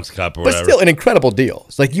 12-ounce cup or but whatever. still an incredible deal.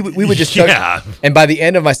 So like we would just chug, Yeah. and by the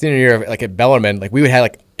end of my senior year, like at Bellarmine, like we would have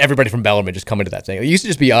like everybody from Bellarmine just come into that thing. It used to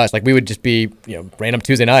just be us. Like we would just be, random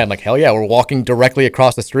Tuesday night. I'm like, hell yeah, we're walking directly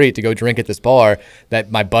across the street to go drink at this bar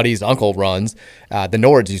that my buddy's uncle runs. The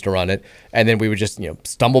Nords used to run it, and then we would just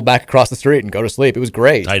stumble back across the street and go to sleep. It was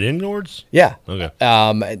great. Tight end Nords? Yeah. Okay.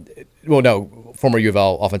 Well, no, former U of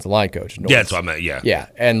L offensive line coach. Nords. Yeah, that's what I meant. Yeah. Yeah,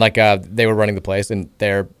 and like they were running the place, and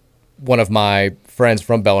one of my friends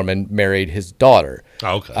from Bellarmine married his daughter.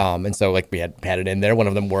 Oh, okay. And so like we had it in there. One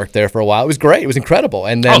of them worked there for a while. It was great. It was incredible.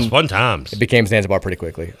 And then it was fun times. It became Zanzibar pretty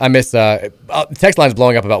quickly. I miss the text line's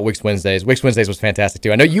blowing up about Wix Wednesdays. Wix Wednesdays was fantastic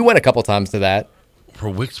too. I know you went a couple times to that. For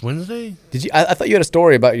Wix Wednesday? Did you? I thought you had a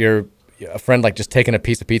story about a friend like just taking a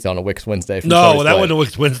piece of pizza on a Wix Wednesday. From No, Sunday's that Play. wasn't a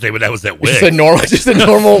Wix Wednesday, but that was at Wix. Just a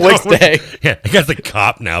normal Wix day. Yeah, that guy's a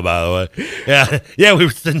cop now, by the way. Yeah, we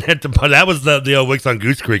were sitting at that was the old Wix on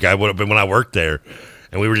Goose Creek. I would have been when I worked there,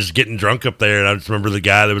 and we were just getting drunk up there. And I just remember the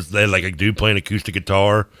guy they had like a dude playing acoustic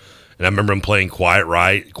guitar, and I remember him playing Quiet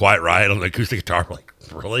Riot on the acoustic guitar. I'm like,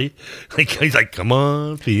 really? Like he's like, come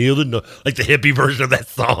on, feel the like the hippie version of that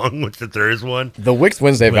song, which there is one. The Wix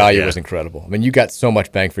Wednesday value yeah. was incredible. I mean, you got so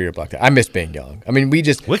much bang for your buck. I miss being young. I mean,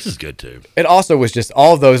 Wix is good too. It also was just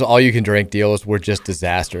all of those all-you-can-drink deals were just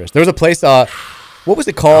disastrous. There was a place, what was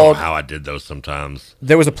it called? How I did those sometimes.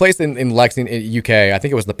 There was a place in Lexington, in UK, I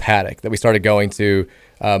think it was the Paddock, that we started going to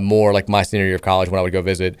more like my senior year of college when I would go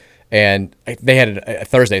visit. And they had it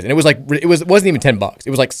Thursdays, and it was like it wasn't even $10. It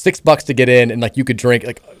was like $6 to get in, and like you could drink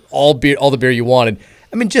like all the beer you wanted.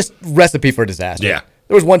 I mean, just recipe for disaster. Yeah.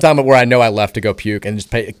 There was one time where I know I left to go puke and just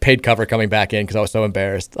paid cover coming back in because I was so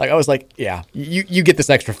embarrassed. Like I was like, yeah, you get this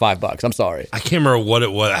extra $5. I'm sorry. I can't remember what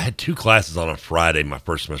it was. I had 2 classes on a Friday, my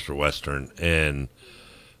first semester at Western, and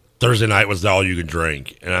Thursday night was all you could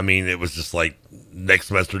drink. And I mean, it was just like next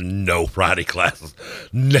semester, no Friday classes.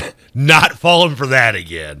 Not falling for that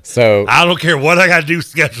again. So I don't care what I got to do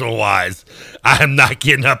schedule wise. I am not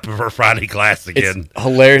getting up for Friday class again. It's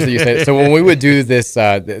hilarious that you say that. So when we would do this,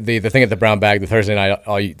 the thing at the Brown Bag, the Thursday night,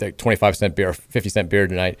 all you, the 25-cent beer, 50-cent beer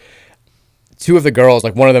tonight, two of the girls,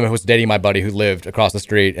 like one of them was dating my buddy who lived across the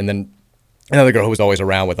street, and then another girl who was always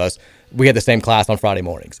around with us. We had the same class on Friday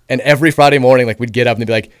mornings. And every Friday morning, like, we'd get up and they'd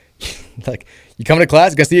be like, you coming to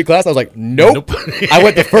class? You gonna see your class? I was like, nope. I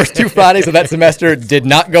went the first 2 Fridays of that semester, did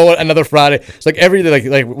not go another Friday. It's like every day,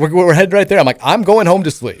 like we're headed right there. I'm like, I'm going home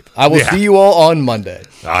to sleep. I will see you all on Monday.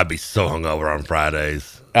 I'd be so hungover on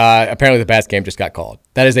Fridays. Apparently the Bats game just got called.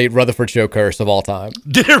 That is a Rutherford Show curse of all time.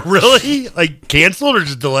 Did it really? Like, canceled or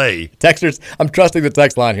just delay? Texters, I'm trusting the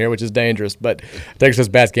text line here, which is dangerous, but Texas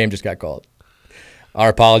Bats game just got called. Our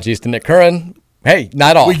apologies to Nick Curran. Hey,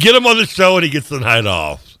 night off. We get him on the show and he gets the night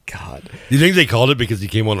off. God. Do you think they called it because he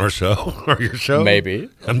came on our show or your show? Maybe.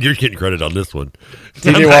 You're getting credit on this one.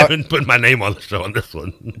 TJ I haven't put my name on the show on this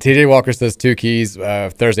one. TJ Walker says 2 keys.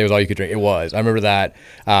 Thursday was all you could drink. It was. I remember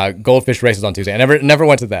that. Goldfish races on Tuesday. I never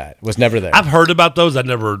went to that. Was never there. I've heard about those. I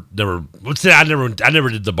never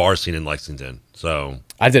did the bar scene in Lexington. So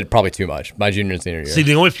I did probably too much my junior and senior year. See,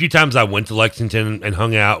 the only few times I went to Lexington and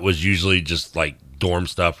hung out was usually just like dorm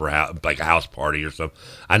stuff or like a house party or something.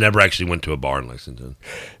 I never actually went to a bar in Lexington.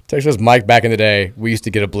 Texas Mike back in the day, we used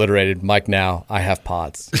to get obliterated. Mike now, I have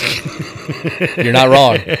pots. You're not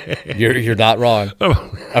wrong. You're not wrong.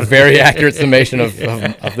 A very accurate summation of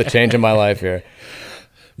the change in my life here.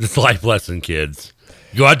 This life lesson, kids.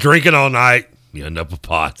 You go out drinking all night, you end up with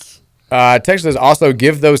pots. Texas says also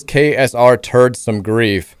give those KSR turds some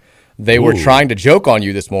grief. They were trying to joke on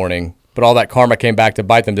you this morning, but all that karma came back to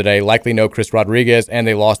bite them today. Likely no Chris Rodriguez, and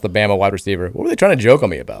they lost the Bama wide receiver. What were they trying to joke on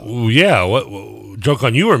me about? Ooh, yeah, what joke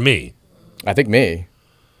on you or me? I think me.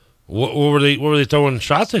 What were they throwing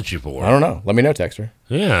shots at you for? I don't know. Let me know, Texter.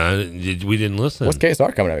 Yeah, we didn't listen. What's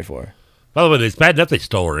KSR coming at me for? By the way, it's bad enough they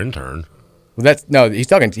stole our intern. Well, he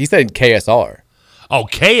said KSR. Oh,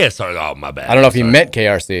 KSR. Oh, my bad. I don't know if he meant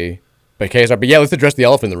KRC. But KSR, but yeah, let's address the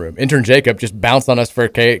elephant in the room. Intern Jacob just bounced on us for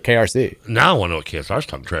KRC. Now I want to know what KSR's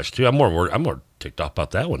talking trash too. I'm more ticked off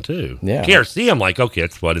about that one too. Yeah, KRC, I'm like, okay,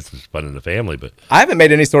 it's fun. It's fun in the family, but I haven't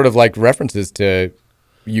made any sort of like references to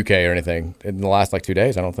UK or anything in the last like 2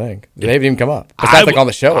 days. I don't think they haven't even come up. Besides, like on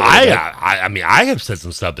the show. I mean, I have said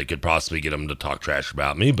some stuff that could possibly get them to talk trash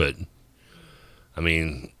about me, but I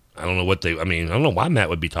mean, I don't know what I don't know why Matt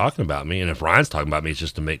would be talking about me, and if Ryan's talking about me, it's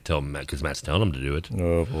just to tell Matt because Matt's telling him to do it.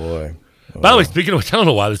 Oh boy. By the way, speaking of which, I don't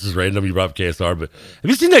know why this is random. You brought up KSR, but have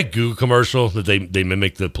you seen that Google commercial that they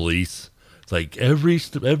mimic the police? It's like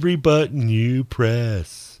every button you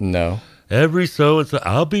press. No.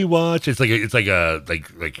 I'll be watching. It's like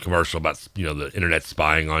a commercial about the internet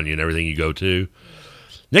spying on you and everything you go to.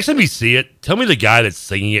 Next time you see it, tell me the guy that's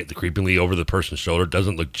singing it creepingly over the person's shoulder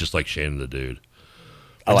doesn't look just like Shannon the dude.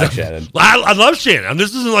 I like Shannon. I love Shannon. And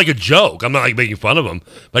this isn't like a joke. I'm not like making fun of him.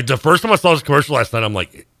 Like the first time I saw this commercial last night, I'm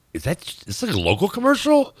like, is this like a local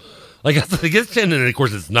commercial? Like I guess Shannon, and of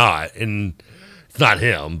course it's not, and it's not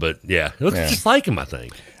him, but yeah, it looks just like him. I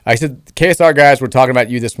think. I said KSR guys were talking about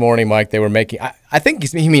you this morning, Mike. They were making. I think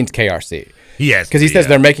he means KRC. Yes, because he says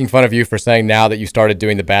they're making fun of you for saying now that you started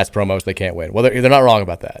doing the Bats promos, they can't win. Well, they're not wrong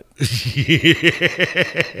about that.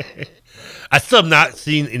 I still have not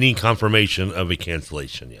seen any confirmation of a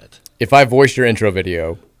cancellation yet. If I voice your intro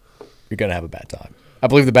video, you're gonna have a bad time. I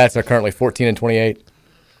believe the Bats are currently 14-28.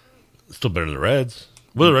 Still better than the Reds.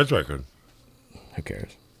 What's the Reds record? Who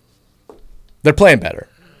cares? They're playing better.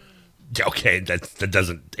 Okay, that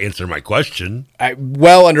doesn't answer my question.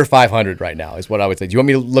 Well under 500 right now is what I would say. Do you want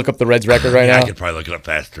me to look up the Reds record right now? I could probably look it up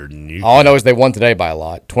faster than you. All I know is they won today by a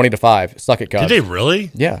lot, 20-5. Suck it, Cubs. Did they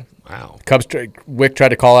really? Yeah. Wow. Cubs. Wick tried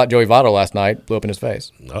to call out Joey Votto last night, blew up in his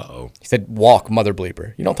face. Uh-oh. He said, "Walk, mother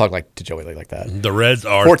bleeper." You don't talk to Joey like that. The Reds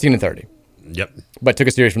are 14-30. Yep. But took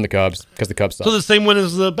a series from the Cubs because the Cubs suck. So the same win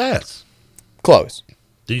as the Bats. Close.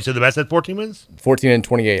 Did you say the Bats had 14 wins?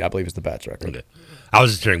 14-28, I believe, is the Bats record. Okay. I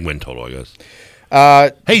was just hearing win total, I guess.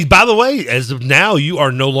 Hey, by the way, as of now, you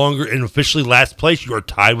are no longer in officially last place. You are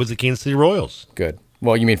tied with the Kansas City Royals. Good.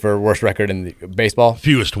 Well, you mean for worst record in the baseball?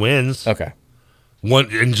 Fewest wins. Okay.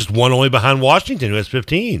 Just one only behind Washington, who has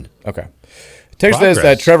 15. Okay. Tex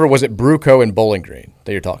says, Trevor, was it Bruco and Bowling Green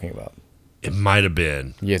that you're talking about? It might have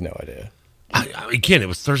been. He has no idea. Again, it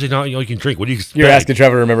was Thursday night. You can drink. What do you expect? You're asking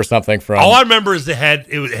Trevor to remember something from. All I remember is it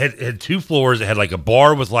had 2 floors. It had like a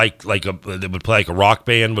bar with that would play like a rock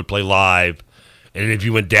band would play live, and if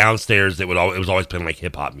you went downstairs, it was always playing like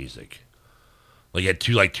hip hop music. Like it had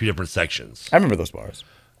two different sections. I remember those bars.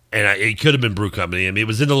 And it could have been Brew Company. I mean, it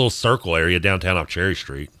was in the little circle area downtown off Cherry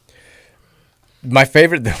Street. My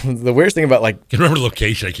favorite, the weirdest thing about, like, I can remember the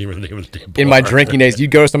location. I can't remember the name of the damn bar. In my drinking days, you'd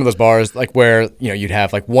go to some of those bars, like, where, you know, you'd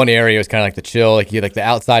have, like, one area was kind of like the chill, like, you had, like, the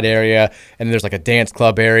outside area, and then there's, like, a dance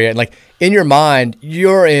club area. And, like, in your mind,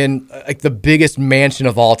 you're in, like, the biggest mansion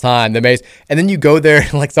of all time, the maze. And then you go there,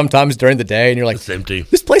 like, sometimes during the day, and you're like, it's empty.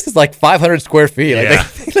 This place is, like, 500 square feet. Like, Yeah.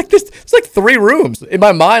 like this, it's like 3 rooms. In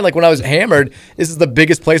my mind, like, when I was hammered, this is the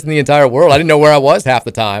biggest place in the entire world. I didn't know where I was half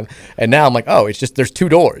the time. And now I'm like, oh, it's just, there's 2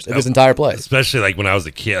 doors in this entire place. Especially, like, when I was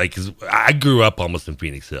a kid. Like, cause I grew up almost in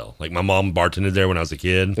Phoenix Hill. Like, my mom bartended there when I was a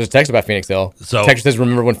kid. There's a text about Phoenix Hill. So text says,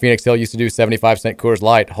 remember when Phoenix Hill used to do 75-cent Coors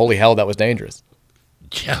Light? Holy hell, that was dangerous.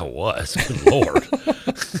 Yeah, it was. Good Lord.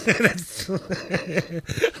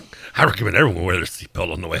 I recommend everyone wear their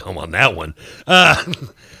seatbelt on the way home on that one.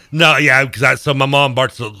 No, yeah, because so my mom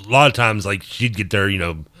bartended a lot of times, like, she'd get there, you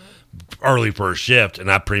know, early for her shift,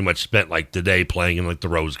 and I pretty much spent, like, the day playing in, like, the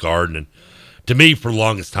Rose Garden. And to me, for the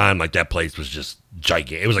longest time, like, that place was just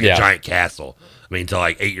gigantic. It was like a giant castle. I mean, until,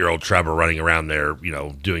 like, 8-year-old Trevor running around there, you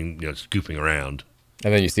know, doing, you know, scooping around.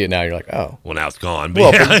 And then you see it now, you're like, oh. Well, now it's gone.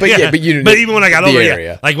 Well, but even when I got older,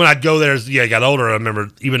 area. like when I'd go there, I got older, I remember,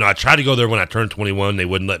 even though I tried to go there when I turned 21, they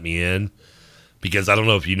wouldn't let me in. Because I don't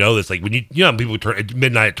know if you know this, like when you know, people turn at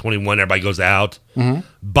midnight at 21, everybody goes out. Mhm.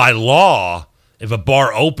 By law, if a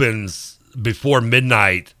bar opens before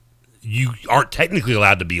midnight, you aren't technically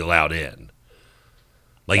allowed to be allowed in.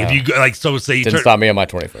 Like if you go, like, so say you didn't stop me on my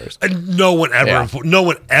 21st. And no one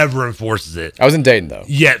ever enforces it. I was in Dayton though.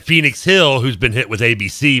 Yet Phoenix Hill, who's been hit with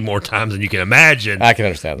ABC more times than you can imagine, I can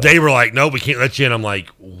understand that. They were like, "No, we can't let you in." I'm like,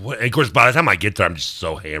 "What?" And of course, by the time I get there, I'm just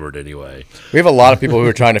so hammered anyway. We have a lot of people who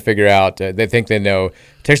are trying to figure out. They think they know.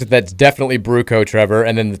 Text that's definitely Bruco Trevor,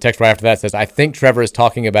 and then the text right after that says, "I think Trevor is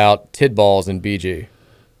talking about Tidballs and BG,"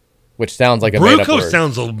 which sounds like a made-up Bruco word.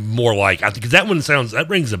 sounds a more like, I think, because that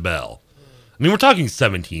rings a bell. I mean, we're talking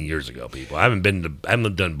 17 years ago, people. I haven't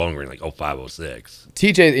done Bowling Green like 0506.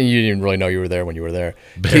 TJ, and you didn't really know you were there when you were there.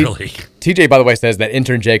 Barely. TJ, by the way, says that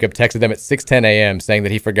intern Jacob texted them at 6:10 a.m. saying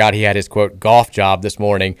that he forgot he had his, quote, golf job this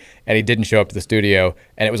morning, and he didn't show up to the studio,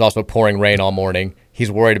 and it was also pouring rain all morning.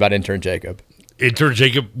 He's worried about intern Jacob. Intern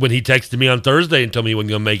Jacob, when he texted me on Thursday and told me he wasn't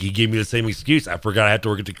going to make it, he gave me the same excuse. I forgot I had to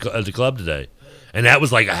work at the club today. And that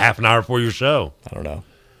was like a half an hour before your show. I don't know.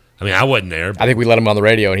 I mean, I wasn't there. I think we let him on the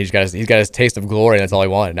radio, and he's got his taste of glory, and that's all he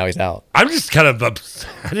wanted. Now he's out. I'm just kind of upset.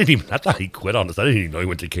 I thought he quit on us. I didn't even know he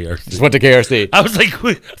went to KRC. Just went to KRC. I was like,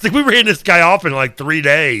 we ran this guy off in like 3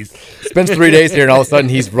 days. Spends 3 days here, and all of a sudden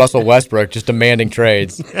he's Russell Westbrook, just demanding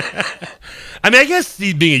trades. I mean, I guess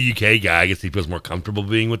he being a UK guy, I guess he feels more comfortable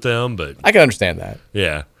being with them. But I can understand that.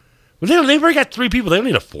 Yeah. Well, they've already got 3 people. They don't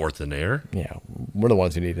need a 4th in there. Yeah, we're the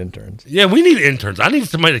ones who need interns. Yeah, we need interns. I need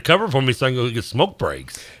somebody to cover for me so I can go get smoke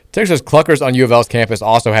breaks. Texas says Cluckers on U of L's campus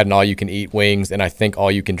also had an all-you-can-eat wings and I think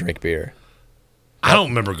all-you-can-drink beer. I don't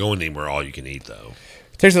remember going anywhere all you can eat, though.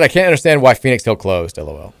 Texas says, I can't understand why Phoenix Hill closed,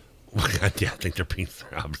 LOL. Yeah, I think they're being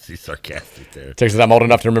obviously sarcastic there. Texas says, I'm old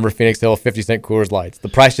enough to remember Phoenix Hill 50-cent Coors Lights. The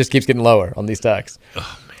price just keeps getting lower on these texts.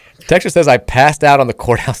 Oh, man. Texas says, I passed out on the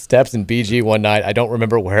courthouse steps in BG one night. I don't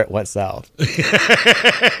remember where it went south.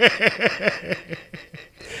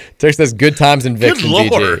 Texas says, good times in Vicks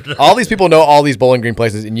and BG. All these people know all these Bowling Green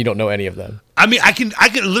places, and you don't know any of them. I mean, I can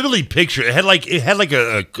literally picture it. It had like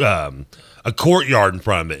a courtyard in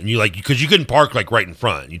front of it, and because you couldn't park like right in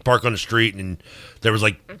front. You'd park on the street, and there was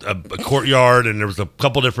like a courtyard, and there was a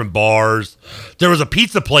couple different bars. There was a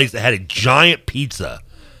pizza place that had a giant pizza.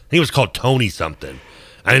 I think it was called Tony something.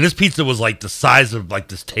 I mean, this pizza was like the size of like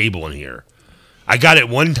this table in here. I got it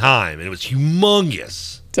one time, and it was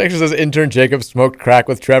humongous. Texas says intern Jacob smoked crack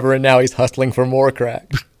with Trevor, and now he's hustling for more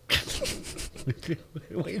crack.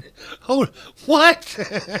 Wait, hold on. What?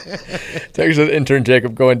 Texas says intern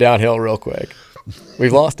Jacob going downhill real quick.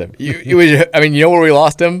 We've lost him. You know where we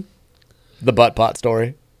lost him? The butt pot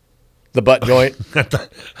story. The butt joint.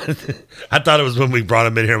 I thought it was when we brought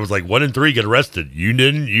him in here and was like, 1 in 3 get arrested. You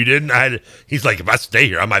didn't? He's like, if I stay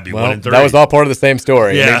here, I might be 1 in 3. That was all part of the same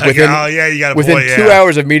story. Yeah, you got a within point, 2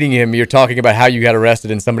 hours of meeting him, you're talking about how you got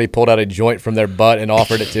arrested and somebody pulled out a joint from their butt and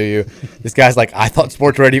offered it to you. This guy's like, I thought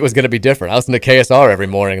sports radio was going to be different. I listen to KSR every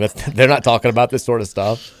morning. They're not talking about this sort of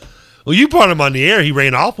stuff. Well, you brought him on the air. He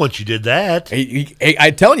ran off once you did that.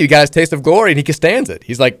 I'm telling you, he got his taste of glory, and he stands it.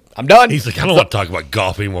 He's like, I'm done. He's like, I don't want to talk about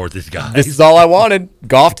golf anymore with this guy. This is all I wanted.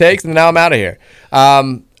 Golf takes, and now I'm out of here. All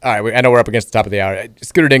right, I know we're up against the top of the hour.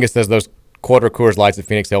 Scooter Dingus says those quarter Coors Lights at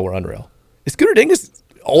Phoenix Hill were unreal. Is Scooter Dingus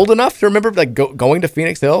old enough to remember going to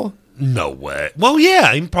Phoenix Hill? No way. Well,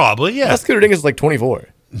 yeah, probably, yeah. Scooter Dingus is like 24.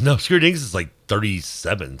 No, Scooter Dingus is like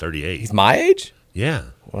 37, 38. He's my age? Yeah.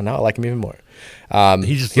 Well, now I like him even more.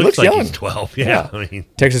 He just looks like young. he's 12. Yeah. I mean,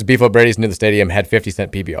 Texas Beef O'Brady's near the stadium had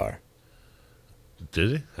 50-cent PBR. did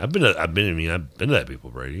he? I've been to that Beef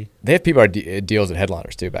O'Brady. They have PBR deals at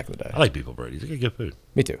Headliners too back in the day. I like Beef O'Brady. They get good food.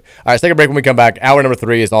 Me too. All right, let's take a break. When we come back, hour number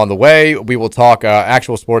 3 is on the way. We will talk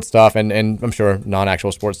actual sports stuff and I'm sure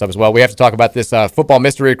non-actual sports stuff as well. We have to talk about this football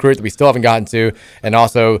mystery recruit that we still haven't gotten to, and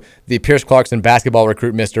also the Pierce Clarkson basketball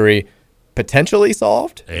recruit mystery potentially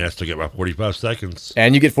solved. And I still get my 45 seconds.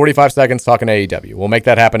 And you get 45 seconds talking AEW. We'll make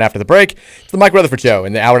that happen after the break. It's the Mike Rutherford Show,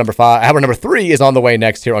 and the hour number 3 is on the way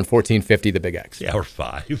next here on 1450 The Big X. Yeah, hour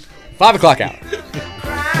 5. 5 o'clock hour.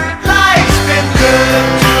 Life's been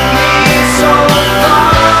good to me so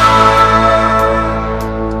far.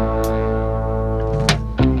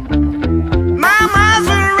 My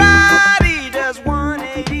Maserati does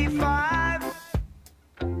 185.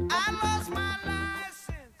 I lost my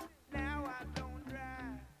license, now I don't drive.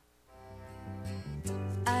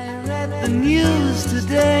 I read the news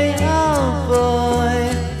today, oh boy,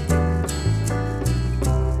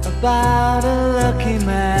 about a lucky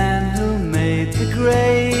man who made the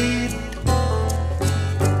grade.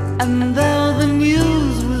 And though the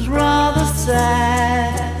news was rather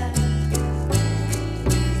sad,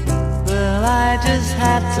 well, I just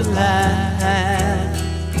had to laugh.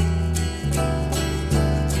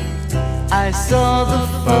 I saw the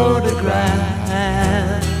photograph.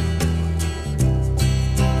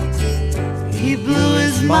 He blew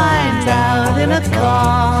his mind out in a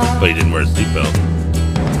car. But he didn't wear his seatbelt.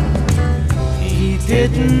 He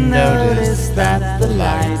didn't notice that the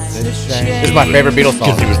lights had changed. This is my favorite Beatles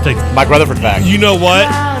song. Because he was taking Mike Rutherford fact. You know what?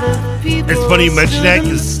 It's funny you mention that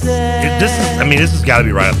because this has got to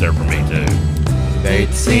be right up there for me too.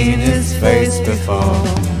 They'd seen his face before.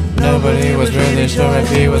 Nobody was really sure if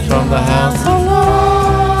he was from the house alone.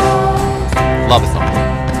 Love the song.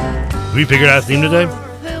 Have you figured out a theme today?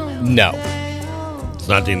 No. It's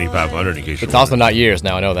not the Indy 500 in case you're It's also not years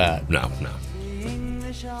now. I know that. No.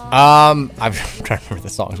 I'm trying to remember the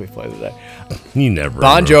songs we played today. You never.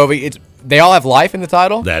 Bon Jovi. They all have life in the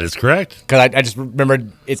title. That is correct. Because I just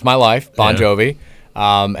remembered It's My Life, Bon Jovi,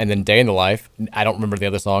 and then Day in the Life. I don't remember the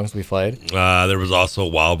other songs we played. There was also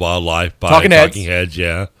Wild Wild Life by Talking Heads,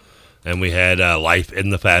 yeah. And we had Life in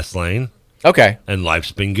the Fast Lane. Okay. And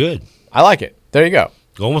Life's Been Good. I like it. There you go.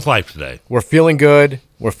 Going with Life today. We're feeling good.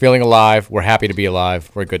 We're feeling alive. We're happy to be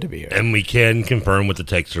alive. We're good to be here. And we can confirm what the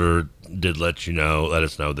texter did let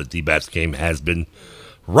us know that the Bats game has been,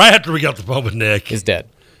 right after we got the phone with Nick, is dead.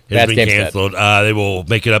 Has been canceled. They will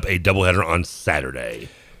make it up a doubleheader on Saturday.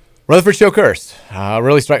 Rutherford Show curse.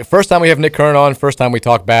 Really first time we have Nick Kern on, first time we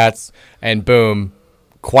talk bats, and boom,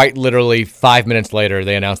 quite literally 5 minutes later,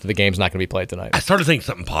 they announced that the game's not going to be played tonight. I started thinking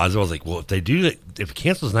something positive. I was like, well, if they do that, if it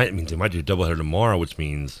cancels tonight, it means they might do a doubleheader tomorrow, which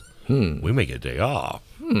means we may get a day off.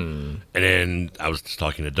 And then I was just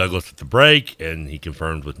talking to Douglas at the break, and he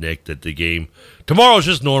confirmed with Nick that the game tomorrow is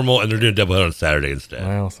just normal, and they're doing a doubleheader on Saturday instead.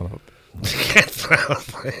 Well, son of a... Would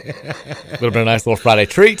have been a nice little Friday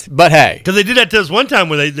treat, but hey. Because they did that to us one time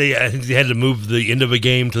when they had to move the end of a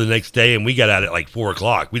game to the next day, and we got out at like 4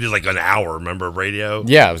 o'clock. We did like an hour, remember, of radio?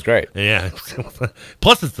 Yeah, it was great. Yeah.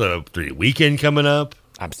 Plus, it's the 3-day weekend coming up.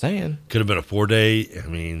 I'm saying. Could have been a 4-day. I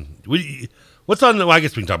mean, what's on the... Well, I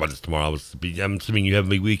guess we can talk about this tomorrow. I'm assuming you have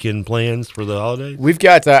big weekend plans for the holidays? We've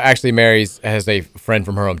got, actually, Mary's has a friend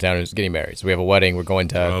from her hometown who's getting married. So we have a wedding. We're going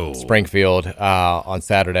to Springfield on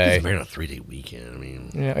Saturday. It's married on a 3-day weekend. I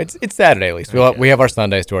mean... Yeah, it's Saturday at least. We have our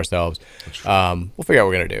Sundays to ourselves. We'll figure out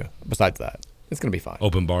what we're going to do. Besides that, it's going to be fine.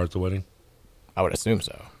 Open bar at the wedding? I would assume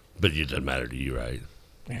so. But it doesn't matter to you, right?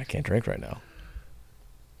 Yeah, I can't drink right now.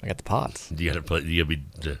 I got the pots. Do you got to be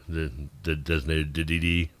the designated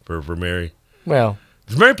DD for Mary? Well,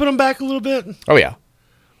 does Mary put them back a little bit? Oh yeah.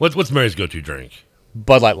 What's Mary's go-to drink?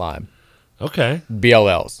 Bud Light Lime. Okay.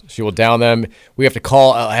 BLLs. She will down them. We have to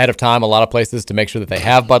call ahead of time a lot of places to make sure that they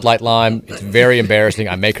have Bud Light Lime. It's very embarrassing.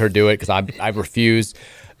 I make her do it because I refuse.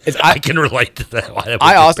 I can relate to that.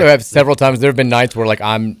 I also have several times. There have been nights where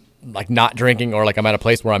I'm not drinking, or I'm at a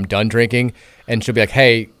place where I'm done drinking, and she'll be like,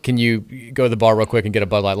 hey, can you go to the bar real quick and get a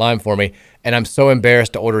Bud Light Lime for me? And I'm so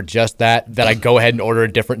embarrassed to order just that I go ahead and order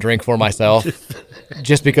a different drink for myself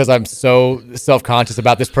just because I'm so self-conscious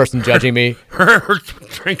about this person judging me. Her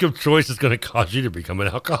drink of choice is going to cause you to become an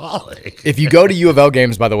alcoholic. If you go to U of L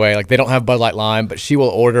games, by the way, they don't have Bud Light Lime, but she will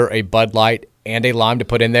order a Bud Light and a lime to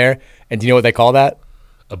put in there. And do you know what they call that?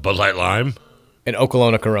 A Bud Light Lime? An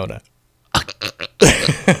Okolona Corona.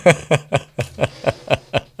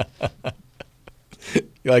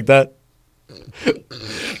 You like that?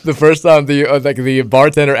 The first time the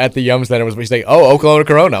bartender at the Yum Center was saying, "Oh, Okolona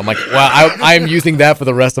Corona." I'm like, "Wow, I am using that for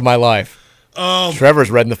the rest of my life."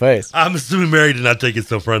 Trevor's red in the face. I'm assuming Mary did not take it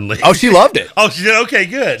so friendly. Oh, she loved it. Oh, she did. Okay,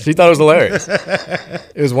 good. She thought it was hilarious.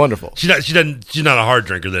 It was wonderful. She's not a hard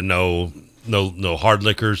drinker. Then no hard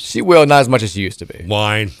liquors. She will, not as much as she used to be.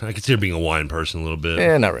 Wine. I consider being a wine person a little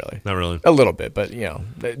bit. Not really. Not really. A little bit, but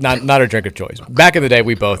not her drink of choice. Back in the day,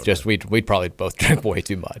 we'd probably both drink way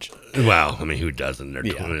too much. Well, I mean, who doesn't? They're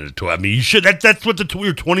 20 to 12. I mean, you should. That's what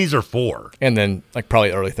your 20s are for. And then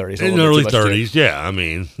probably early 30s. In the early 30s, yeah. I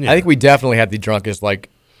mean, I think we definitely had the drunkest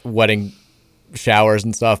wedding showers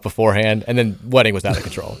and stuff beforehand, and then wedding was out of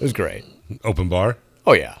control. It was great. Open bar?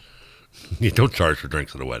 Oh yeah. You don't charge for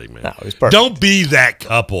drinks at a wedding, man. No, it was perfect. Don't be that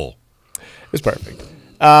couple. It was perfect.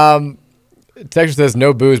 Texture says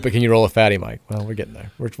no booze, but can you roll a fatty, Mike? Well, we're getting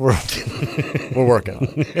there. We're working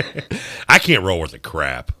on it. I can't roll worth a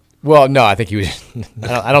crap. Well, no, I think he was.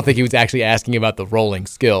 I don't think he was actually asking about the rolling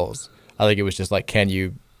skills. I think it was just can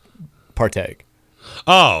you partake?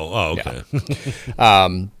 Oh, okay.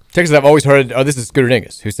 Yeah. Texas, I've always heard, this is Scooter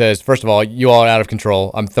Dingus, who says, first of all, you all are out of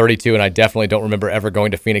control. I'm 32, and I definitely don't remember ever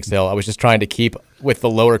going to Phoenix Hill. I was just trying to keep with the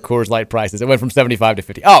lower Coors Light prices. It went from 75 to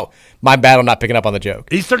 50. Oh, my bad, I'm not picking up on the joke.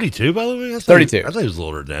 He's 32, by the way? 32. I thought he was a little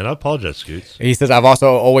older than that. I apologize, Scoots. He says, I've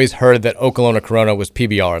also always heard that Okolona Corona was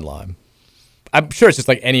PBR and lime. I'm sure it's just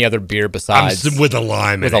like any other beer besides. With a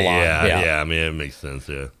lime. With a lime, yeah. I mean, it makes sense,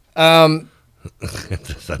 yeah.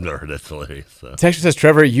 I've never heard that hilarious. So. Texture says,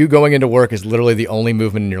 Trevor, you going into work is literally the only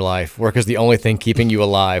movement in your life. Work is the only thing keeping you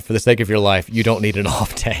alive. For the sake of your life, you don't need an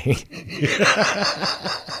off day.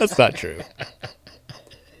 That's not true.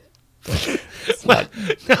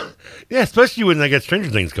 Yeah, especially when I got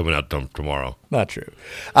Stranger Things coming out tomorrow. Not true.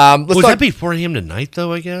 Would that be 4 a.m. tonight,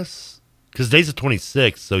 though, I guess? Because today's the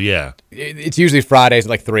 26th, so yeah. It's usually Fridays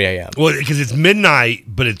at 3 a.m. Well, because it's midnight,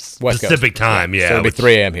 but it's West Pacific Coast. time, yeah. So it'll be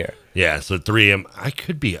 3 a.m. here. Yeah, so 3 a.m. I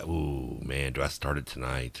could be, ooh, man, do I start it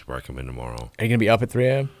tonight where I come in tomorrow? Are you going to be up at 3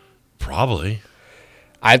 a.m.? Probably.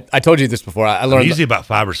 I told you this before. I learned usually about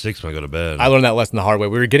 5 or 6 when I go to bed. I learned that lesson the hard way.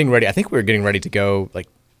 We were getting ready. I think we were getting ready to go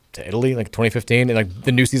to Italy, 2015, and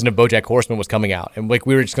the new season of BoJack Horseman was coming out, and we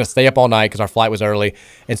were just gonna stay up all night because our flight was early.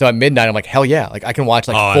 And so at midnight, I'm like, hell yeah, I can watch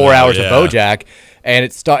 4 hours of BoJack. And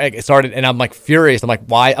it started, and I'm furious. I'm like,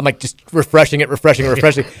 why? I'm just refreshing it.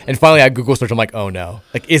 And finally, I Google search. I'm like, oh no,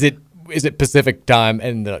 is it Pacific time?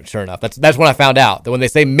 And sure enough, that's when I found out that when they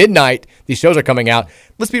say midnight, these shows are coming out.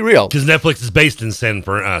 Let's be real, because Netflix is based in San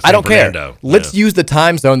Fernando. I don't care. Let's use the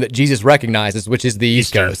time zone that Jesus recognizes, which is the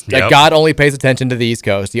East Coast. Yep. God only pays attention to the East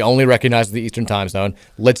Coast. He only recognizes the Eastern time zone.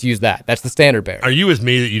 Let's use that. That's the standard bearer. Are you with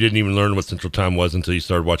me that you didn't even learn what Central Time was until you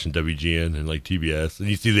started watching WGN and TBS, and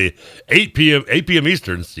you see the 8 p.m.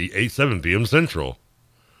 Eastern, 7 p.m. Central?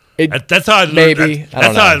 That's how I learned. Maybe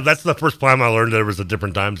that's the first time I learned that it was a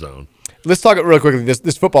different time zone. Let's talk real quickly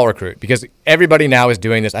this football recruit, because everybody now is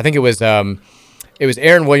doing this. I think it was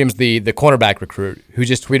Aaron Williams, the cornerback recruit, who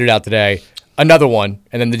just tweeted out today another one,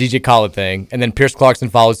 and then the DJ Khaled thing, and then Pierce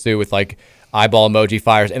Clarkson followed suit with eyeball emoji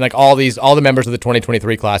fires, and all the members of the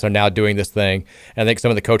 2023 class are now doing this thing, and I think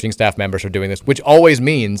some of the coaching staff members are doing this, which always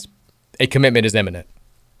means a commitment is imminent.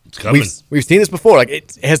 It's coming. We've seen this before.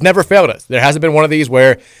 It has never failed us. There hasn't been one of these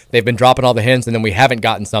where they've been dropping all the hints and then we haven't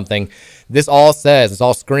gotten something. This all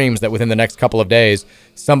screams that within the next couple of days,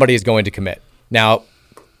 somebody is going to commit. Now,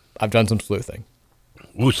 I've done some sleuthing.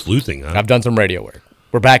 Ooh, sleuthing, huh? I've done some radio work.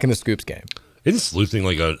 We're back in the Scoops game. Isn't sleuthing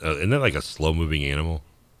isn't that like a slow-moving animal?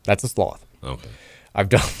 That's a sloth. Okay. I've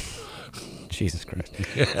done... Jesus Christ.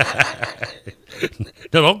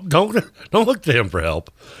 No, don't look to him for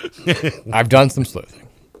help. I've done some sleuthing.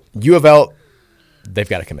 U of L, they've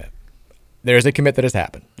got to commit. There's a commit that has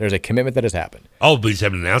happened. There's a commitment that has happened. Oh, but he's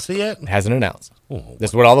haven't announced it yet? It hasn't announced. Oh, this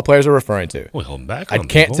is what all the players are referring to. Well, hold back. I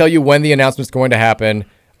can't tell you when the announcement's going to happen.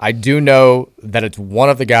 I do know that it's one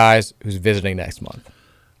of the guys who's visiting next month.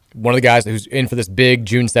 One of the guys who's in for this big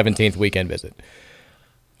June 17th weekend visit.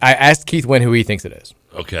 I asked Keith Wynn who he thinks it is.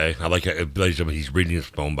 Okay, I like it. He's reading his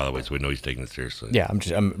phone, by the way, so we know he's taking it seriously. Yeah,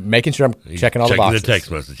 I'm making sure I'm checking all the boxes. The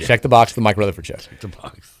text message. Yeah. Check the box for the Mike Rutherford show. Check the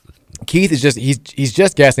box. Keith is he's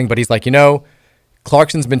just guessing, but he's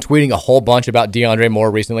Clarkson's been tweeting a whole bunch about DeAndre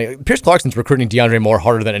Moore recently. Pierce Clarkson's recruiting DeAndre Moore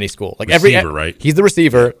harder than any school. Receiver, right? He's the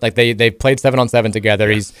receiver. They've played 7-on-7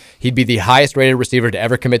 together. Yeah. He'd be the highest rated receiver to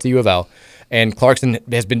ever commit to U of L. And Clarkson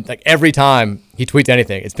has been every time he tweets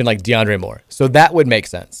anything, it's been DeAndre Moore. So that would make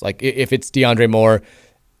sense. If it's DeAndre Moore,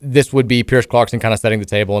 this would be Pierce Clarkson kind of setting the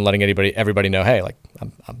table and letting everybody know, hey,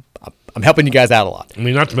 I'm helping you guys out a lot. I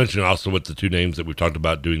mean, not to mention also with the two names that we've talked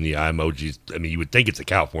about doing the eye emojis. I mean, you would think it's a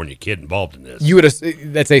California kid involved in this.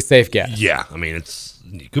 That's a safe guess. Yeah, I mean,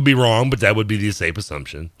 you could be wrong, but that would be the safe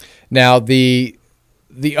assumption. Now, the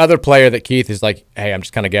other player that Keith is hey, I'm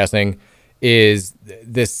just kind of guessing, is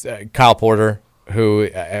this Kyle Porter, who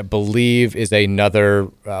I believe is another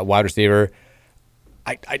wide receiver.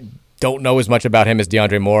 I don't know as much about him as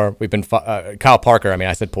DeAndre Moore. We've been Kyle Parker. I mean,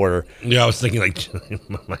 I said Porter. Yeah, I was thinking like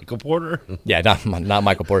Michael Porter. Yeah, not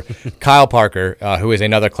Michael Porter. Kyle Parker, who is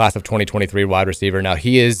another class of 2023 wide receiver. Now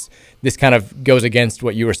he is. This kind of goes against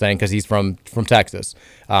what you were saying because he's from Texas.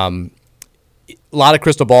 A lot of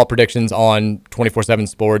crystal ball predictions on 24/7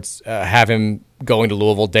 Sports have him going to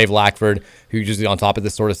Louisville. Dave Lackford, who's usually on top of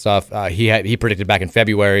this sort of stuff, he predicted back in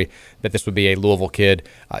February that this would be a Louisville kid.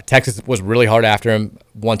 Texas was really hard after him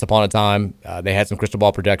once upon a time. They had some crystal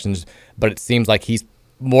ball projections, but it seems like he's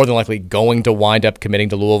more than likely going to wind up committing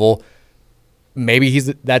to Louisville. Maybe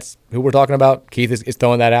that's who we're talking about. Keith is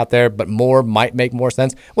throwing that out there, but Moore might make more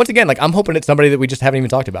sense. Once again, like I'm hoping it's somebody that we just haven't even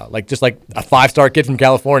talked about, like just like a 5-star kid from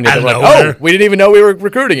California. They're like, oh, we didn't even know we were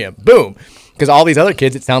recruiting him. Boom. Because all these other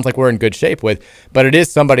kids, it sounds like we're in good shape with, but it is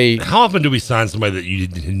somebody. How often do we sign somebody that you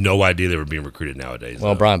had no idea they were being recruited nowadays?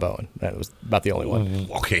 Well, Brian Bowen. That was about the only one.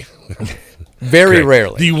 Okay. Very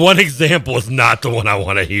rarely. The one example is not the one I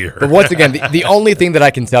want to hear. But once again, the only thing that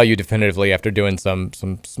I can tell you definitively after doing some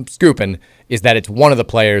scooping is that it's one of the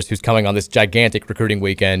players who's coming on this gigantic recruiting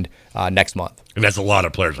weekend next month. And that's a lot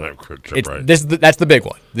of players on that recruit trip, right? That's the big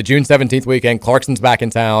one. The June 17th weekend. Clarkson's back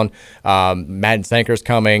in town. Madden Sanker's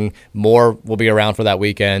coming. Moore will be around for that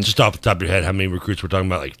weekend. Just off the top of your head, how many recruits we're talking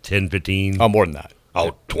about? Like 10, 15? Oh, more than that.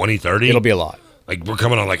 Oh, 20, 30? It'll be a lot. Like we're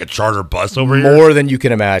coming on like a charter bus over here? More than you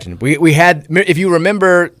can imagine. We had, if you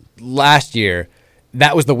remember last year,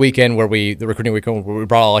 that was the weekend where the recruiting weekend where we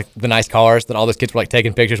brought all like the nice cars that all those kids were like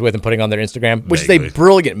taking pictures with and putting on their Instagram, which is a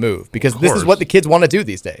brilliant move because this is what the kids want to do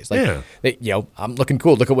these days. Like, I'm looking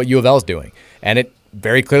cool. Look at what U of L is doing, and it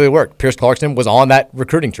very clearly worked. Pierce Clarkson was on that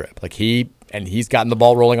recruiting trip. Like he's gotten the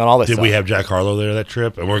ball rolling on all this. Did stuff. we have Jack Harlow there that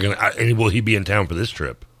trip? And and will he be in town for this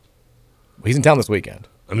trip? He's in town this weekend.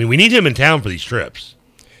 I mean, we need him in town for these trips.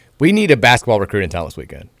 We need a basketball recruit in town this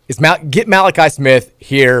weekend. Get Malachi Smith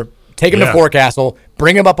here. Take him to Forecastle,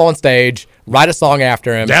 bring him up on stage, write a song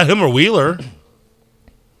after him. Is that him or Wheeler?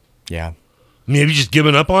 Yeah. I mean, have you just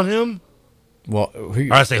given up on him? Well,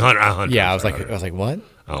 I say Hunter. Yeah, I was like, what?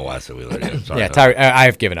 Oh, I said Wheeler. Yeah, sorry. Yeah,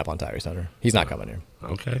 I've given up on Tyrese Hunter. He's not coming here.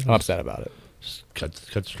 Okay. I'm upset about it. Just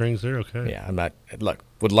cut strings there. Okay. Yeah, I'm not. Look,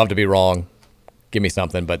 would love to be wrong. Give me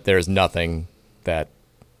something, but there's nothing that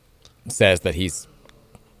says that he's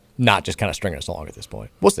not just kind of stringing us along at this point.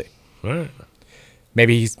 We'll see. All right.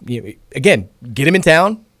 Maybe again, get him in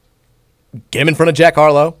town, get him in front of Jack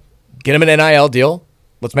Harlow, get him an NIL deal.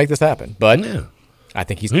 Let's make this happen. But I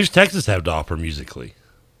think who's Texas have to offer musically?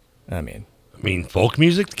 I mean, folk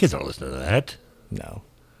music? The kids aren't listening to that. No.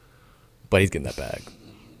 But he's getting that bag.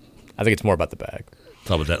 I think it's more about the bag. It's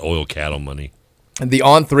all about that oil cattle money. And the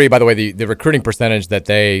On3, by the way, the recruiting percentage that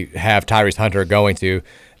they have Tyrese Hunter going to,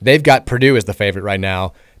 they've got Purdue as the favorite right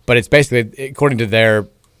now. But it's basically, according to their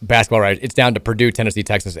basketball right, it's down to Purdue, Tennessee,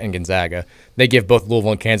 Texas, and Gonzaga. They give both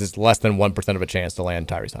Louisville and Kansas less than 1% of a chance to land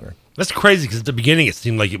Tyrese Hunter. That's crazy because at the beginning it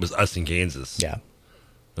seemed like it was us in Kansas. Yeah.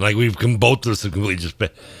 And like we've both of us have completely just.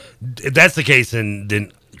 If that's the case,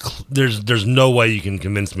 then there's no way you can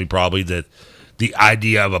convince me probably that the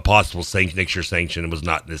idea of a possible next year sanction was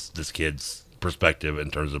not this kid's perspective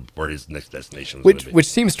in terms of where his next destination was. Which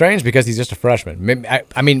seems strange because he's just a freshman.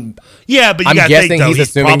 I mean, yeah, but you got to think though,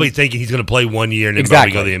 he's probably thinking he's going to play 1 year and then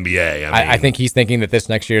probably go to the NBA. I think he's thinking that this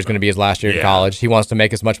next year is going to be his last year in college. He wants to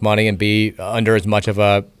make as much money and be under as much of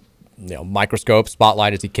a microscope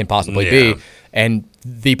spotlight as he can possibly be. And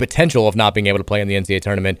the potential of not being able to play in the NCAA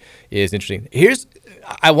tournament is interesting.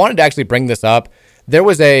 I wanted to actually bring this up. There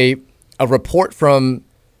was a report from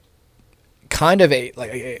kind of an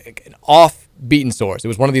off-beaten source. It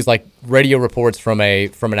was one of these like radio reports from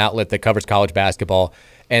an outlet that covers college basketball,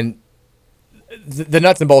 and the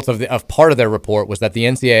nuts and bolts of part of their report was that the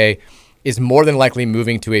NCAA is more than likely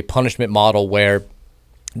moving to a punishment model where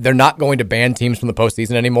they're not going to ban teams from the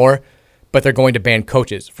postseason anymore, but they're going to ban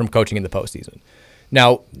coaches from coaching in the postseason.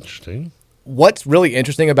 Now, interesting. What's really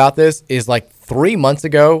interesting about this is like 3 months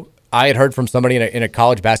ago, I had heard from somebody in a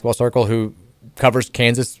college basketball circle who covers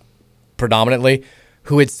Kansas predominantly,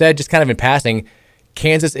 who had said just kind of in passing,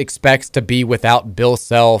 Kansas expects to be without Bill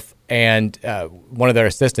Self and one of their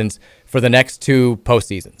assistants for the next 2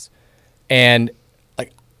 postseasons. And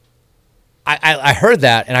like, I heard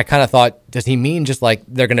that and I kind of thought, does he mean just like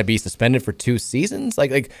they're going to be suspended for 2 seasons?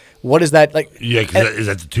 Like what is that like? Yeah, because is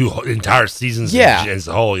that the 2 entire seasons? Yeah, as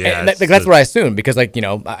a whole. Yeah, that's what I assumed because like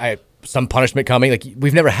some punishment coming. Like,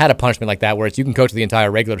 we've never had a punishment like that where it's you can coach the entire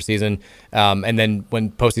regular season, and then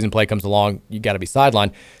when postseason play comes along, you got to be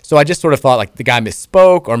sidelined. So I just sort of thought like the guy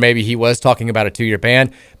misspoke, or maybe he was talking about a 2-year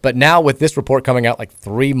ban. But now with this report coming out like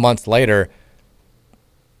 3 months later,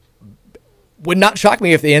 would not shock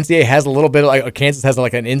me if the NCAA has a little bit of, like, or Kansas has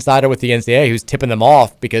like an insider with the NCAA who's tipping them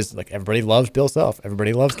off, because like everybody loves Bill Self,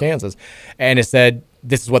 everybody loves Kansas, and it said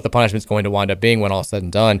this is what the punishment's going to wind up being when all said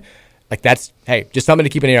and done. Like, that's, hey, just something to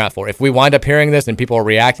keep an ear out for. If we wind up hearing this and people are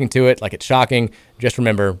reacting to it like it's shocking, just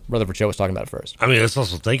remember Rutherford Joe was talking about it first. I mean, let's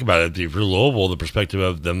also think about it. If you're Louisville, the perspective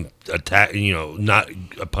of them not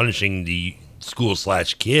punishing the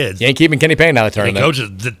school/kids. You ain't keeping Kenny Payne out of the tournament.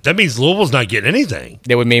 Coaches, that means Louisville's not getting anything.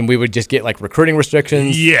 That would mean we would just get like recruiting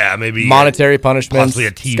restrictions. Yeah, maybe monetary punishments, possibly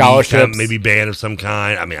a TV scholarships, maybe ban of some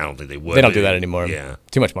kind. I mean, I don't think they would. They don't do that anymore. Yeah,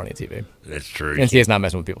 too much money on TV. That's true. NCAA's not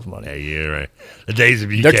messing with people's money. Yeah, you're right. The days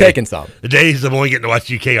of UK, they're taking some. The days of only getting to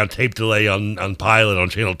watch UK on tape delay on Pilot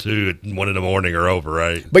on Channel 2 at 1 a.m. are over,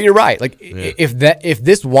 right? But you're right. Like, if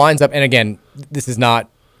this winds up, and again, this is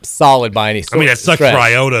not solid by any. I mean, that sucks for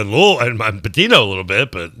Iona and Patino a little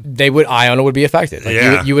bit, but Iona would be affected. Like,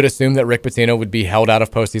 yeah. you would assume that Rick Pitino would be held out of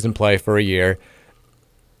postseason play for a year.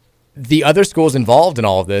 The other schools involved in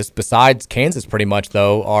all of this, besides Kansas, pretty much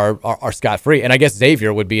though, are scot free, and I guess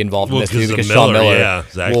Xavier would be involved in this too, because Sean Miller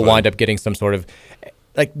will wind up getting some sort of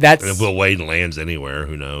like that's. And if Will Wade lands anywhere,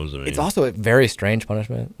 who knows? I mean, it's also a very strange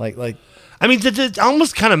punishment. Like I mean, it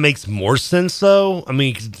almost kind of makes more sense though. I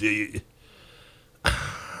mean,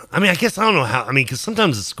 I guess I don't know how. I mean, because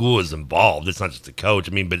sometimes the school is involved. It's not just the coach.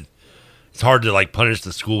 I mean, but it's hard to like punish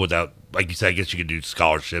the school without, like you said. I guess you could do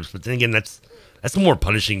scholarships, but then again, that's more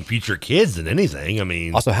punishing future kids than anything. I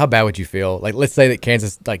mean, also, how bad would you feel? Like, let's say that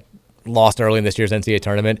Kansas like lost early in this year's NCAA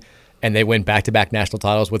tournament, and they win back-to-back national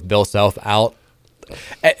titles with Bill Self out.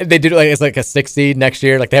 They do like it's like a 6 seed next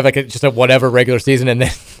year. Like they have like just a whatever regular season, and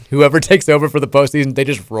then whoever takes over for the postseason, they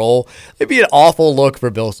just roll. It'd be an awful look for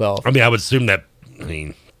Bill Self. I mean, I would assume that. I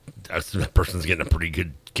mean, that person's getting a pretty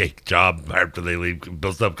good cake job after they leave.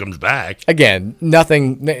 Bill Self comes back. Again,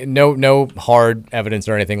 nothing, no hard evidence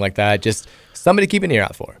or anything like that. Just somebody to keep an ear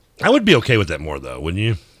out for. I would be okay with that more, though, wouldn't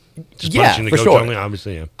you? Just yeah, punishing the for coach sure. only,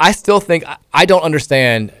 obviously. Yeah. I still think I don't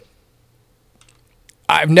understand.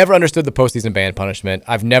 I've never understood the postseason ban punishment.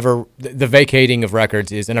 I've never the vacating of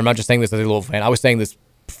records is, and I'm not just saying this as a Louisville fan. I was saying this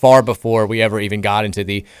far before we ever even got into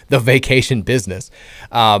the vacation business.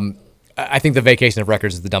 I think the vacation of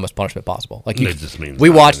records is the dumbest punishment possible. Like it just means we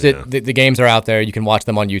watched it. Yeah. The games are out there. You can watch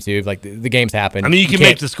them on YouTube. Like the games happen. I mean, you can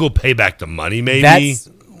make the school pay back the money. Maybe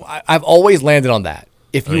I've always landed on that.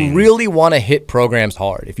 If you really want to hit programs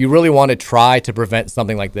hard, if you really want to try to prevent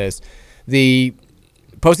something like this, the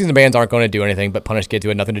postseason bans aren't going to do anything but punish kids who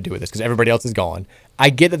had nothing to do with this because everybody else is gone.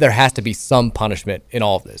 I get that there has to be some punishment in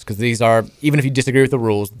all of this because these are, even if you disagree with the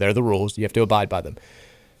rules, they're the rules. You have to abide by them.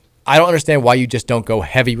 I don't understand why you just don't go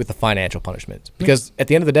heavy with the financial punishments because at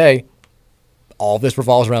the end of the day, all of this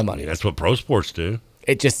revolves around money. That's what pro sports do.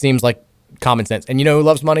 It just seems like common sense. And you know who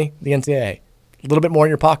loves money? The NCAA. A little bit more in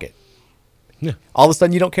your pocket. Yeah. All of a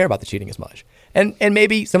sudden, you don't care about the cheating as much. And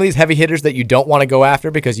maybe some of these heavy hitters that you don't want to go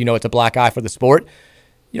after because you know it's a black eye for the sport,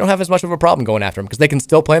 you don't have as much of a problem going after them because they can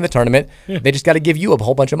still play in the tournament. Yeah. They just got to give you a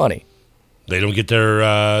whole bunch of money. They don't get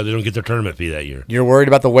their tournament fee that year. You're worried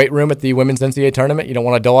about the weight room at the women's NCAA tournament. You don't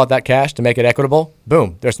want to dole out that cash to make it equitable.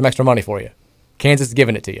 Boom, there's some extra money for you. Kansas is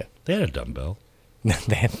giving it to you. They had a dumbbell.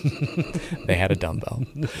 they had a dumbbell.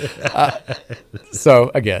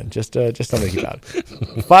 So again, just something to keep out.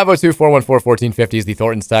 502-414-1450 is the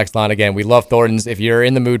Thornton's text line. Again, we love Thornton's. If you're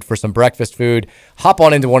in the mood for some breakfast food, hop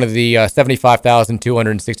on into one of the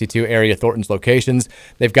 75,262 area Thornton's locations.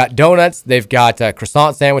 They've got donuts, they've got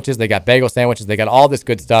croissant sandwiches, they got bagel sandwiches, they got all this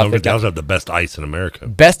good stuff. They also have the best ice in America.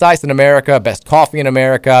 Best ice in America, best coffee in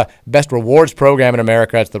America, best rewards program in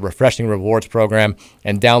America. It's the Refreshing Rewards program.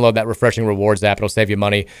 And download that Refreshing Rewards app. It'll save you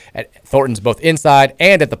money at Thornton's both inside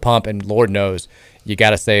and at the pump, and Lord knows you got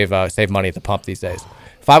to save money at the pump these days.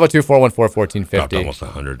 502-414-1450. Dropped almost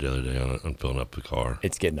 100 the other day on filling up the car.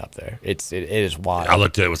 It's getting up there. It is wild. I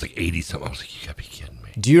looked at it, it was like 80 something. I was like, you got to be kidding me.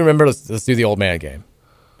 Do you remember, let's do the old man game,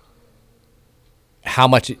 how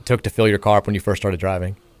much it took to fill your car up when you first started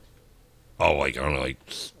driving? Oh, like, I don't know, like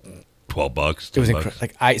 $12. It was incredible.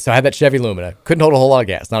 So I had that Chevy Lumina. Couldn't hold a whole lot of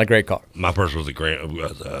gas. Not a great car. My first was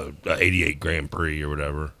a 88 Grand Prix or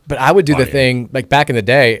whatever. But I would do the thing, like back in the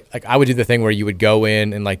day, like I would do the thing where you would go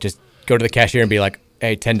in and like just go to the cashier and be like,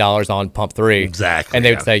 hey, $10 on pump 3. Exactly. And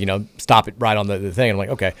they would say, stop it right on the thing. And I'm like,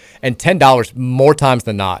 okay. And $10 more times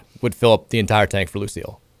than not would fill up the entire tank for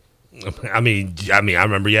Lucille. I mean, I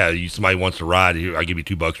remember, somebody wants to ride, I'll give you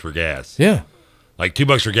 $2 for gas. Yeah. Like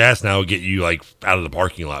 $2 for gas now will get you like out of the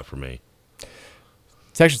parking lot for me.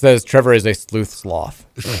 Texas says Trevor is a sleuth sloth.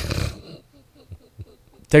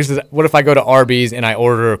 Texas says, what if I go to Arby's and I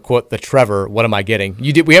order, quote, the Trevor? What am I getting?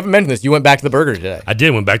 We haven't mentioned this. You went back to the burger today. I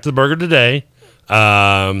did. Went back to the burger today. They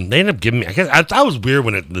ended up giving me. I guess I was weird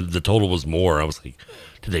when the total was more. I was like,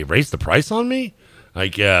 did they raise the price on me?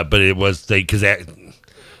 Like, but it was because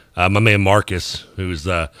my man Marcus, who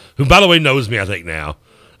by the way knows me, I think now.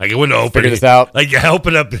 Like, I went to open figure this out. Like, I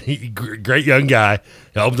opened up. Great young guy.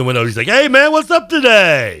 I opened the window. He's like, "Hey man, what's up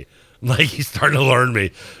today?" Like, he's starting to learn me.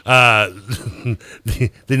 The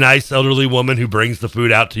nice elderly woman who brings the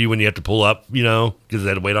food out to you when you have to pull up, because they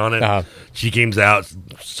had to wait on it. Uh-huh. She comes out,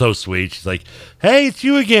 so sweet. She's like, "Hey, it's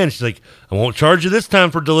you again." She's like, "I won't charge you this time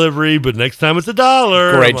for delivery, but next time it's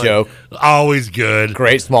 $1." Great joke. Always good.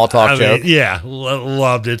 Great small talk joke. Yeah,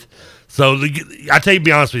 loved it. So I tell you, to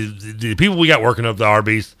be honest with you, the people we got working up the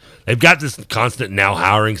Arby's, they've got this constant now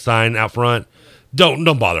hiring sign out front. Don't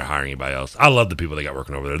bother hiring anybody else. I love the people they got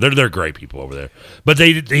working over there. They're great people over there. But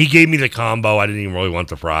he gave me the combo. I didn't even really want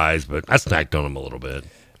the fries, but I snacked on them a little bit.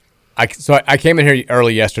 I came in here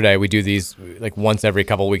early yesterday. We do these like once every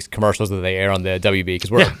couple of weeks commercials that they air on the WB because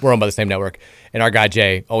we're owned by the same network. And our guy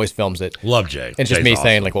Jay always films it. Love Jay. And it's just Jay's me awesome.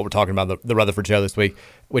 saying like what we're talking about the Rutherford show this week,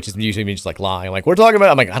 which is usually me just like lying. Like we're talking about.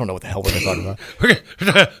 I'm like I don't know what the hell we're talking about.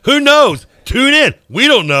 Who knows? Tune in. We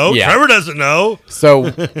don't know. Yeah. Trevor doesn't know.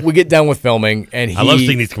 So we get done with filming, and I love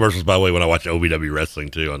seeing these commercials, by the way, when I watch OVW Wrestling,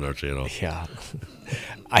 too, on our channel. Yeah.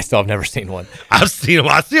 I still have never seen one. I've seen them.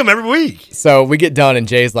 I see them every week. So we get done, and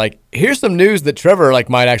Jay's like, here's some news that Trevor like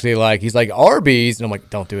might actually like. He's like, Arby's. And I'm like,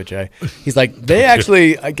 don't do it, Jay. He's like, they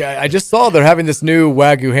actually, I just saw they're having this new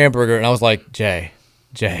Wagyu hamburger. And I was like, Jay.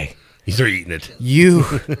 He's eating it.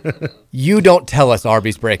 You don't tell us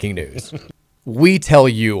Arby's breaking news. We tell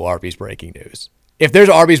you Arby's breaking news. If there's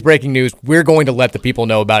Arby's breaking news, we're going to let the people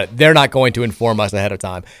know about it. They're not going to inform us ahead of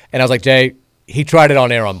time. And I was like, Jay, he tried it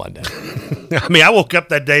on air on Monday. I mean, I woke up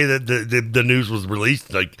that day that the news was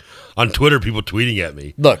released, like on Twitter, people tweeting at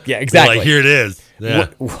me. Look, yeah, exactly. Like, here it is. Yeah.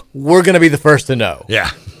 We're going to be the first to know.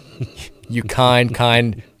 Yeah. You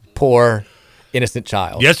kind, poor, innocent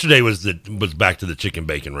child. Yesterday was back to the chicken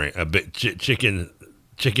bacon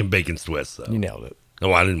chicken bacon Swiss. So. You nailed it.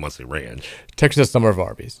 No, I didn't want to say ranch. Texas summer of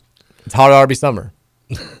Arby's. It's hot Arby's summer.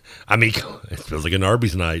 I mean, it feels like an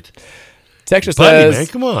Arby's night. Texas Buddy, says, man,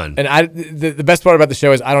 come on. And the best part about the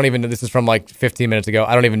show is I don't even know. This is from like 15 minutes ago.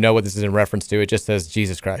 I don't even know what this is in reference to. It just says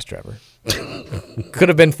Jesus Christ, Trevor. Could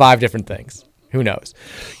have been 5 different things. Who knows?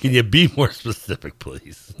 Can you be more specific,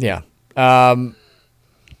 please? Yeah. Texter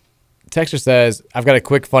says, I've got a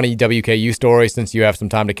quick, funny WKU story since you have some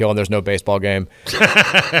time to kill and there's no baseball game.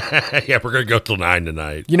 Yeah, we're going to go till 9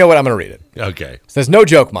 tonight. You know what? I'm going to read it. Okay. It says, no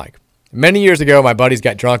joke, Mike. Many years ago, my buddies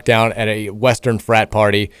got drunk down at a Western frat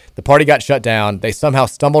party. The party got shut down. They somehow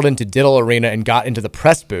stumbled into Diddle Arena and got into the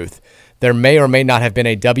press booth. There may or may not have been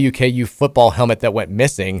a WKU football helmet that went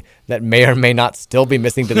missing that may or may not still be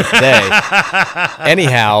missing to this day.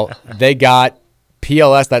 Anyhow, they got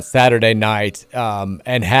PLS that Saturday night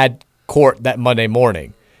and had court that Monday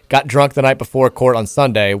morning. Got drunk the night before court on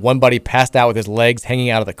Sunday. One buddy passed out with his legs hanging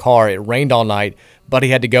out of the car. It rained all night. Buddy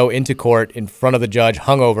had to go into court in front of the judge,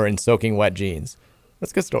 hungover in soaking wet jeans.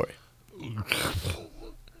 That's a good story.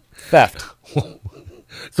 Theft.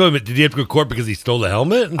 So did he have to go to court because he stole the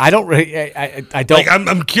helmet? I don't really. I don't. Like,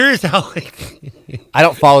 I'm curious how. I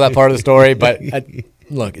don't follow that part of the story, but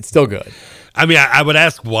look, it's still good. I mean, I would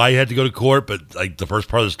ask why he had to go to court, but like the first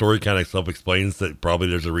part of the story kind of self-explains that probably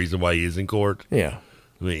there's a reason why he is in court. Yeah.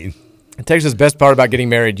 I mean, Texas' best part about getting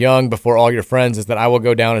married young before all your friends is that I will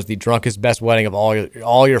go down as the drunkest, best wedding of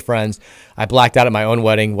all your friends. I blacked out at my own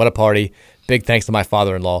wedding. What a party. Big thanks to my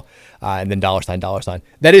father-in-law. And then $.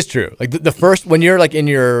 That is true. Like the first, when you're like in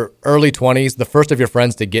your early 20s, the first of your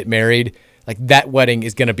friends to get married, like that wedding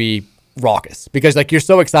is going to be raucous because like you're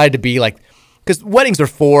so excited to be like, because weddings are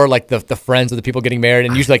for like the friends of the people getting married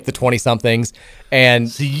and usually like the 20-somethings.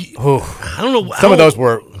 And I don't know.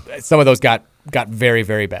 Some of those got very,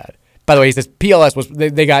 very bad. By the way, he says PLS was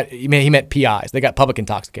he meant PIs. They got public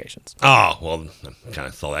intoxications. Oh, well, I kind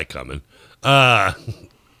of saw that coming. I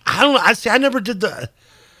don't know. I never did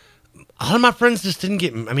all of my friends just didn't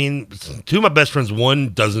get, I mean, 2 of my best friends, one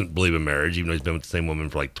doesn't believe in marriage, even though he's been with the same woman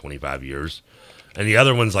for like 25 years. And the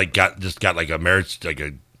other one's like got like a marriage, like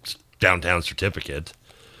a downtown certificate.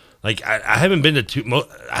 Like I haven't been to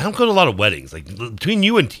I don't go to a lot of weddings. Like between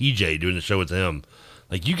you and TJ doing the show with him,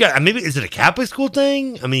 like you got, maybe, is it a Catholic school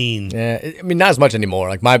thing? I mean, yeah, I mean, not as much anymore.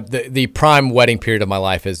 Like the prime wedding period of my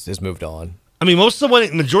life has moved on. I mean,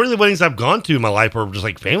 majority of the weddings I've gone to in my life are just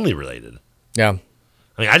like family related. Yeah.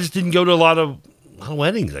 I mean, I just didn't go to a lot of lot of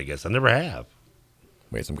weddings, I guess. I never have.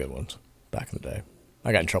 We had some good ones back in the day.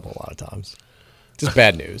 I got in trouble a lot of times. Just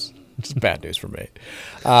bad news. Just bad news for me.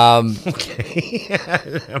 Okay.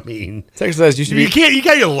 I mean, Texas says you should be. You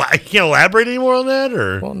can't elaborate anymore on that,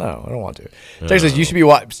 or? Well, no, I don't want to. Texas says you should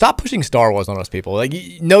be. Stop pushing Star Wars on us, people. Like,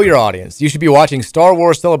 know your audience. You should be watching Star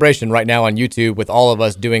Wars Celebration right now on YouTube with all of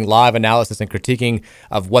us doing live analysis and critiquing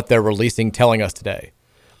of what they're releasing, telling us today.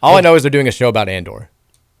 All I know is they're doing a show about Andor.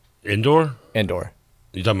 Indoor? Indoor.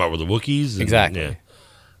 You talking about with the Wookiees? Exactly. Yeah.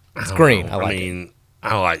 It's green. I like it.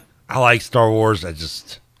 I like Star Wars.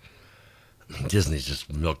 Disney's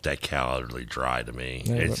just milked that cow utterly dry to me.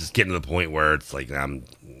 Yeah, it's just getting to the point where it's like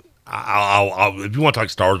I'll if you want to talk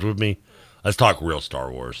Star Wars with me, let's talk real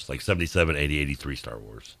Star Wars, like 77, 80, 83 Star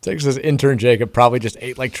Wars. Texas intern Jacob probably just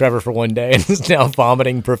ate like Trevor for one day and is now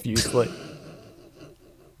vomiting profusely.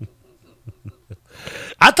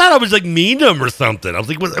 I thought I was like mean to him or something. I was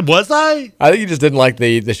like, was I? I think he just didn't like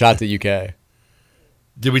the shots at UK.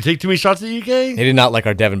 Did we take too many shots at UK? He did not like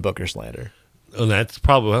our Devin Booker slander. Oh, that's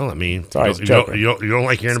probably, well, I mean, sorry, you don't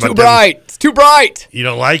like hearing it's about too bright. It's too bright. You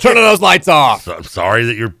don't like Turning those lights off. So I'm sorry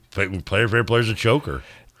that your favorite player's a choker.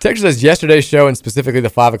 Texas says yesterday's show and specifically the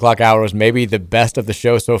 5 o'clock hour was maybe the best of the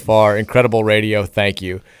show so far. Incredible radio. Thank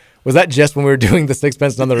you. Was that just when we were doing the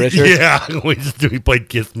Sixpence None the Richer? Yeah, we played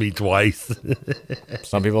Kiss Me twice.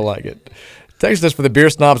 Some people like it. Texas says for the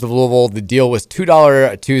beer snobs of Louisville, the deal was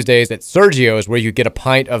 $2 Tuesdays at Sergio's, where you get a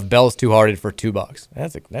pint of Bell's Two Hearted for $2.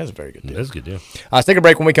 That's a very good deal. That's a good deal. Let's take a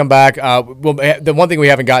break. When we come back, the one thing we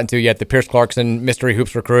haven't gotten to yet, the Pierce Clarkson mystery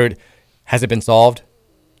hoops recruit, has it been solved?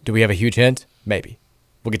 Do we have a huge hint? Maybe.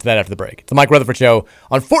 We'll get to that after the break. It's the Mike Rutherford Show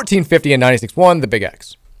on 1450 and 96.1, The Big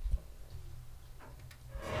X.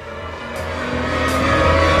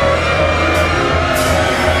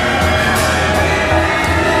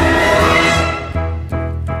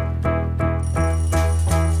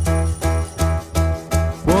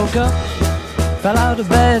 Woke up, fell out of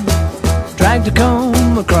bed, dragged a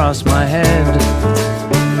comb across my head.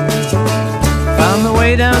 Found the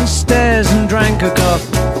way downstairs and drank a cup.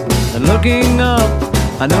 And looking up,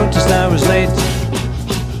 I noticed I was late.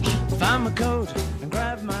 Found my coat and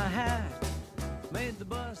grabbed my hat. Made the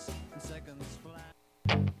bus in seconds flat.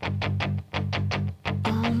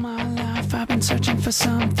 All my life I've been searching for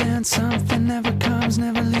something. Something never comes,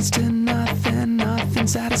 never leads to nothing. Nothing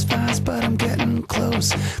satisfies, but I'm getting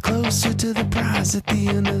close. Closer to the prize at the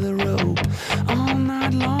end of the rope. All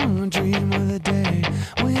night long I dream of the day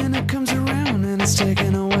when it comes around and it's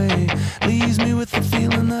taken away. Leaves me with the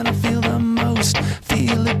feeling that I feel the most.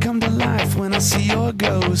 Feel it come to life when I see your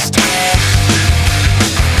ghost.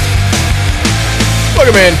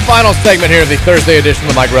 Welcome in. Final segment here of the Thursday edition of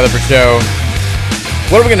the Mike Rutherford Show.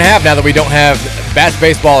 What are we going to have now that we don't have Bats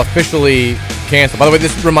Baseball officially canceled? By the way,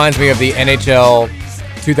 this reminds me of the NHL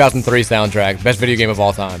 2003 soundtrack. Best video game of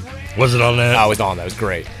all time. Was it on that? I was on that. It was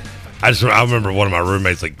great. I remember one of my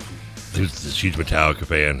roommates, like, he was this huge Metallica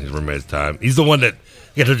fan. His roommate at the time. He's the one that,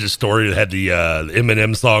 he had a story that had the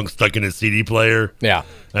Eminem song stuck in his CD player. Yeah.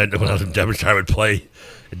 And when I was in Devonshire, I would play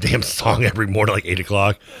a damn song every morning, like 8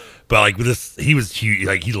 o'clock. But like with this, he was huge.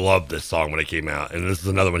 Like he loved this song when it came out, and this is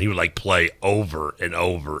another one he would like play over and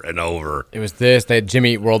over and over. It was this. They had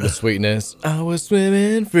Jimmy Eat World of Sweetness. I was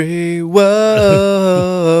swimming free.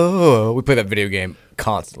 Whoa. We played that video game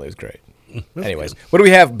constantly. It was great. Anyways, what do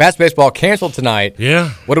we have? Bats Baseball canceled tonight.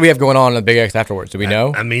 Yeah. What do we have going on in the Big X afterwards? Do we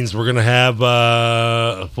know? That means we're gonna have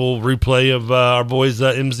a full replay of our boys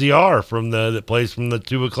MZR from that plays from the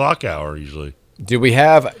 2 o'clock hour usually. Did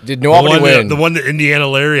New Albany win? The one that Indiana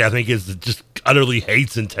Larry, I think, is just utterly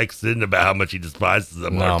hates and texts in about how much he despises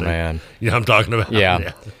them. Oh, man. You know what I'm talking about?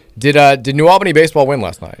 Yeah. Did New Albany baseball win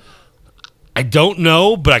last night? I don't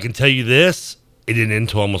know, but I can tell you this. It didn't end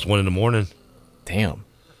until almost 1 in the morning. Damn.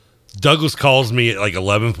 Douglas calls me at like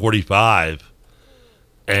 11:45,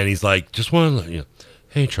 and he's like, just want to,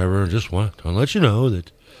 hey, Trevor, just want to let you know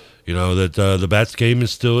that, the Bats game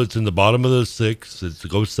is it's in the bottom of the 6th. It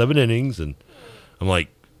goes 7 innings, and I'm like,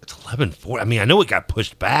 it's 11:40. I mean, I know it got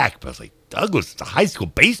pushed back, but I was like, Douglas, it's a high school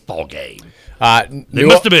baseball game. They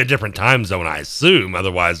must have been a different time zone, I assume.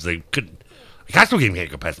 Otherwise, they couldn't. The high school game can't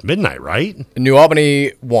go past midnight, right? New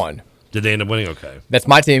Albany won. Did they end up winning? Okay. That's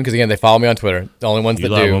my team because, again, they follow me on Twitter. The only ones that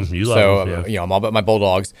do. You love them, yeah. I'm all about my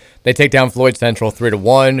Bulldogs. They take down Floyd Central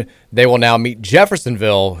 3-1. They will now meet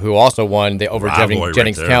Jeffersonville, who also won over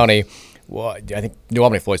Jennings County. Well, I think New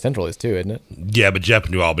Albany Floyd Central is too, isn't it? Yeah, but Jeff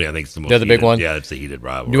and New Albany, I think, is the most. They're the big one. Yeah, it's the heated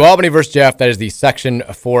rivalry. New Albany versus Jeff. That is the Section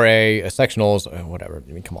 4A sectionals. Whatever.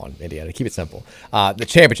 I mean, come on, Indiana, keep it simple. The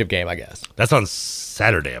championship game, I guess. That's on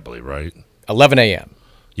Saturday, I believe, right? 11 a.m.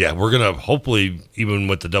 Yeah, we're gonna hopefully, even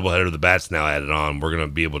with the doubleheader of the bats now added on, we're gonna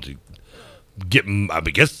be able to get, I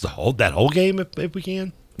guess, that whole game if we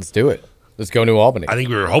can. Let's do it. Let's go New Albany. I think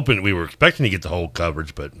we were expecting to get the whole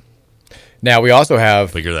coverage, but now we also have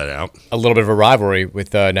figure that out. A little bit of a rivalry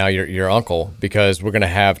with now your uncle, because we're going to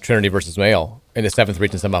have Trinity versus Mayo in the 7th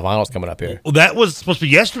region semifinals coming up here. Well, that was supposed to be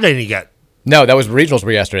yesterday, and he got. No, that was regionals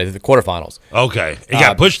were yesterday, the quarterfinals. Okay. It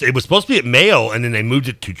got pushed. It was supposed to be at Mayo, and then they moved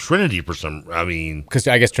it to Trinity for some, because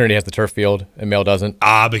I guess Trinity has the turf field, and Mayo doesn't.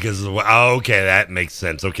 Okay, that makes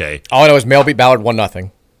sense. Okay. All I know is Mayo beat Ballard 1-0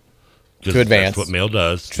 to advance. That's what Mayo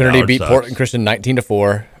does. Trinity Ballard beat sucks. Portland Christian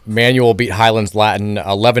 19-4. Manuel beat Highlands Latin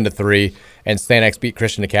 11-3. And St. X beat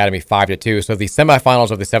Christian Academy 5-2. So the semifinals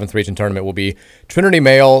of the 7th region tournament will be Trinity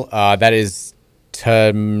Mayo. That is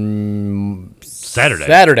Saturday,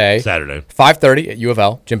 5:30 at U of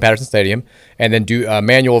L, Jim Patterson Stadium, and then do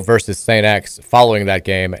Manuel versus St. X following that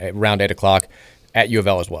game at around 8:00 at U of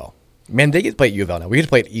L as well. Man, they get to play at U of L now. We get to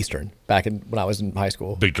play at Eastern when I was in high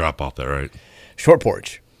school. Big drop off there, right? Short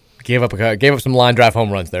porch. Gave up some line drive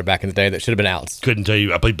home runs there back in the day that should have been outs. Couldn't tell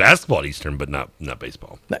you. I played basketball at Eastern, but not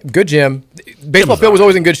baseball. Good gym. Baseball field was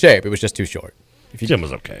always in good shape. It was just too short. Gym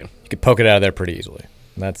was okay. You could poke it out of there pretty easily.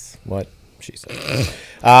 And that's what she said.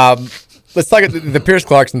 Let's talk about the Pierce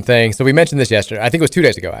Clarkson thing. So we mentioned this yesterday. I think it was 2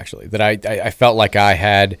 days ago, actually, that I felt like I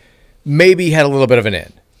had maybe had a little bit of an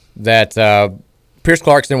in. That Pierce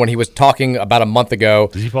Clarkson, when he was talking about a month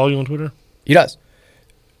ago. Does he follow you on Twitter? He does.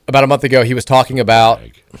 About a month ago, he was talking about.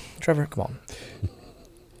 Trevor, come on.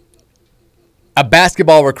 A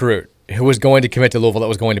basketball recruit who was going to commit to Louisville that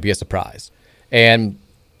was going to be a surprise. And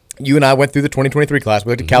you and I went through the 2023 class.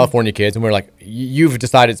 We looked at California kids, and we were like, you've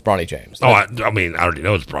decided it's Bronny James. Oh, I already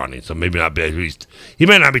know it's Bronny, so maybe not be. He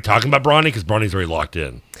may not be talking about Bronny because Bronny's already locked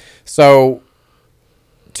in. So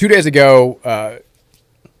 2 days ago,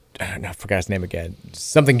 I forgot his name again.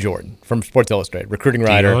 Something Jordan from Sports Illustrated, recruiting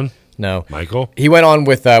writer. Dion? No. Michael? He went on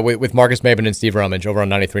with Marcus Maben and Steve Rummage over on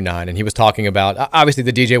 93.9, and he was talking about, obviously,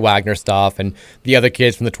 the DJ Wagner stuff and the other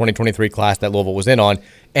kids from the 2023 class that Louisville was in on.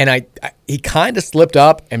 And he kind of slipped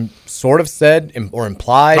up and sort of said or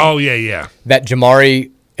implied that Jamari,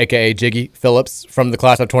 a.k.a. Jiggy Phillips, from the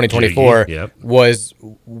class of 2024 was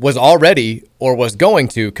already or was going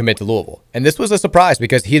to commit to Louisville. And this was a surprise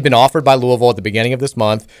because he had been offered by Louisville at the beginning of this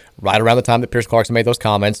month, right around the time that Pierce Clarkson made those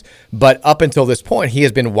comments. But up until this point, he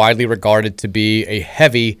has been widely regarded to be a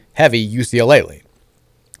heavy, heavy UCLA lead.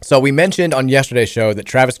 So we mentioned on yesterday's show that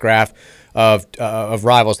Travis Graff of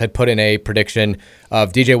Rivals had put in a prediction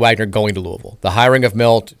of DJ Wagner going to Louisville. The hiring of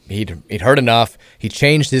Milt, he'd heard enough. He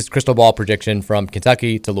changed his crystal ball prediction from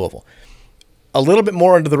Kentucky to Louisville. A little bit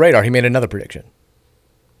more under the radar, he made another prediction.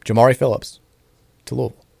 Jamari Phillips to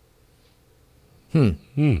Louisville.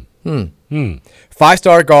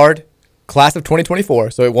 5-star guard, class of 2024,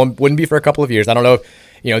 so it wouldn't be for a couple of years. I don't know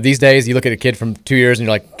if, these days you look at a kid from 2 years and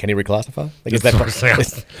you're like, can he reclassify?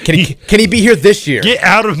 Like, can he be here this year? Get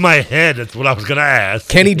out of my head. That's what I was going to ask.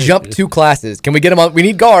 Can he jump 2 classes? Can we get him on? We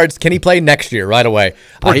need guards. Can he play next year right away?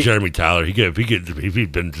 Poor Jeremy Tyler. If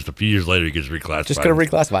he'd been just a few years later, he gets reclassified. Just going to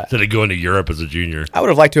reclassify. Instead of going to Europe as a junior. I would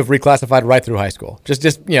have liked to have reclassified right through high school. Just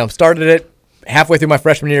started it halfway through my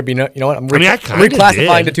freshman year. But you know what? I'm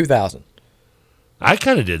reclassifying to 2000. I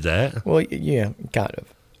kind of did that. Well, yeah, kind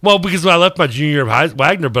of. Well, because I left my junior year of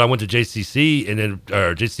Wagner, but I went to JCC and then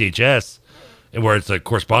JCHS, and where it's a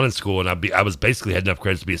correspondence school, and I was basically had enough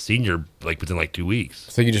credits to be a senior within 2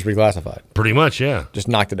 weeks. So you just reclassified? Pretty much, yeah. Just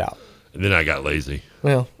knocked it out. And then I got lazy.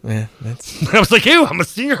 Well, yeah, that's. I was like, ew, I'm a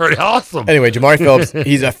senior already. Awesome. Anyway, Jamari Phillips,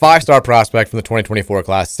 he's a 5-star prospect from the 2024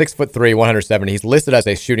 class, 6'3", 170. He's listed as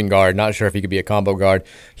a shooting guard. Not sure if he could be a combo guard.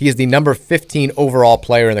 He is the number 15 overall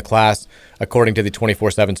player in the class, according to the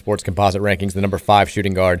 24/7 Sports Composite rankings, the number 5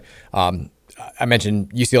 shooting guard. I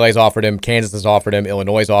mentioned UCLA's offered him, Kansas has offered him,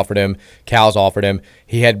 Illinois has offered him, Cal's offered him.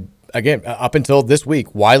 He had, again, up until this week,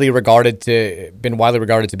 been widely regarded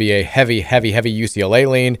to be a heavy, heavy, heavy UCLA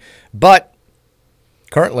lean, but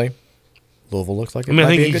currently, Louisville looks like it might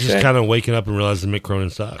be in good shape. I think he's just kind of waking up and realizing Mick Cronin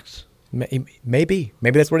sucks. Maybe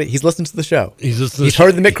that's what he's listened to the show. He's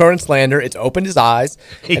heard the Mick Cronin slander. It's opened his eyes,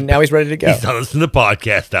 and now he's ready to go. He's listening to the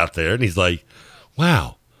podcast out there, and he's like,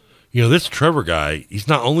 wow, this Trevor guy, he's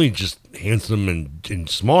not only just handsome and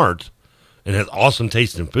smart and has awesome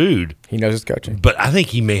taste in food. He knows his coaching. But I think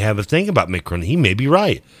he may have a thing about Mick Cronin. He may be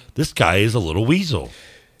right. This guy is a little weasel.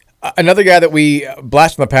 Another guy that we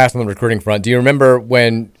blast from the past on the recruiting front. Do you remember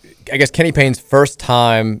when I guess, Kenny Payne's first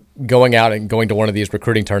time going out and going to one of these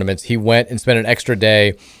recruiting tournaments. He went and spent an extra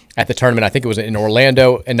day at the tournament. I think it was in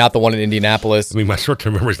Orlando and not the one in Indianapolis. I mean, my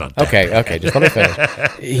short-term memory's not that Okay, just let me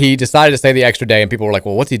finish. He decided to stay the extra day, and people were like,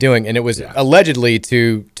 well, what's he doing? And it was allegedly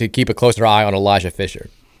to keep a closer eye on Elijah Fisher,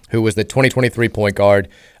 who was the 2023 point guard,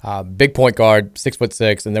 big point guard,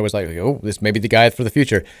 6'6", and there was like, oh, this may be the guy for the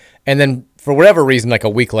future. And then for whatever reason, like a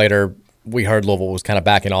week later, we heard Louisville was kind of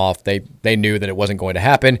backing off. They knew that it wasn't going to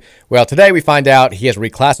happen. Well, today we find out he has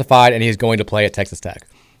reclassified and he's going to play at Texas Tech.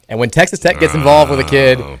 And when Texas Tech gets involved with a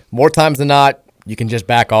kid, more times than not, you can just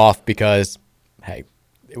back off because, hey,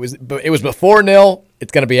 it was before nil.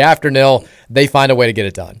 It's going to be after nil. They find a way to get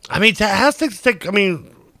it done. I mean, how's Texas Tech? I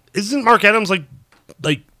mean, isn't Mark Adams like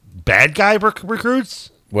bad guy recruits?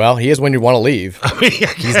 Well, he is when you want to leave. I mean,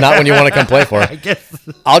 he's not when you want to come play for him. I guess.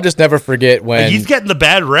 I'll just never forget when he's getting the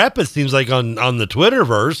bad rep. It seems like on the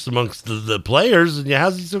Twitterverse amongst the players, and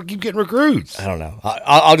how's he still keep getting recruits? I don't know.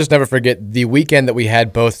 I'll just never forget the weekend that we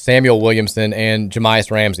had both Samuel Williamson and Jemias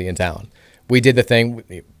Ramsey in town. We did the thing,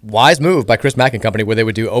 wise move by Chris Mack and company, where they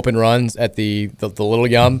would do open runs at the Little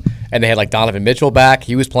Yum, and they had like Donovan Mitchell back.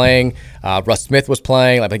 He was playing. Russ Smith was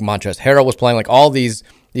playing. Like Montrezl Harrell was playing. Like all these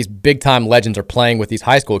big-time legends are playing with these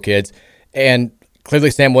high school kids, and clearly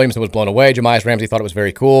Sam Williamson was blown away. Jemias Ramsey thought it was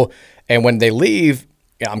very cool, and when they leave,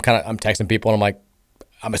 I'm texting people, and I'm like,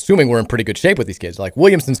 I'm assuming we're in pretty good shape with these kids. Like,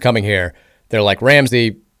 Williamson's coming here. They're like,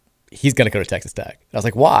 Ramsey, he's going to go to Texas Tech. And I was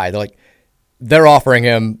like, why? They're like, they're offering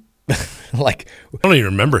him, like... I don't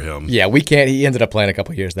even remember him. Yeah, we can't. He ended up playing a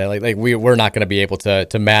couple of years there. Like we're not going to be able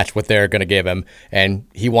to match what they're going to give him. And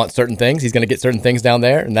he wants certain things. He's going to get certain things down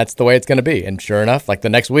there, and that's the way it's going to be. And sure enough, like the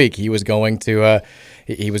next week, he was going to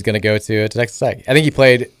go to Texas Tech. I think he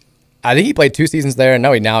played 2 seasons there,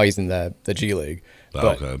 and now he's in the G League.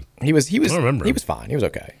 But okay. He was I don't remember he him. was fine. He was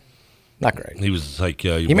okay. Not great. He was like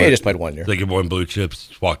he may have just played 1 year. Like everyone blue chips,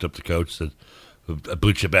 just walked up to coach, said, "A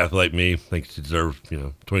blue chip athlete like me thinks he deserves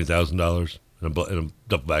 $20,000 and a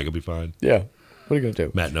duffel bag will be fine." Yeah. What are you gonna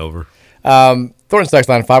do? Matt Nover. Thornton's text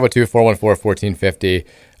line 502-414-1450.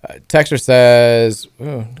 Texter says,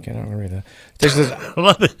 oh, can't read that. Texter says, I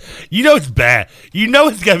love it. You know it's bad. You know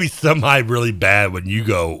it's got to be somehow really bad when you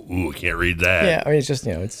go, ooh, I can't read that. Yeah, I mean, it's just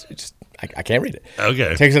I can't read it.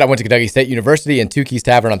 Okay. Texter said, I went to Kentucky State University, and Two Keys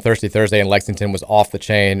Tavern on Thursday in Lexington was off the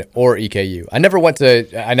chain, or EKU. I never went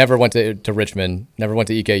to Richmond, never went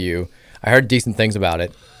to EKU. I heard decent things about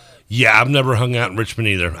it. Yeah, I've never hung out in Richmond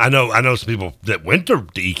either. I know some people that went to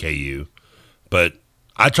EKU, but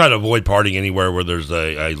I try to avoid partying anywhere where there's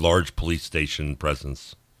a large police station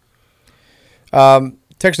presence.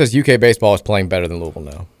 Texter says UK baseball is playing better than Louisville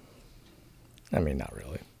now. I mean, not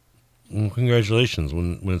really. Well, congratulations.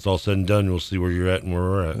 When it's all said and done, we'll see where you're at and where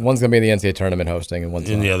we're at. One's going to be in the NCAA tournament hosting, and one's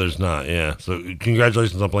not. And the other's not, yeah. So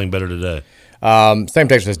congratulations on playing better today. Same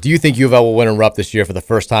texter says, do you think U of L will win a Rupp this year for the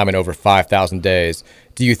first time in over 5,000 days?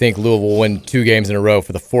 Do you think Louisville will win 2 games in a row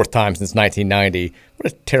for the 4th time since 1990?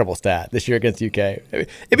 What a terrible stat this year against UK.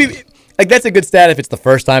 It'd be, like, that's a good stat if it's the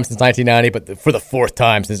first time since 1990, but for the 4th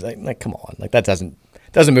time since, like, come on. Like, that doesn't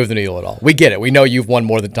move the needle at all. We get it. We know you've won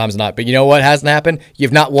more than times than not, but you know what hasn't happened?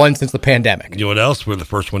 You've not won since the pandemic. You know what else? We're the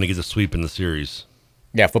first one to get a sweep in the series.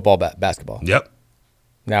 Yeah, football, basketball. Yep.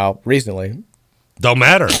 Now, recently. Don't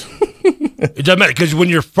matter. It doesn't matter, because when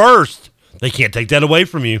you're first, they can't take that away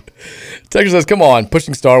from you. Texas says, come on,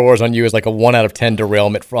 pushing Star Wars on you is like a 1 out of 10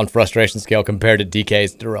 derailment on frustration scale compared to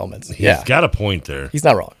DK's derailments. He's got a point there. He's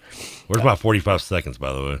not wrong. Where's my 45 seconds,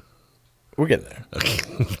 by the way? We're getting there.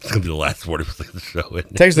 It's going to be the last 45 seconds of the show,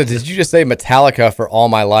 isn't it? Texas says, did you just say Metallica for all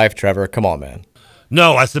my life, Trevor? Come on, man.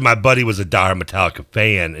 No, I said my buddy was a diehard Metallica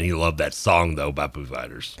fan, and he loved that song, though, by Foo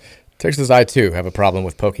Fighters. Texas says, I, too, have a problem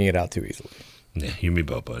with poking it out too easily. Yeah, you and me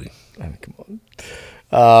both, buddy. I mean, come on.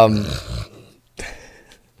 All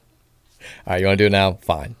right, you want to do it now?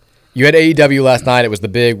 Fine. You had AEW last night. It was the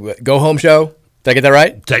big go-home show. Did I get that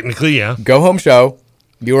right? Technically, yeah. Go-home show.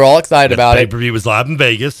 You were all excited about it. Pay-per-view was live in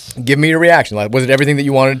Vegas. Give me your reaction. Like, was it everything that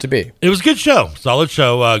you wanted it to be? It was a good show. Solid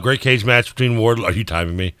show. Great cage match between Wardlow. Are you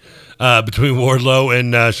timing me? Between Wardlow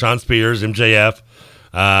and Sean Spears, MJF.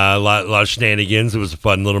 A lot of shenanigans. It was a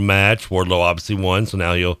fun little match. Wardlow obviously won, so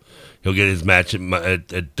now he'll get his match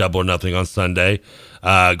at Double or Nothing on Sunday.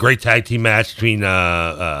 Great tag team match between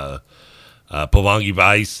Povangi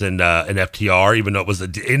Vice and FTR, even though it was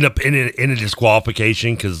ended up in a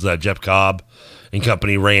disqualification because Jeff Cobb and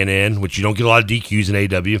company ran in, which you don't get a lot of DQs in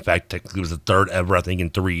AEW. In fact, technically it was the 3rd ever, I think, in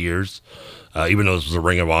 3 years. Even though this was a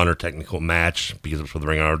Ring of Honor technical match, because it was for the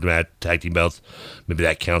Ring of Honor tag team belts. Maybe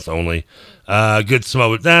that counts only. Good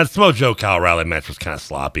Samoa Joe Kyle O'Reilly match was kind of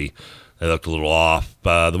sloppy. They looked a little off.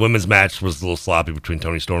 The women's match was a little sloppy between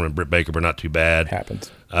Toni Storm and Britt Baker, but not too bad.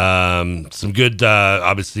 Happens. Some good,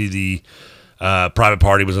 obviously, the Private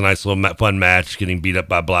Party was a nice little fun match, getting beat up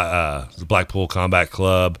by the Blackpool Combat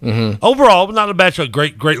Club. Mm-hmm. Overall, not a bad show.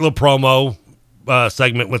 Great little promo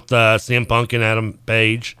segment with CM Punk and Adam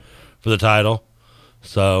Page for the title.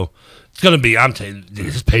 So it's going to be, I'm telling you,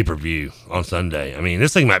 this pay-per-view on Sunday. I mean,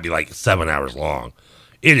 this thing might be like 7 hours long.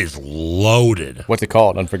 It is loaded. What's it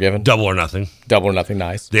called? Unforgiven? Double or Nothing. Double or Nothing,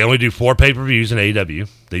 nice. They only do 4 pay-per-views in AEW.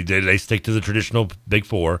 They stick to the traditional big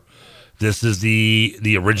 4. This is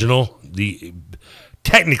the original,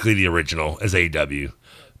 technically the original as AEW.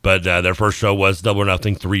 But their first show was Double or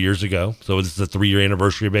Nothing 3 years ago. So this is the 3-year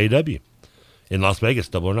anniversary of AEW in Las Vegas,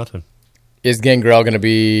 Double or Nothing. Is Gangrel going to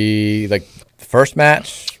be like the first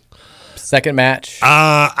match? Second match?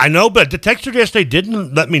 I know, but the texter yesterday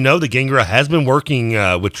didn't let me know that Gangrel has been working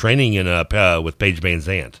with training with Paige Van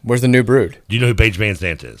Zandt. Where's the new Brood? Do you know who Paige Van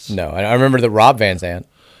Zandt is? No, I remember that Rob Van Zandt.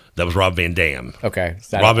 That was Rob Van Dam. Okay.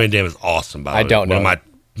 Rob Van Dam is awesome, by the way. I don't know. One of my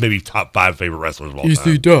maybe top 5 favorite wrestlers of all time.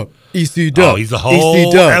 EC Dub. Oh, he's the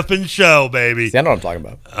whole effing show, baby. See, I know what I'm talking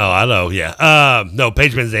about. Oh, I know, yeah. No,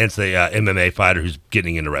 Paige Van Zandt's a MMA fighter who's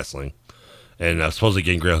getting into wrestling. And supposedly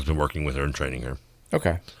Gangrel has been working with her and training her.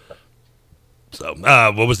 Okay. So,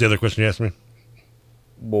 what was the other question you asked me?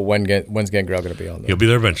 Well, when's Gangrel going to be on there? He'll be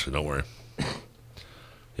there eventually, don't worry.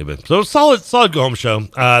 So, solid go-home show.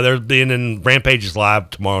 They're being in Rampage's live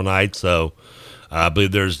tomorrow night, so I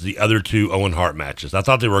believe there's the other 2 Owen Hart matches. I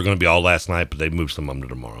thought they were going to be all last night, but they moved some of them to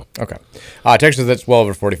tomorrow. Okay. Texas, that's well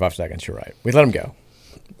over 45 seconds. You're right. We let him go.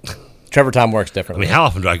 Trevor time works differently. I mean, how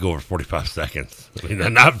often do I go over 45 seconds? I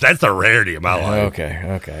mean, that's a rarity in my life.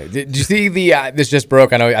 Okay. Did you see this just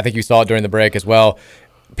broke? I think you saw it during the break as well.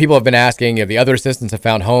 People have been asking if the other assistants have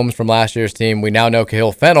found homes from last year's team. We now know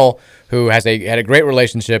Cahill Fennell, who had a great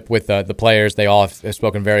relationship with the players. They all have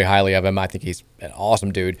spoken very highly of him. I think he's an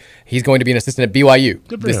awesome dude. He's going to be an assistant at BYU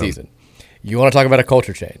this season. You want to talk about a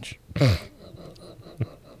culture change?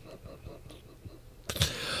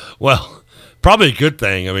 Well, probably a good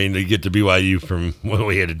thing. I mean, to get to BYU from what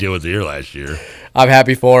we had to deal with here last year. I'm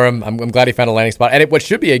happy for him. I'm glad he found a landing spot. And what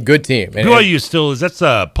should be a good team. BYU still that's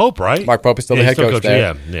Pope, right? Mark Pope is still the head coach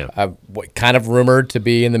there. Yeah. Kind of rumored to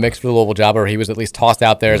be in the mix for the Louisville job, or he was at least tossed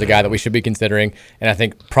out there as a guy that we should be considering. And I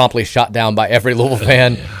think promptly shot down by every Louisville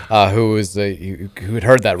fan who had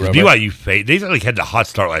heard that rumor. BYU faded. They had the hot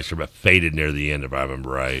start last year, but faded near the end, if I remember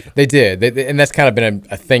right. They did, and that's kind of been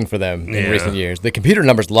a thing for them in recent years. The computer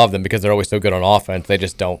numbers love them because they're always so good on offense. They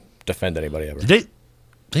just don't defend anybody ever. They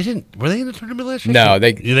didn't. Were they in the tournament last year? No,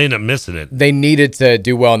 they ended up missing it. They needed to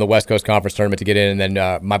do well in the West Coast Conference tournament to get in, and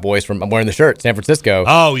then my boys I'm wearing the shirt, San Francisco.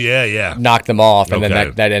 Oh yeah, knocked them off, and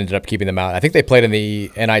then that ended up keeping them out. I think they played in the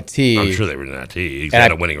NIT. I'm sure they were in the NIT. They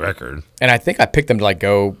had a winning record. And I think I picked them to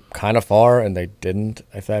go kind of far, and they didn't,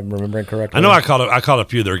 if I'm remembering correctly. I know I called a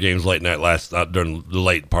few of their games late night during the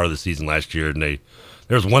late part of the season last year, and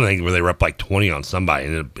there was one thing where they were up like 20 on somebody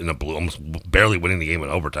and in a blue, almost barely winning the game in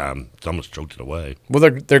overtime. It's almost choked it away.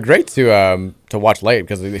 Well, they're great to watch late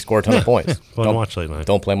because they score a ton of points. Fun to watch late night.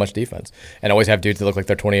 Don't play much defense, and always have dudes that look like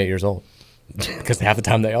they're 28 years old because half the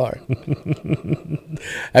time they are.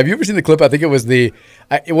 Have you ever seen the clip? I think it was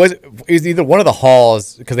either one of the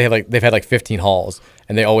halls because they've had 15 halls,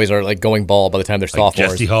 and they always are going ball by the time they're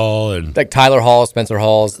sophomores. Jesse Hall and Tyler Hall, Spencer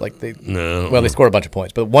Halls. They scored a bunch of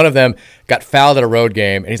points, but one of them got fouled at a road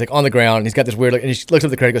game, and he's on the ground, and he's got this weird look, and he looks up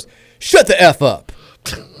at the crowd and goes, "Shut the F up."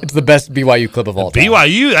 It's the best BYU clip of all time.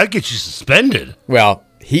 BYU, that gets you suspended. Well,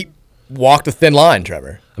 he walked a thin line,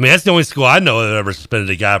 Trevor. I mean, that's the only school I know that ever suspended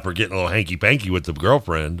a guy for getting a little hanky-panky with the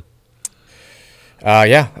girlfriend.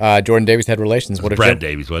 Jordan Davies had relations. What if Brad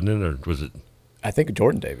Davies, wasn't it? Or was it? I think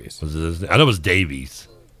Jordan Davies. Was it his name? I know it was Davies.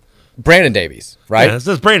 Brandon Davies, right? Yeah, it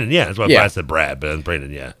says Brandon, yeah. That's why I said Brad, but it's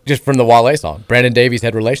Brandon, yeah. Just from the Wale song. Brandon Davies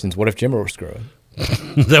had relations. What if Jimmer were screwing?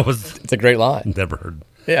 It's a great line. Never heard.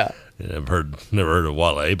 Yeah. Never heard of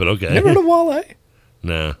Wale, but okay. Never heard of Wale?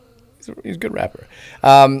 No. He's a good rapper.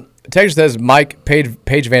 Texas says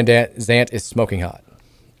Paige Van Zandt is smoking hot.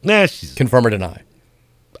 Nah, she's... Confirm or deny?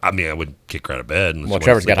 I mean, I would kick her out of bed. Well,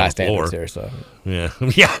 Trevor's got high standards here, so. Yeah.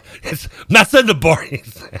 Yeah. It's not something to bore you.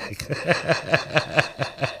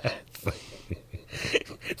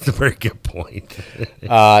 It's a very good point.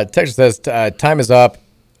 Texas says time is up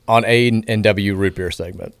on A&W root beer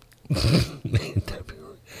segment. It's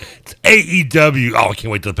AEW. Oh, I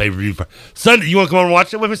can't wait till the pay-per-view. Sunday, you want to come on and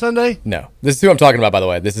watch it with me Sunday? No. This is who I'm talking about, by the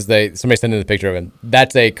way. This is somebody sent in the picture of him.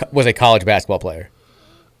 Was a college basketball player.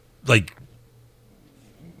 Like...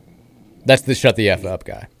 That's the shut the F up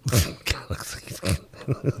guy.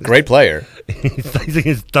 Great player. He's in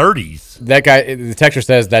his 30s. That guy, the texture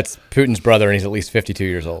says that's Putin's brother, and he's at least 52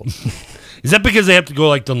 years old. Is that because they have to go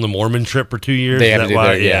like on the Mormon trip for 2 years? They Is have to that do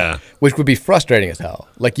why? that, yeah. Which would be frustrating as hell.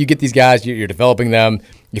 Like you get these guys, you're developing them,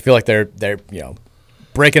 you feel like they're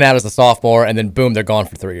breaking out as a sophomore, and then boom, they're gone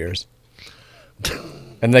for 3 years.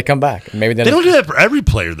 And they come back. Maybe They don't do that for every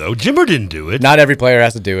player, though. Jimmer didn't do it. Not every player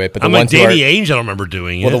has to do it, but the I'm like ones who Danny are, Ainge, I don't remember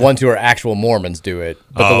doing it. Well, the ones who are actual Mormons do it,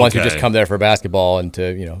 but the ones who just okay. come there for basketball and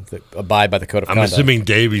to abide by the code of I'm conduct. assuming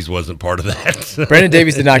Davies wasn't part of that. Brandon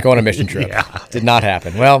Davies did not go on a mission trip. Did not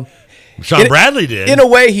happen. Well, Sean Bradley did. In a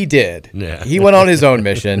way, he did. Yeah. He went on his own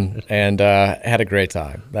mission and had a great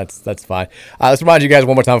time. That's fine. Let's remind you guys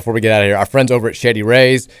one more time before we get out of here. Our friends over at Shady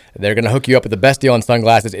Rays, they're going to hook you up with the best deal on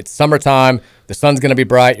sunglasses. It's summertime. The sun's going to be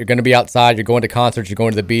bright. You're going to be outside. You're going to concerts. You're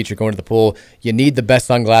going to the beach. You're going to the pool. You need the best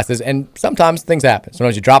sunglasses. And sometimes things happen.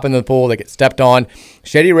 Sometimes you drop into the pool. They get stepped on.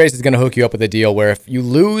 Shady Rays is going to hook you up with a deal where if you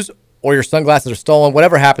lose or your sunglasses are stolen,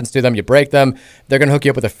 whatever happens to them, you break them, they're going to hook you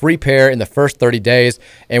up with a free pair in the first 30 days.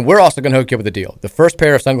 And we're also going to hook you up with a deal. The first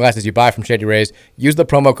pair of sunglasses you buy from Shady Rays, use the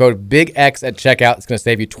promo code BIGX at checkout. It's going to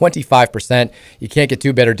save you 25%. You can't get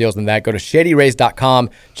two better deals than that. Go to ShadyRays.com.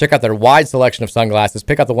 Check out their wide selection of sunglasses.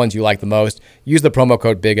 Pick out the ones you like the most. Use the promo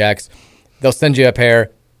code BIGX. They'll send you a pair.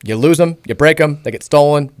 You lose them, you break them, they get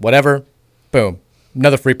stolen, whatever. Boom.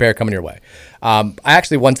 Another free pair coming your way. I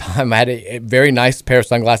actually one time I had a very nice pair of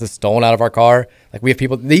sunglasses stolen out of our car. Like we have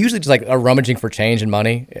people, they usually just like are rummaging for change and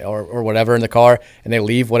money or whatever in the car, and they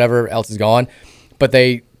leave whatever else is gone. But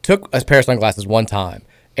they took a pair of sunglasses one time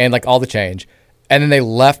and like all the change, and then they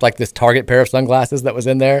left like this Target pair of sunglasses that was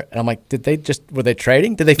in there. And I'm like, were they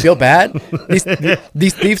trading? Did they feel bad?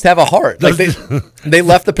 These thieves have a heart. Like they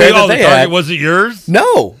left the pair that they had. Was it yours?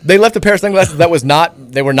 No, they left a pair of sunglasses that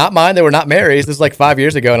they were not mine. They were not Mary's. This was like 5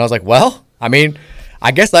 years ago. And I was like, well, I mean,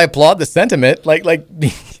 I guess I applaud the sentiment. Like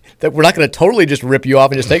that we're not going to totally just rip you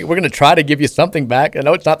off and just take it. We're going to try to give you something back. I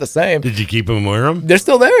know it's not the same. Did you keep them and wear them? They're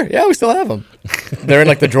still there. Yeah, we still have them. They're in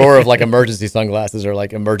like the drawer of like emergency sunglasses or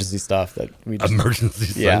like emergency stuff that we just... Emergency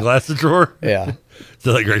sunglasses drawer? Yeah.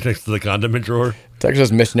 So like right next to the condiment drawer?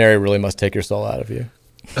 Texas missionary really must take your soul out of you.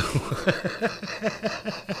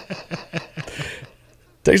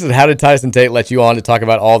 Texas, how did Tyson Tate let you on to talk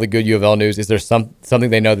about all the good U of L news? Is there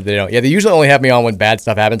something they know that they don't? Yeah, they usually only have me on when bad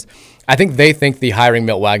stuff happens. I think they think the hiring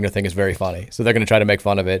Milt Wagner thing is very funny, so they're going to try to make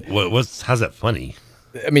fun of it. How's that funny?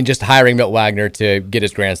 I mean, just hiring Milt Wagner to get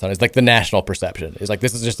his grandson is like the national perception. It's like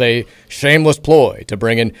this is just a shameless ploy to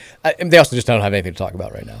bring in. And they also just don't have anything to talk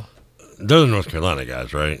about right now. Those are North Carolina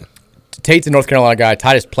guys, right? Tate's a North Carolina guy.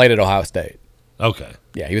 Titus played at Ohio State. Okay.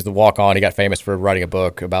 Yeah, he was the walk-on. He got famous for writing a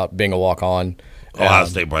book about being a walk-on. Ohio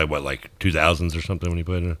State probably, like 2000s or something when he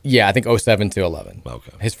played in it? Yeah, I think 07 to 11.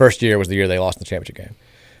 Okay. His first year was the year they lost the championship game.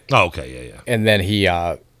 Oh, okay, yeah. And then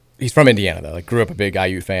he's from Indiana, though. Like, grew up a big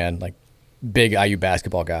IU fan, like, big IU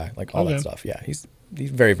basketball guy, like, all that stuff. Yeah, he's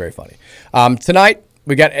very, very funny. Tonight,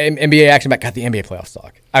 we got NBA action back. God, the NBA playoffs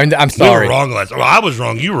suck. I mean, I'm sorry. You were wrong last night. Well, I was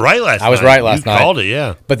wrong. You were right last night. I was right last night. You called it,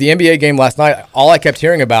 yeah. But the NBA game last night, all I kept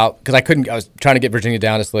hearing about, because I was trying to get Virginia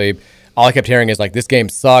down to sleep, all I kept hearing is, like, this game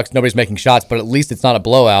sucks, nobody's making shots, but at least it's not a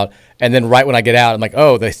blowout. And then right when I get out, I'm like,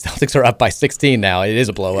 oh, the Celtics are up by 16 now. It is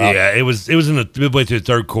a blowout. Yeah, it was in the midway through the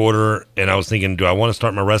third quarter, and I was thinking, do I want to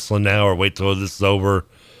start my wrestling now or wait till this is over?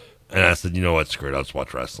 And I said, you know what, screw it, I'll just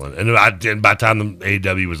watch wrestling. And by the time the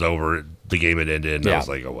AEW was over, the game had ended, and I was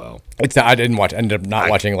like, oh, well. I didn't watch. Ended up not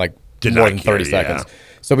watching, like, more than 30 seconds. Yeah.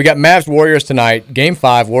 So we got Mavs-Warriors tonight. Game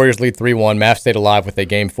 5, Warriors lead 3-1. Mavs stayed alive with a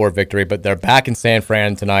Game 4 victory, but they're back in San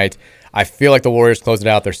Fran tonight. I feel like the Warriors close it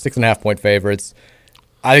out. They're 6.5-point favorites.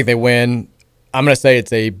 I think they win. I'm going to say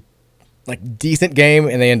it's a decent game,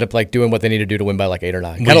 and they end up like doing what they need to do to win by like 8 or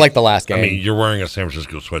 9. Kind of like the last game. I mean, you're wearing a San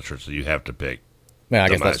Francisco sweatshirt, so you have to pick. Yeah, I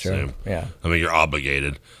guess that's true. Yeah. I mean, you're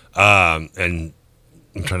obligated. And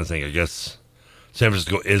I'm trying to think. I guess San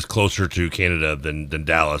Francisco is closer to Canada than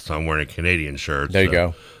Dallas, so I'm wearing a Canadian shirt. There you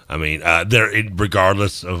go. I mean,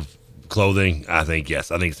 regardless of clothing, I think,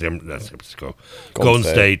 yes. I think San Francisco. Golden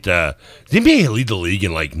State. The NBA lead the league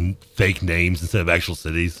in, like, fake names instead of actual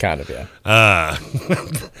cities. Kind of, yeah.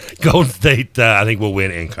 Golden State, I think, will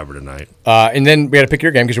win and cover tonight. And then we got to pick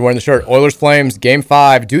your game because you're wearing the shirt. Oilers-Flames, Game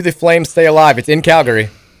 5. Do the Flames stay alive? It's in Calgary.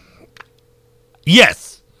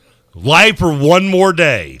 Yes. Live for one more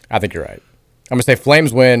day. I think you're right. I'm going to say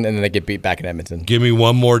Flames win, and then they get beat back in Edmonton. Give me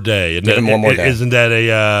one more day. Give them one more day. Isn't that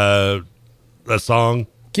a song?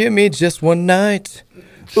 Give me just one night.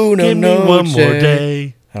 Give me one more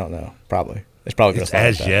day. I don't know. Probably. It's probably it's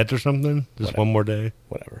As Yet or something. Just one more day.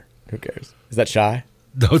 Whatever. Who cares? Is that Shy?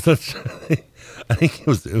 No, it's not Shy. I think it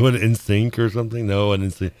was NSYNC or something. No, I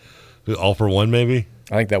didn't see. All for One, maybe?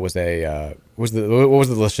 I think that was what was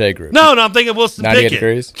the Lachey group? No, I'm thinking Wilson 98 Pickett.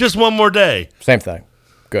 Degrees? Just One More Day. Same thing.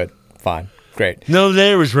 Good. Fine. Great. No,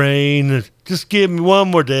 there was rain. Just give me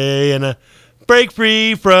one more day and break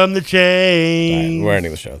free from the chain. Right, we're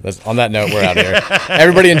ending the show. On that note, we're out of here.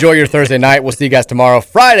 Everybody enjoy your Thursday night. We'll see you guys tomorrow,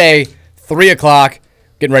 Friday, 3 o'clock.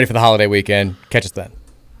 Getting ready for the holiday weekend. Catch us then.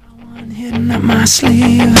 Hidden up my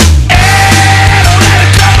sleeve.